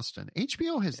be Lost, and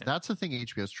HBO has that's the thing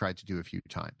HBO's tried to do a few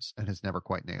times and has never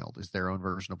quite nailed, is their own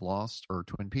version of Lost or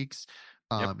Twin Peaks.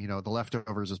 The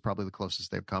Leftovers is probably the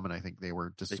closest they've come, and I think they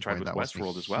were disappointed. They tried with that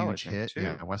Westworld as well, huge hit. Too.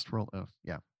 Yeah, Westworld.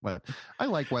 But I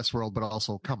like Westworld, but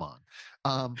also come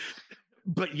on.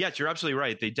 But yes, you're absolutely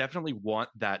right. They definitely want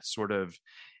that sort of,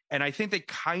 and I think they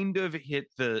kind of hit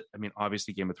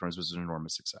obviously Game of Thrones was an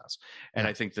enormous success, and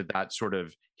I think that sort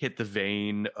of hit the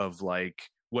vein of like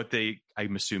what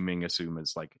I'm assuming is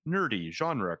like nerdy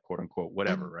genre, quote unquote,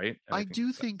 whatever, right? And I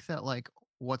do think that like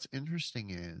what's interesting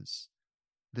is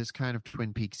this kind of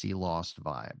Twin Peaksy Lost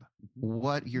vibe.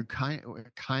 What you're kind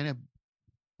of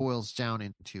boils down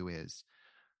into is,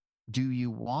 do you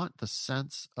want the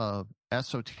sense of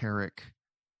esoteric,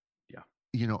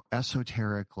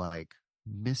 like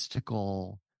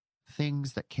mystical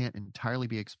things that can't entirely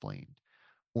be explained,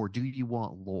 or do you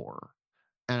want lore?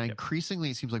 And increasingly,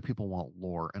 it seems like people want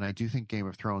lore. And I do think Game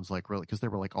of Thrones, like really, because there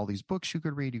were like all these books you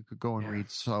could read. You could go and read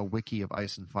Wiki of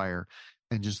Ice and Fire,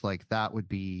 and just like that would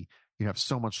be. You have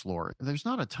so much lore. There's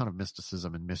not a ton of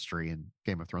mysticism and mystery in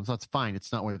Game of Thrones. That's fine.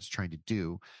 It's not what it's trying to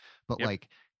do. But like,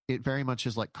 it very much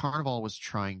is like Carnival was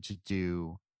trying to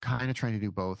do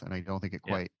both. And I don't think it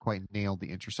quite nailed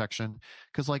the intersection.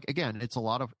 Because like, again, it's a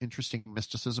lot of interesting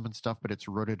mysticism and stuff, but it's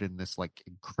rooted in this like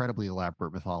incredibly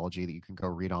elaborate mythology that you can go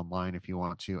read online if you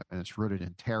want to. And it's rooted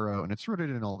in tarot, and it's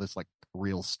rooted in all this like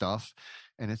real stuff.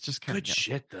 And it's just kind of good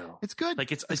shit though. It's good.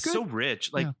 Like it's so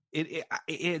rich. Like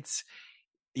it's.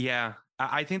 Yeah,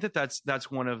 I think that's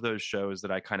one of those shows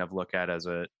that I kind of look at as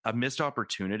a missed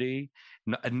opportunity,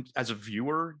 and as a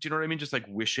viewer, do you know what I mean? Just like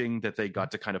wishing that they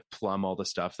got to kind of plumb all the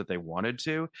stuff that they wanted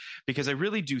to, because I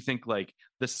really do think like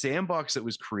the sandbox that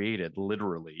was created,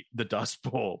 literally the Dust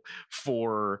Bowl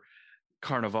for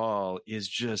Carnival, is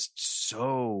just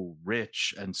so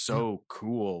rich and so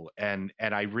cool, and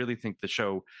I really think the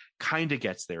show kind of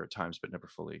gets there at times, but never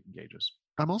fully engages.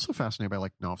 I'm also fascinated by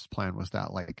like Knopf's plan was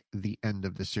that like the end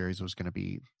of the series was going to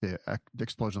be the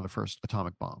explosion of the first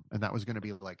atomic bomb, and that was going to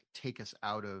be like take us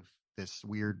out of this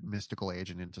weird mystical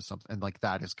age and into something, and like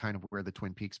that is kind of where the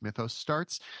Twin Peaks mythos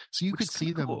starts. So you could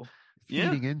see them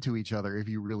feeding into each other if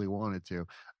you really wanted to.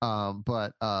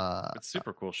 But it's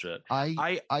super cool shit.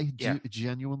 I do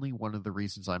genuinely, one of the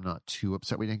reasons I'm not too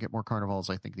upset we didn't get more Carnival is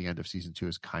I think the end of season 2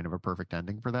 is kind of a perfect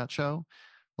ending for that show.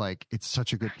 Like it's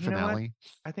such a good finale.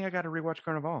 I think I got to rewatch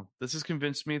Carnival. This has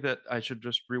convinced me that I should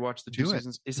just rewatch the 2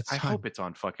 seasons. I hope it's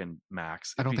on fucking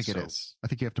Max. I don't think it is. I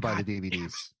think you have to buy the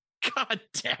DVDs. God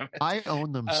damn it! I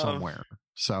own them somewhere.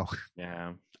 So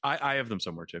yeah, I have them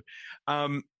somewhere too.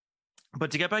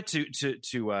 But to get back to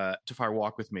Fire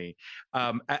Walk with Me,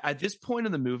 at this point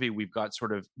in the movie, we've got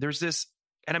sort of there's this,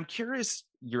 and I'm curious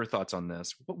your thoughts on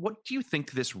this. What do you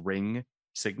think this ring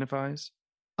signifies?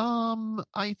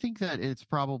 I think that it's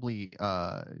probably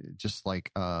just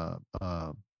like a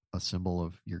symbol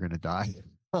of you're gonna die.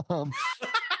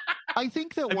 I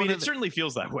think that it certainly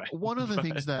feels that way. One of the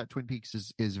things that Twin Peaks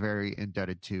is very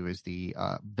indebted to is the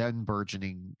then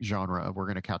burgeoning genre of we're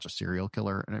going to catch a serial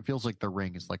killer, and it feels like the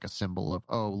ring is like a symbol of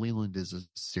Leland is a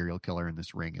serial killer, and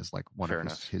this ring is like one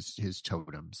of his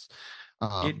totems.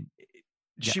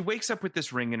 She wakes up with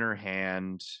this ring in her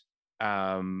hand.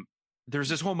 There's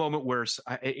this whole moment where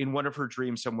in one of her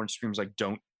dreams, someone screams like,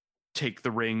 "Don't take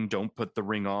the ring, don't put the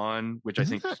ring on," which I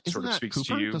think sort of speaks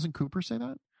Cooper? to you. Doesn't Cooper say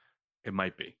that? It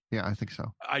might be. Yeah, I think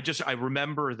so. I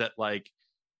remember that, like,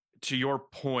 to your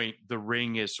point, the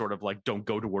ring is sort of like, don't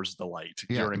go towards the light.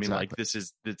 You know what I mean? Like this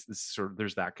sort of,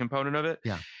 there's that component of it.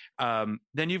 Yeah.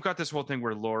 Then you've got this whole thing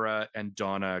where Laura and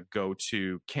Donna go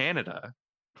to Canada.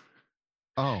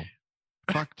 Oh,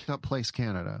 fucked up place,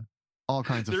 Canada. All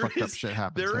kinds of fucked up shit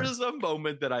happens. There is a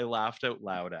moment that I laughed out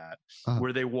loud at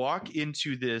where they walk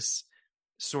into this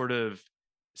sort of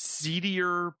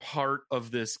seedier part of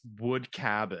this wood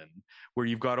cabin where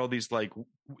you've got all these like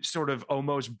sort of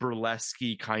almost burlesque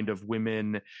kind of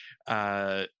women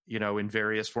in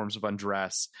various forms of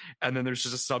undress, and then there's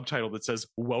just a subtitle that says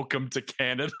 "Welcome to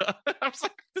Canada." I was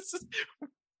like, this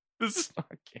is not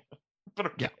Canada, but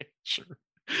okay, sure.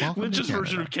 Lynch's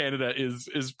version of Canada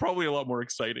is probably a lot more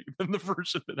exciting than the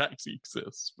version that actually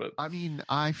exists. But I mean,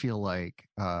 I feel like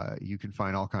you can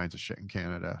find all kinds of shit in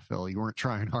Canada, Phil. You weren't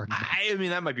trying hard enough. I mean,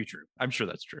 that might be true. I'm sure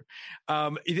that's true.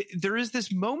 There is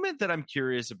this moment that I'm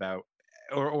curious about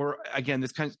or again,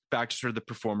 this comes back to sort of the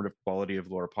performative quality of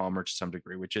Laura Palmer to some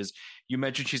degree, which is, you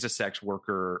mentioned she's a sex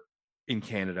worker in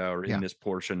Canada, or in this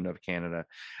portion of Canada.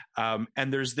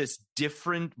 And there's this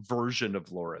different version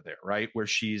of Laura there, right? Where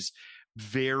she's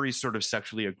very sort of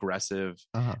sexually aggressive.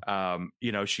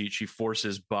 She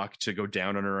forces Buck to go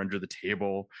down on her under the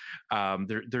table.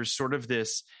 There's sort of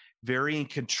this very in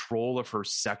control of her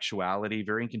sexuality,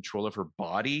 very in control of her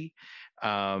body,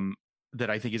 that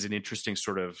I think is an interesting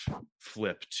sort of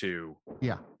flip to,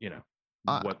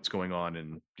 what's going on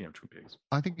in Twin Peaks.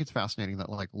 I think it's fascinating that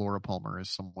like Laura Palmer is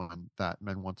someone that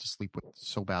men want to sleep with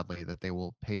so badly that they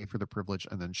will pay for the privilege,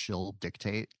 and then she'll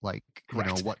dictate what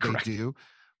they do,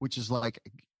 which is like,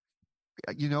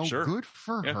 good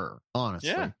for her,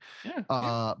 honestly.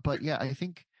 But yeah, I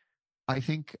think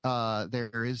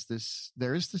there is this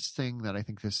thing that I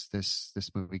think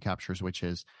this movie captures, which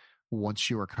is, once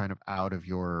you are kind of out of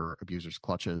your abuser's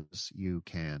clutches, you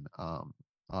can kind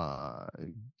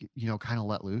of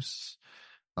let loose.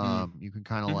 You can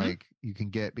kind of you can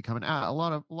become a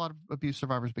lot of abuse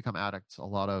survivors become addicts. A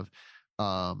lot of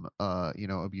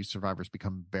abuse survivors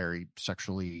become very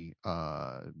sexually,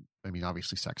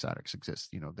 obviously sex addicts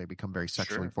exist. They become very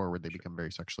sexually forward. They become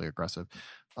very sexually aggressive.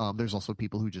 There's also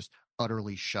people who just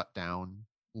utterly shut down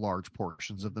large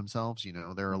portions of themselves.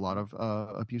 There are a lot of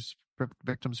abuse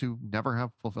victims who never have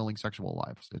fulfilling sexual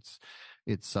lives.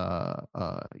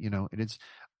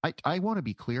 I want to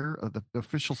be clear. The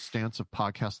official stance of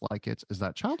podcasts like it is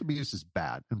that child abuse is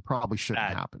bad and probably shouldn't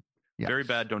happen. Yeah. Very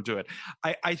bad. Don't do it.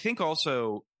 I think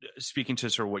also, speaking to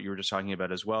sort of what you were just talking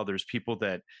about as well, there's people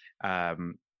that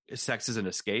sex is an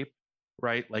escape,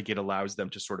 right? Like, it allows them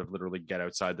to sort of literally get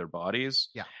outside their bodies.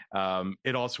 Yeah.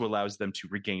 It also allows them to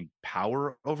regain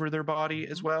power over their body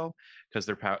as well, because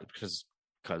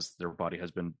their body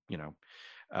has been,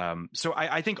 so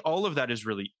I think all of that is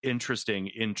really interesting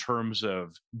in terms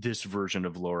of this version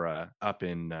of Laura up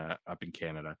in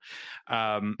Canada.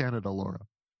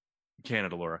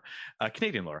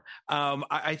 Canadian Laura.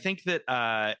 I think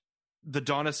that the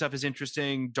Donna stuff is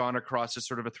interesting. Donna crosses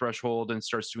sort of a threshold and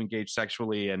starts to engage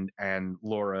sexually, and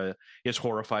Laura is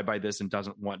horrified by this and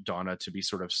doesn't want Donna to be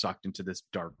sort of sucked into this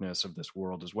darkness of this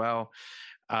world as well.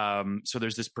 So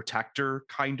there's this protector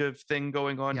kind of thing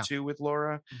going on too with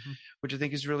Laura, which I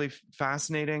think is really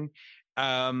fascinating.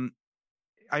 I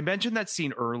mentioned that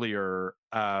scene earlier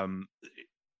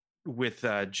with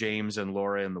James and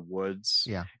Laura in the woods,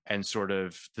 and sort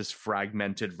of this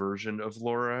fragmented version of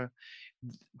Laura.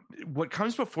 What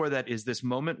comes before that is this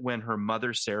moment when her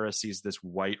mother Sarah sees this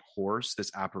white horse,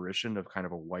 this apparition of kind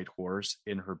of a white horse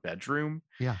in her bedroom.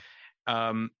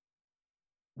 What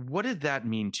did that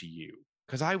mean to you?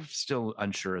 Because I'm still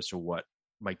unsure as to what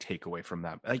my takeaway from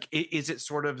that. Like, is it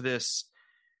sort of this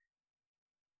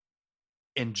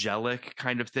angelic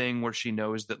kind of thing where she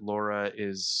knows that Laura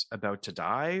is about to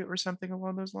die or something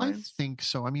along those lines? I think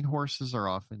so. I mean, horses are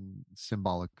often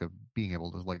symbolic of being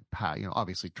able to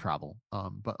obviously travel.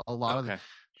 But a lot of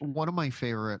one of my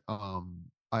favorite, a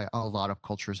lot of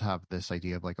cultures have this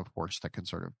idea of like a horse that can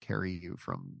sort of carry you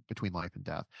from between life and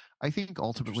death. I think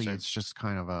ultimately it's just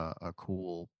kind of a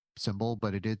cool symbol,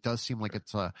 but it does seem like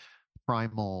it's a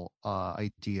primal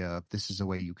idea of this is a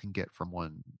way you can get from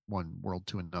one world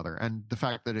to another, and the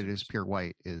fact that it is pure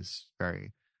white is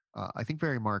very I think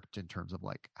very marked in terms of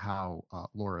like how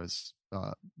Laura's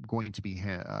going to be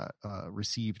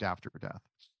received after death.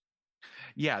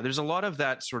 Yeah, there's a lot of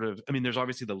that sort of, there's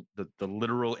obviously the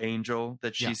literal angel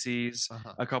that she sees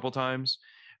a couple times,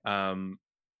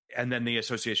 and then the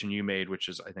association you made, which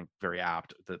is, I think, very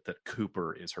apt, that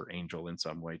Cooper is her angel in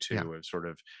some way too, of sort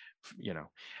of,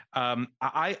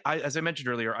 I as I mentioned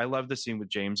earlier, I love the scene with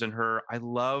James and her. I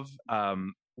love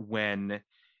when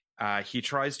he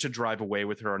tries to drive away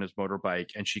with her on his motorbike,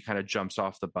 and she kind of jumps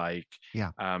off the bike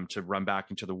to run back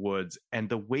into the woods. And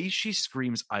the way she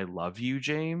screams, "I love you,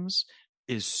 James,"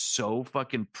 is so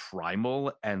fucking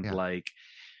primal. And like,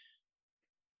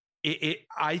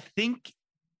 I think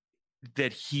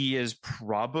that he is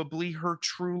probably her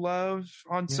true love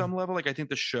on some level. Like, I think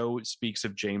the show speaks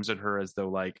of James and her as though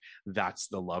like that's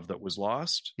the love that was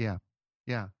lost. Yeah.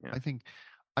 I think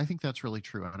that's really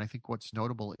true. And I think what's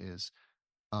notable is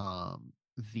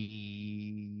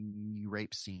the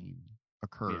rape scene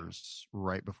occurs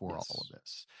right before all of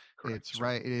this. Correct. It's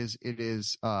right. It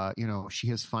is she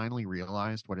has finally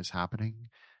realized what is happening,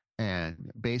 and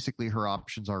basically her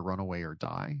options are run away or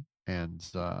die. And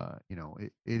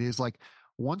it is like,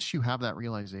 once you have that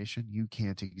realization, you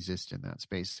can't exist in that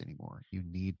space anymore. You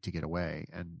need to get away.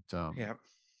 And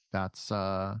that's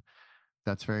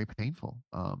very painful.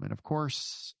 And of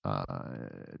course,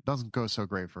 it doesn't go so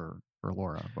great for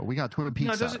Laura, but we got Twin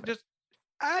Peaks.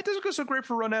 It doesn't go so great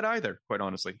for Ronette either, quite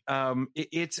honestly.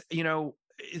 It's, you know,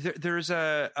 there's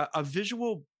a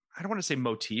visual, I don't want to say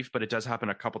motif, but it does happen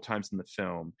a couple times in the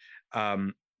film.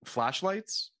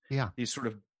 Flashlights. Yeah. These sort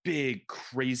of big,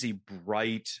 crazy,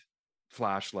 bright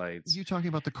flashlights. You talking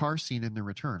about the car scene in The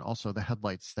Return? Also, the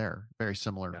headlights there, very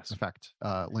similar effect.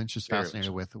 Lynch is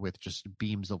fascinated with just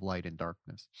beams of light in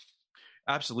darkness.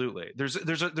 Absolutely. There's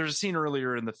a scene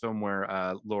earlier in the film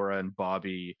where Laura and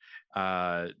Bobby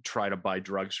try to buy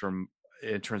drugs from.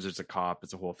 It turns out it's a cop.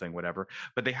 It's a whole thing, whatever.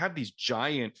 But they have these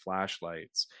giant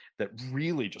flashlights that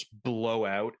really just blow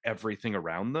out everything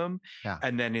around them. Yeah.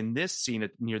 And then in this scene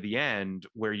near the end,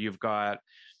 where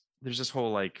there's this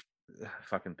whole like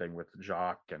fucking thing with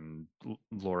Jacques and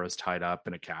Laura's tied up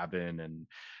in a cabin, and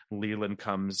Leland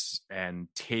comes and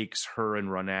takes her and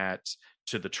Ronette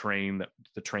to the train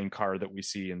car that we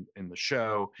see in the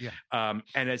show. Yeah.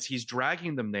 And as he's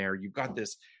dragging them there, you've got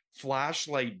this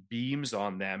flashlight beams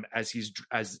on them as he's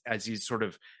sort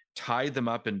of tied them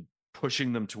up and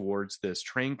pushing them towards this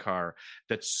train car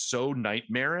that's so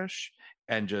nightmarish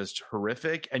and just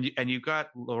horrific. And you've got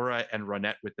Laura and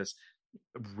Ronette with this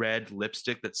red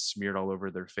lipstick that's smeared all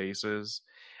over their faces,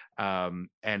 and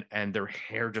their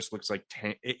hair just looks like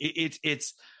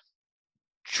it's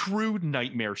true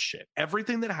nightmare shit.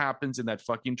 Everything that happens in that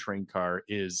fucking train car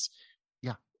is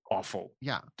awful.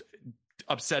 Yeah.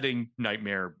 Upsetting,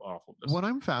 nightmare, awfulness. What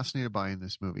I'm fascinated by in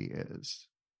this movie is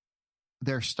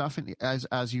there's stuff in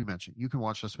as you mentioned, you can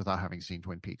watch this without having seen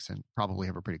Twin Peaks and probably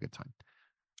have a pretty good time.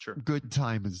 Sure. Good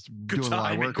time is doing a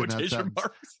lot of work in that sense.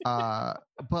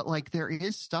 But like there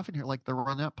is stuff in here, like the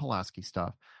Ronette Pulaski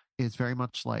stuff is very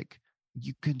much like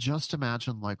you can just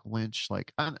imagine like Lynch,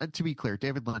 like, and to be clear,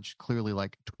 David Lynch clearly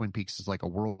like Twin Peaks is like a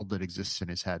world that exists in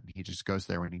his head. And he just goes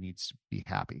there when he needs to be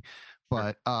happy.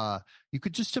 But you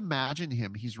could just imagine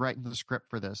him. He's writing the script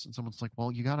for this, and someone's like, "Well,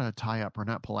 you got to tie up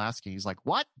Ronette Pulaski." He's like,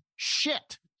 "What?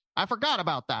 Shit! I forgot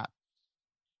about that."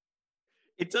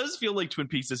 It does feel like Twin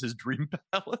Peaks is his dream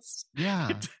palace.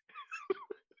 Yeah.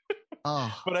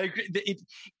 But I agree.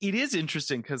 It is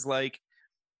interesting because, like,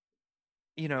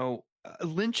 you know,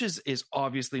 Lynch is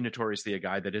obviously notoriously a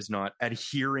guy that is not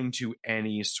adhering to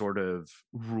any sort of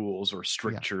rules or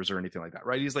strictures or anything like that,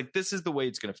 right? He's like, this is the way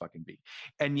it's going to fucking be.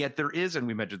 And yet there is, and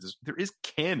we mentioned this, there is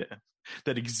canon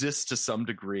that exists to some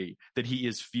degree that he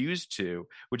is fused to,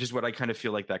 which is what I kind of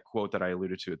feel like that quote that I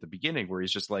alluded to at the beginning, where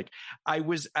he's just like,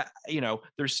 you know,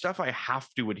 there's stuff I have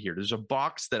to adhere. There's a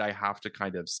box that I have to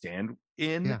kind of stand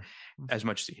in, as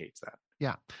much as he hates that.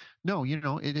 Yeah. No, you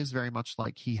know, it is very much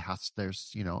like he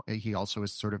also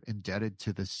is sort of indebted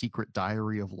to the Secret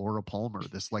Diary of Laura Palmer,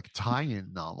 this like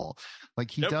tie-in novel. Like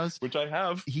he does, which I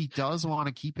have. He does want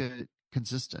to keep it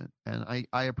consistent. And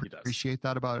I appreciate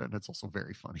that about it. And it's also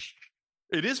very funny.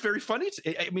 It is very funny.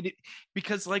 I mean,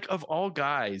 because like of all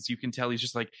guys, you can tell he's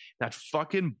just like that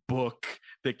fucking book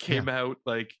that came out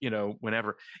like, you know,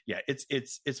 whenever. Yeah,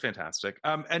 it's fantastic.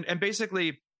 And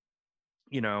basically,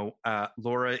 you know,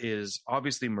 Laura is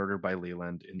obviously murdered by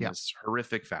Leland in this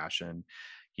horrific fashion.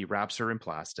 He wraps her in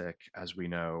plastic, as we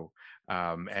know,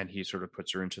 and he sort of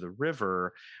puts her into the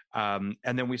river. And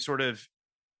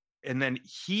then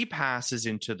he passes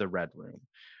into the Red Room.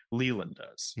 Leland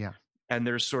does. Yeah. And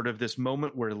there's sort of this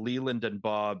moment where Leland and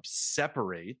Bob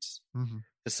separate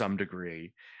to some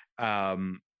degree,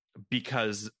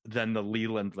 because then the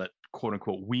Leland that, quote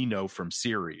unquote, we know from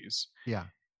series. Yeah.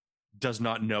 Does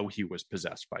not know he was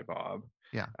possessed by Bob.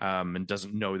 Yeah. And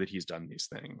doesn't know that he's done these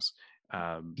things.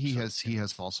 He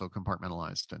has also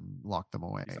compartmentalized and locked them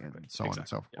away and so on and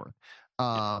so forth.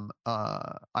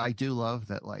 I do love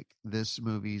that, like, this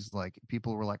movie's like,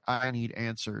 people were like, I need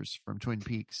answers from Twin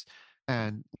Peaks.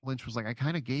 And Lynch was like, I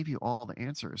kind of gave you all the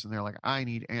answers. And they're like, I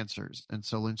need answers. And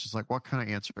so Lynch is like, what kind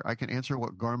of answer? I can answer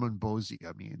what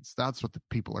Garmonbozia means. That's what the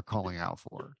people are calling out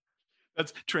for.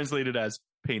 That's translated as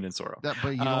pain and sorrow. But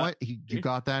you know what? You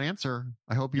got that answer.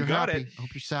 I hope you're happy. I hope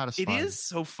you're satisfied. It is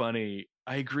so funny.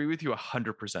 I agree with you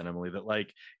 100%, Emily, that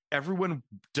like everyone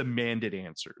demanded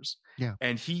answers. Yeah.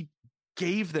 And he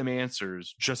gave them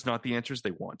answers, just not the answers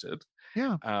they wanted.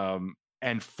 Yeah.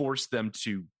 And forced them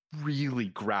to really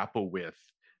grapple with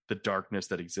the darkness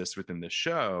that exists within this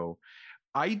show.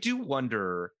 I do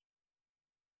wonder,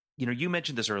 you know, you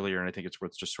mentioned this earlier, and I think it's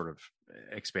worth just sort of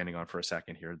expanding on for a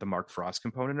second here, the Mark Frost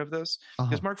component of this.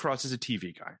 Because Mark Frost is a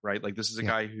TV guy, right? Like, this is a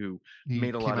guy who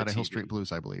made a lot of TV. Hill Street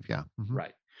Blues, I believe. Yeah. Mm-hmm.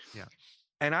 Right. Yeah.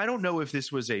 And I don't know if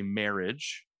this was a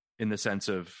marriage in the sense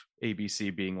of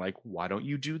ABC being like, why don't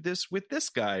you do this with this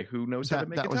guy who knows how to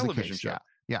make a television show?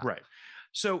 Yeah. Right.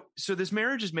 So this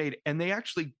marriage is made, and they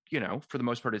actually, you know, for the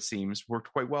most part, it seems,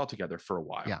 worked quite well together for a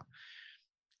while. Yeah.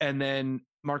 And then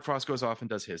Mark Frost goes off and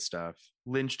does his stuff.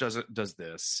 Lynch does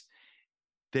this.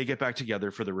 They get back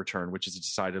together for The Return, which is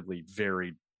decidedly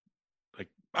very, like,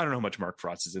 I don't know how much Mark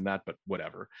Frost is in that, but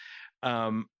whatever.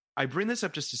 I bring this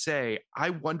up just to say, I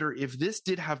wonder if this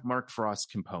did have Mark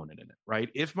Frost's component in it, right?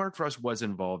 If Mark Frost was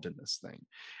involved in this thing,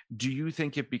 do you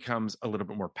think it becomes a little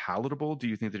bit more palatable? Do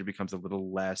you think that it becomes a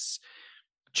little less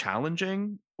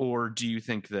challenging? Or do you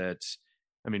think that,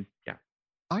 I mean, yeah.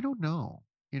 I don't know.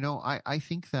 I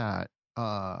think that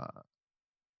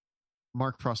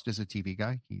Mark Frost is a TV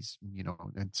guy. He's,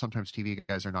 and sometimes TV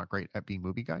guys are not great at being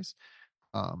movie guys.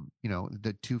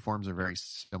 The two forms are very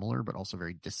similar, but also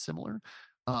very dissimilar.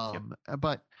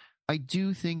 But I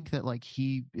do think that like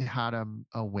he had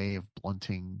a way of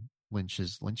blunting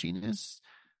Lynch's lynchiness,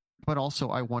 but also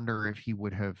I wonder if he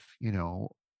would have,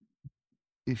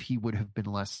 if he would have been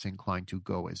less inclined to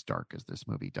go as dark as this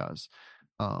movie does.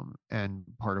 And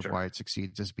part of why it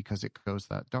succeeds is because it goes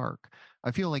that dark.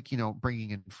 I feel like,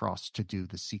 bringing in Frost to do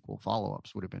the sequel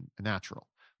follow-ups would have been natural,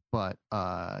 but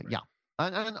yeah.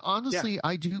 And honestly,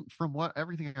 I do, from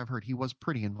everything I've heard, he was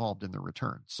pretty involved in The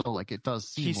Return. So like it does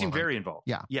seem he seemed very involved.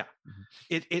 Yeah. Yeah.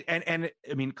 Mm-hmm. And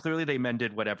I mean, clearly they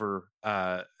mended whatever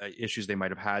issues they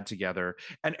might have had together.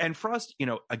 And Frost,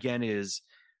 again is,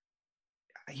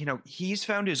 he's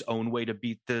found his own way to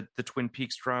beat the Twin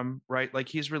Peaks drum, right? Like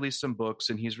he's released some books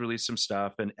and he's released some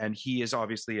stuff, and he is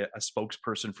obviously a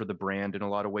spokesperson for the brand in a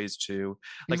lot of ways too.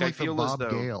 Like I feel as though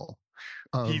Gale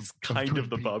he's kind of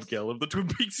the Bob Gale of the Twin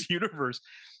Peaks universe,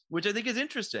 which I think is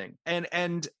interesting.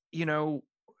 And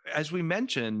as we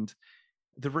mentioned,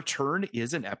 The Return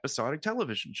is an episodic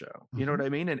television show. You know what I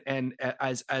mean? And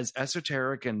as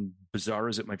esoteric and bizarre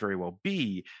as it might very well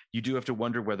be, you do have to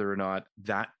wonder whether or not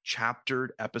that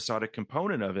chaptered episodic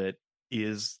component of it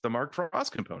is the Mark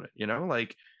Frost component,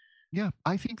 Yeah,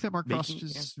 I think that Mark Frost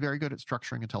is very good at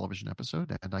structuring a television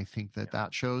episode, and I think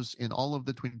that shows in all of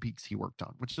the Twin Peaks he worked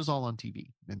on, which is all on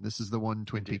TV. And this is the one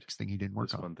Twin Peaks thing he didn't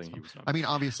work on. One thing he was not. I mean,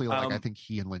 obviously, I think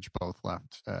he and Lynch both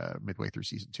left midway through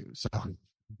season 2, so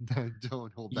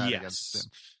don't hold that against him.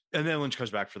 And then Lynch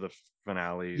comes back for the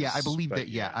finales. Yeah, I believe that.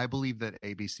 Yeah, I believe that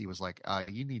ABC was like,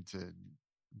 "You need to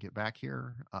get back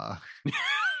here."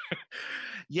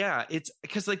 Yeah, it's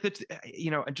because like that,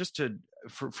 and just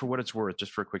for what it's worth,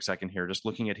 just for a quick second here, just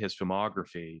looking at his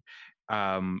filmography,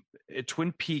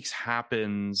 Twin Peaks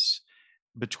happens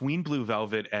between Blue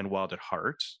Velvet and Wild at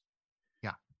Heart.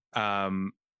 Yeah.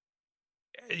 Wild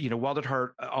at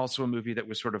Heart, also a movie that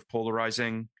was sort of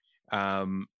polarizing.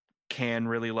 Cannes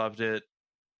really loved it.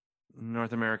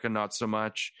 North America, not so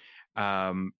much.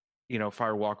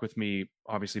 Fire Walk with Me,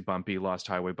 obviously bumpy, Lost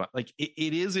Highway, but like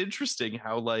it is interesting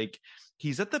how like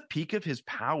he's at the peak of his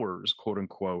powers, quote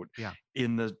unquote,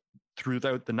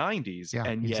 throughout the 90s,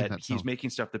 and yet he's making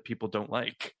stuff that people don't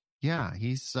like. Yeah,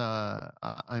 he's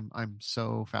I'm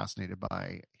so fascinated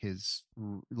by his,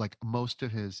 like, most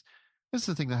of his. This is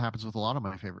the thing that happens with a lot of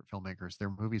my favorite filmmakers. Their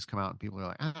movies come out and people are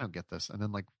like, I don't get this, and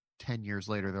then like 10 years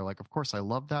later they're like, of course I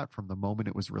love that from the moment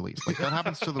it was released. Like that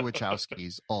happens to the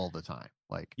Wachowskis all the time.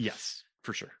 Like, yes,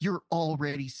 for sure. You're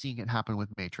already seeing it happen with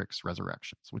Matrix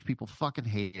Resurrections, which people fucking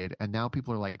hated, and now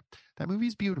people are like, that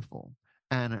movie's beautiful,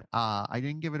 and I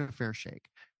didn't give it a fair shake.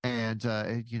 And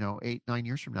 8-9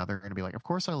 years from now they're going to be like, of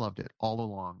course I loved it all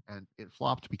along, and it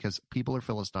flopped because people are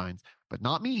Philistines, but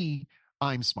not me.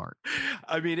 I'm smart.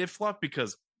 I mean, it flopped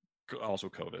because also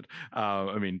COVID.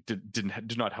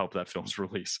 Did not help that film's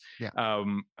release. Yeah.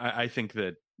 I think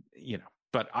that,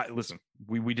 but listen,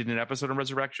 we did an episode on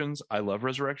Resurrections. I love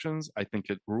Resurrections. I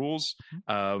think it rules.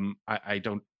 I'm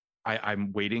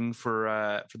waiting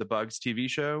for the Bugs TV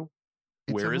show.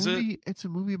 Where is it? It's a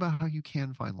movie about how you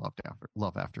can find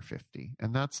love after 50.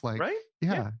 And that's like, right.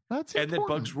 Yeah. That's important. And then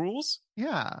Bugs rules.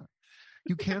 Yeah.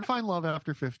 You can find love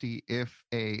after 50 if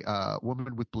a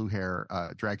woman with blue hair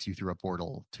drags you through a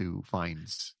portal to find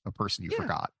a person you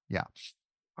forgot. Yeah,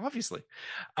 obviously.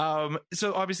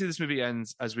 So obviously this movie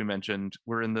ends, as we mentioned.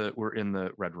 We're in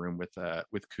the red room with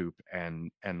Coop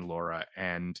and Laura,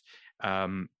 and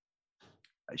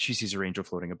she sees her angel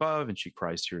floating above, and she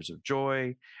cries tears of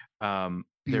joy.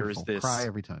 There is this cry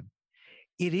every time.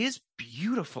 It is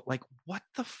beautiful. Like, what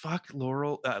the fuck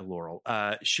Cheryl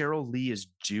Lee is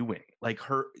doing. Like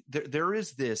there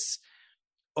is this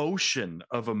ocean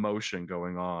of emotion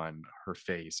going on her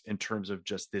face in terms of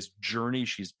just this journey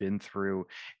she's been through,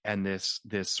 and this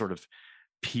sort of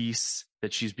peace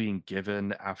that she's being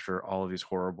given after all of these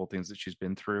horrible things that she's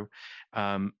been through.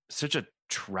 Such a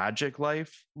tragic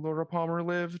life Laura Palmer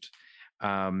lived.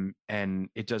 And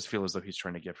it does feel as though he's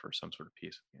trying to give her some sort of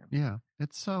peace. Yeah.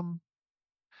 It's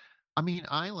I mean,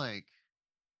 I like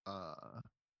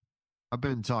I've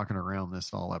been talking around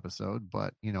this all episode,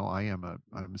 but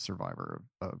I'm a survivor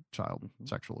of child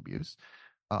sexual abuse,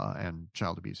 and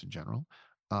child abuse in general.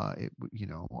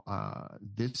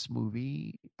 This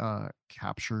movie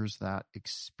captures that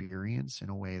experience in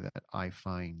a way that I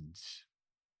find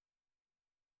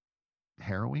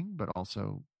harrowing, but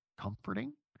also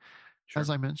comforting. Sure. As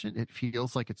I mentioned, it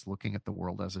feels like it's looking at the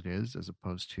world as it is, as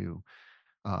opposed to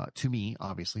me,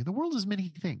 obviously, the world is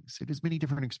many things. It is many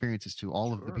different experiences to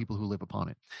all of the people who live upon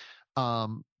it.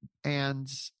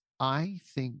 And I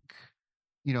think,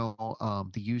 the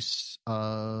use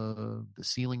of the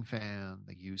ceiling fan,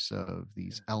 the use of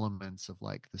these elements of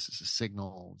like, this is a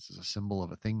signal, this is a symbol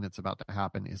of a thing that's about to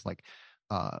happen, is like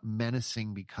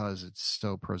menacing because it's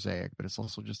so prosaic, but it's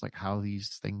also just like how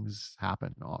these things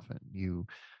happen often. You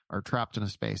are trapped in a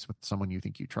space with someone you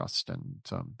think you trust, and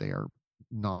they are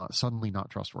suddenly not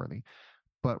trustworthy.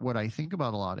 But what I think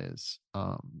about a lot is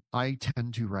I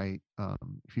tend to write,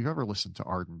 if you've ever listened to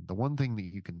Arden, the one thing that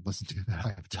you can listen to that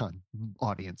I have done,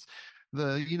 audience,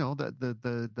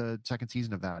 the second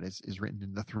season of that is written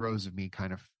in the throes of me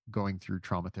kind of going through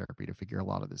trauma therapy to figure a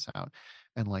lot of this out.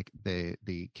 And like the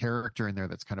character in there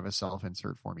that's kind of a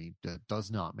self-insert for me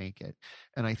does not make it.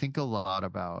 And I think a lot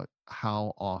about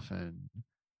how often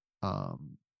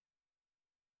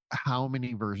how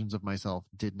many versions of myself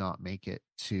did not make it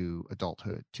to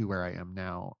adulthood, to where I am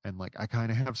now. And like, I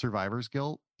kind of have survivor's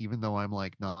guilt, even though I'm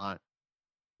like not,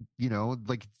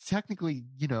 like technically,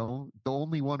 the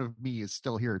only one of me is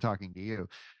still here talking to you.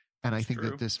 And I think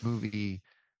that this movie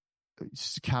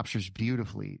captures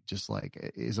beautifully, just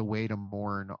like is a way to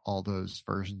mourn all those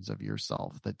versions of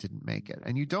yourself that didn't make it.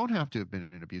 And you don't have to have been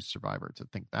an abuse survivor to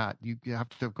think that. You have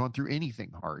to have gone through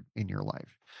anything hard in your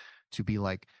life to be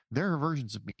like, there are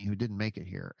versions of me who didn't make it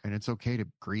here, and it's okay to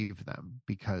grieve them,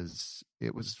 because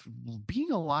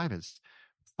being alive is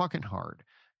fucking hard.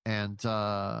 And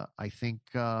I think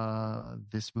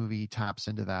this movie taps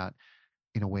into that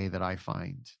in a way that I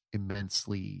find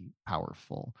immensely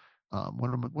powerful.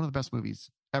 One of the best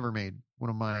movies ever made. One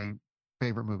of my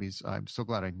favorite movies. I'm so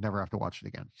glad I never have to watch it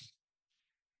again.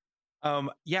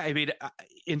 Yeah, I mean,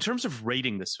 in terms of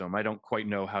rating this film, I don't quite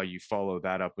know how you follow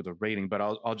that up with a rating, but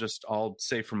I'll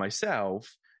say for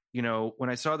myself, when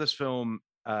I saw this film,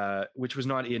 which was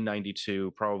not in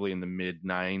 92, probably in the mid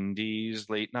 90s,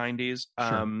 late 90s.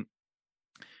 Sure.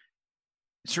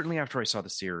 Certainly after I saw the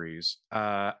series,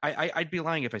 I'd be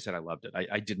lying if I said I loved it.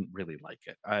 I didn't really like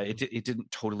it. It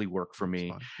didn't totally work for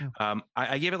me. Yeah.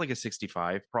 I gave it like a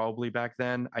 65 probably back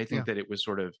then. I think that it was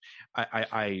sort of,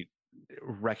 I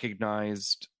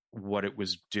recognized what it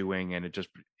was doing, and it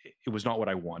was not what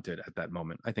I wanted at that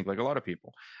moment. I think, like a lot of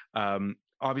people,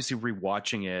 obviously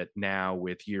rewatching it now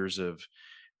with years of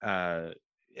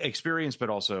experience, but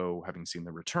also having seen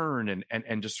The Return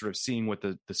and just sort of seeing what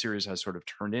the series has sort of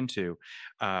turned into,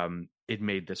 it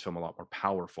made this film a lot more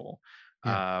powerful.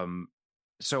 Yeah.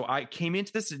 So I came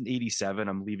into this in 87.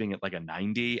 I'm leaving it like a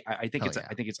 90. I think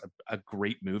it's a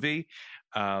great movie.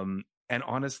 And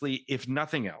honestly, if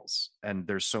nothing else, and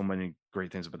there's so many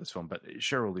great things about this film, but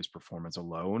Sheryl Lee's performance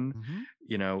alone,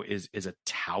 is a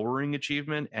towering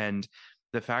achievement. And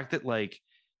the fact that like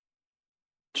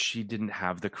she didn't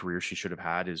have the career she should have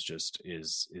had is just a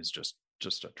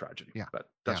tragedy. Yeah. But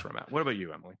that's where I'm at. What about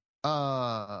you, Emily?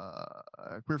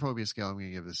 Queerphobia scale, I'm gonna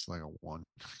give this like a 1.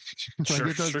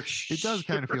 It does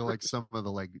kind of feel like some of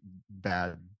the like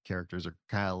bad characters are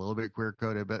kind of a little bit queer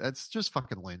coded, but it's just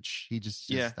fucking Lynch. He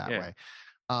just is that way.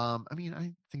 I mean,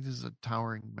 I think this is a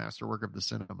towering masterwork of the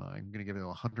cinema. I'm gonna give it a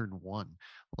 101.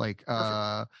 Like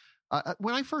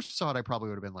when I first saw it, I probably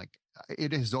would have been like,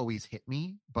 it has always hit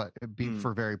me, but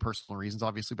for very personal reasons,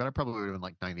 obviously. But I probably would have been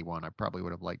like 91. I probably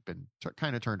would have like been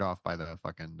kind of turned off by the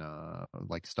fucking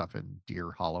like stuff in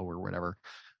Deer Hollow or whatever.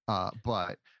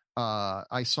 But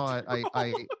I saw it.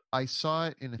 I saw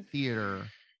it in a theater.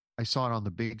 I saw it on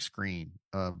the big screen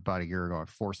about a year ago. I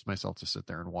forced myself to sit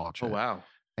there and watch it. Oh wow!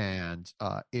 And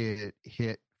it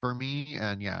hit for me,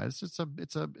 and yeah, it's a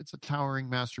towering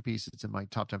masterpiece. It's in my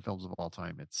top 10 films of all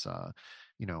time. It's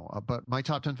but my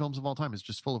top 10 films of all time is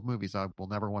just full of movies I will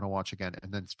never want to watch again,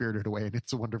 and then Spirited Away and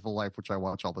It's a Wonderful Life, which I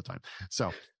watch all the time.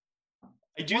 So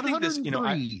I do think this,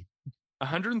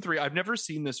 103. I've never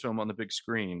seen this film on the big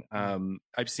screen.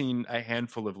 I've seen a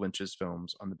handful of Lynch's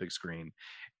films on the big screen,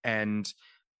 and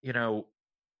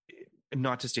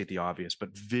not to state the obvious,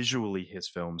 but visually his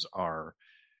films are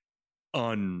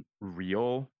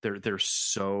unreal. They're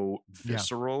so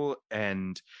visceral,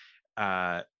 and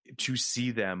to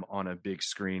see them on a big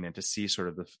screen and to see sort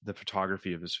of the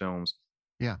photography of his films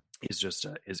is just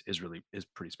is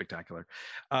pretty spectacular.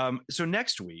 So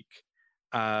next week,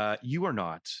 you are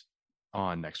not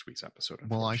on next week's episode.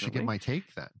 Well, I should get my take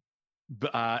then.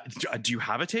 Do you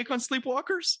have a take on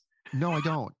Sleepwalkers? No, I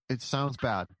don't. It sounds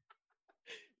bad.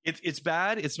 It's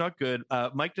bad. It's not good.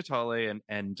 Mike Natale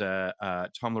and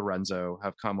Tom Lorenzo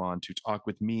have come on to talk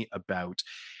with me about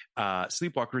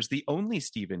Sleepwalkers, the only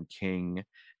Stephen King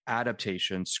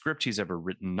adaptation script he's ever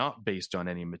written, not based on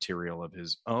any material of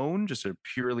his own, just a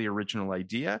purely original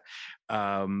idea.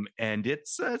 And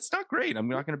it's not great. I'm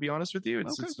not going to be honest with you.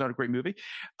 It's not a great movie.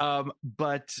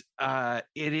 But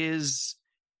it is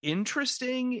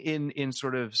interesting in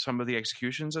sort of some of the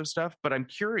executions of stuff. But I'm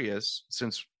curious,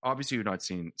 since obviously you've not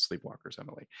seen Sleepwalkers,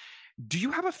 Emily, do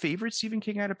you have a favorite Stephen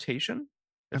King adaptation?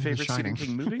 A favorite Stephen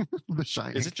King movie? The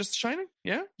Shining. Is it just Shining?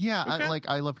 Yeah. Yeah. Okay.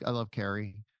 I love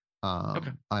Carrie.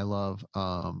 I love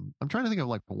I'm trying to think of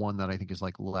like one that I think is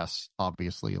like less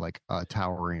obviously like a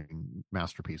towering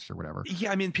masterpiece or whatever.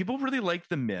 Yeah, I mean, people really like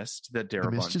The Mist that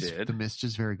Darabont did. The Mist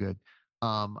is very good.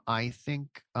 I think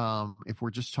if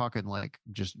we're just talking like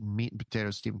just meat and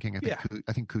potatoes Stephen King,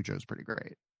 I think Cujo's pretty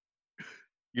great.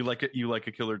 You like it? You like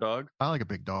a killer dog? I like a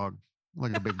big dog. I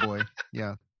like a big boy.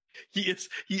 Yeah. He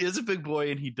is a big boy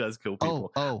and he does kill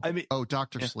people.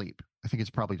 Dr. Sleep. I think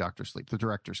it's probably Dr. Sleep, the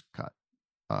director's cut.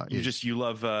 You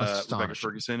love Rebecca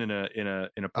Ferguson in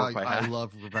a pork pie hat. I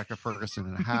love Rebecca Ferguson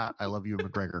in a hat. I love Ewan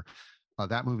McGregor.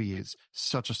 That movie is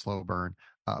such a slow burn,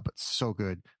 but so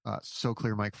good. So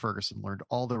clear. Mike Ferguson learned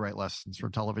all the right lessons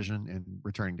from television and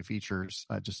returning to features.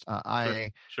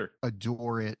 I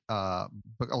adore it.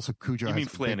 But also Cujo. You mean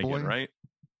Flanagan, right?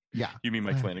 Yeah. You mean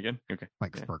Mike Flanagan? Okay.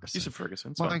 Mike Ferguson. He's a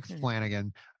Ferguson. Mike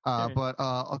Flanagan. But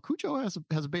Cujo has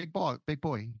a big boy. Big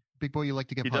boy you like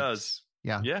to get. He does.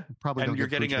 Yeah. Probably. And you're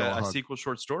getting a sequel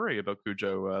short story about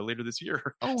Cujo later this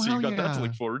year. Oh, so you've got that to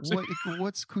look forward to.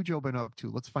 What's Cujo been up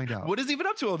to? Let's find out. What has he been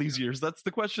up to all these years? That's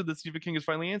the question that Stephen King is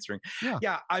finally answering.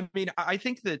 Yeah. I mean, I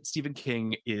think that Stephen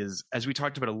King is, as we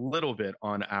talked about a little bit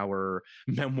on our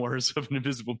Memoirs of an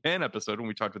Invisible Man episode when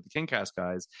we talked with the Kingcast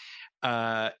guys.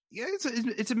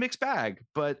 It's a mixed bag,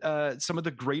 but some of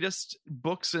the greatest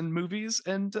books and movies,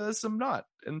 and some not.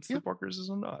 And Sleepwalkers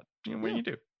is not. What do you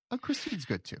do? Christine's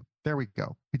good too. There we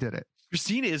go. We did it.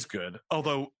 Christine is good.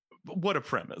 Although, what a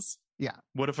premise. Yeah.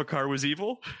 What if a car was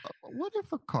evil? What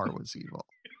if a car was evil?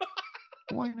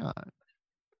 Why not?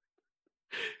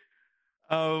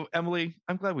 Oh, Emily,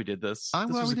 I'm glad we did this. I'm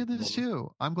glad we did this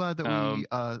too. I'm glad that we.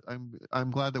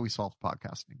 I'm glad that we solved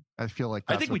podcasting. I feel like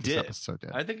that's what this episode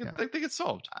did. I think it's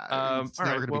solved. It's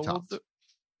never going to be topped.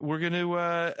 We're going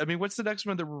to. what's the next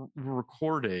one that we're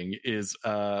recording? Is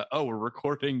we're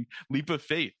recording Leap of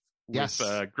Faith with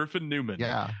Griffin Newman.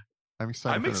 Yeah, I'm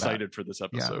excited for this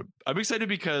episode. Yeah. I'm excited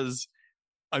because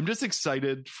I'm just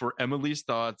excited for Emily's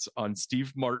thoughts on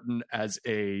Steve Martin as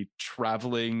a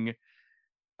traveling,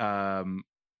 like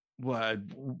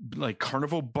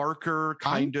carnival barker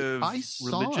kind of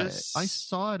religious. I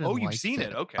saw it. Oh, you've seen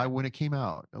it? Okay. When it came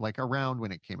out, like around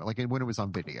when it came out, like when it was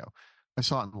on video. I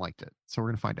saw it and liked it, so we're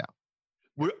gonna find out.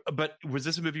 But was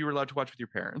this a movie you were allowed to watch with your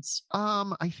parents?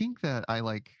 I think that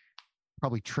I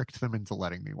probably tricked them into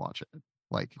letting me watch it,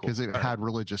 because it had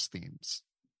religious themes.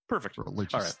 Perfect.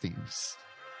 Religious themes.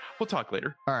 We'll talk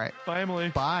later. All right. Bye, Emily.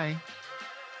 Bye.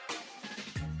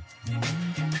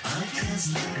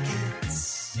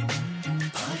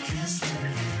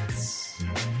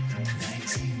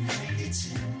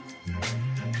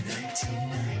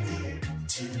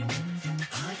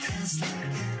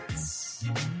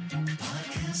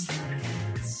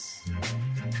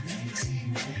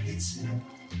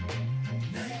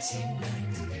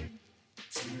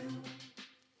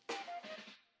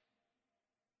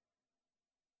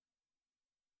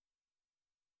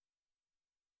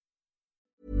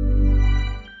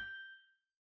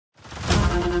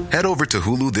 Head over to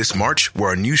Hulu this March, where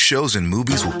our new shows and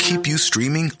movies will keep you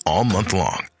streaming all month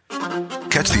long.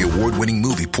 Catch the award-winning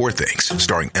movie Poor Things,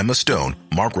 starring Emma Stone,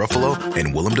 Mark Ruffalo,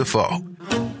 and Willem Dafoe.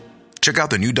 Check out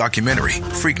the new documentary,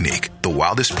 Freaknik, The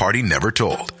Wildest Party Never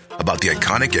Told, about the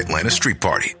iconic Atlanta street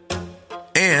party.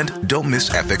 And don't miss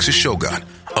FX's Shogun,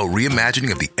 a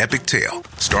reimagining of the epic tale,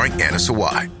 starring Anna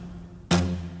Sawai.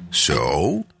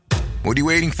 So, what are you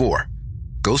waiting for?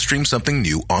 Go stream something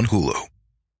new on Hulu.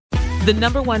 The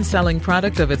number one selling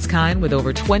product of its kind with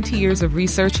over 20 years of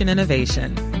research and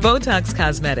innovation. Botox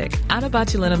Cosmetic, out of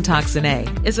botulinum toxin A,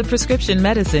 is a prescription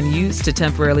medicine used to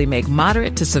temporarily make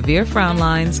moderate to severe frown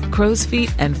lines, crow's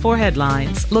feet, and forehead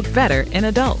lines look better in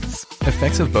adults.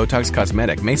 Effects of Botox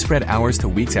Cosmetic may spread hours to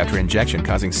weeks after injection,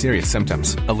 causing serious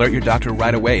symptoms. Alert your doctor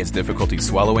right away as difficulty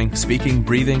swallowing, speaking,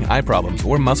 breathing, eye problems,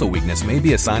 or muscle weakness may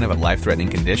be a sign of a life-threatening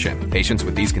condition. Patients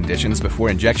with these conditions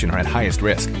before injection are at highest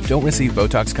risk. Don't receive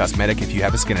Botox Cosmetic if you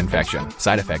have a skin infection.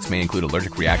 Side effects may include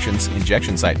allergic reactions,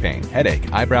 injection site pain,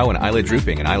 headache, eyebrow and eyelid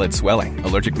drooping, and eyelid swelling.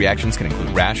 Allergic reactions can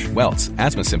include rash, welts,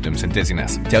 asthma symptoms, and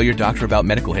dizziness. Tell your doctor about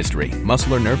medical history,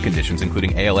 muscle or nerve conditions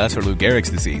including ALS or Lou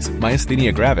Gehrig's disease,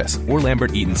 myasthenia gravis, or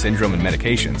Lambert-Eaton syndrome, and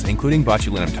medications, including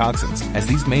botulinum toxins, as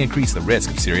these may increase the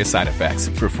risk of serious side effects.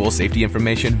 For full safety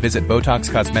information, visit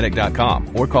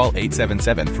BotoxCosmetic.com or call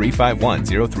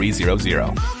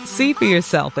 877-351-0300. See for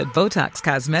yourself at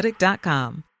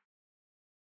BotoxCosmetic.com.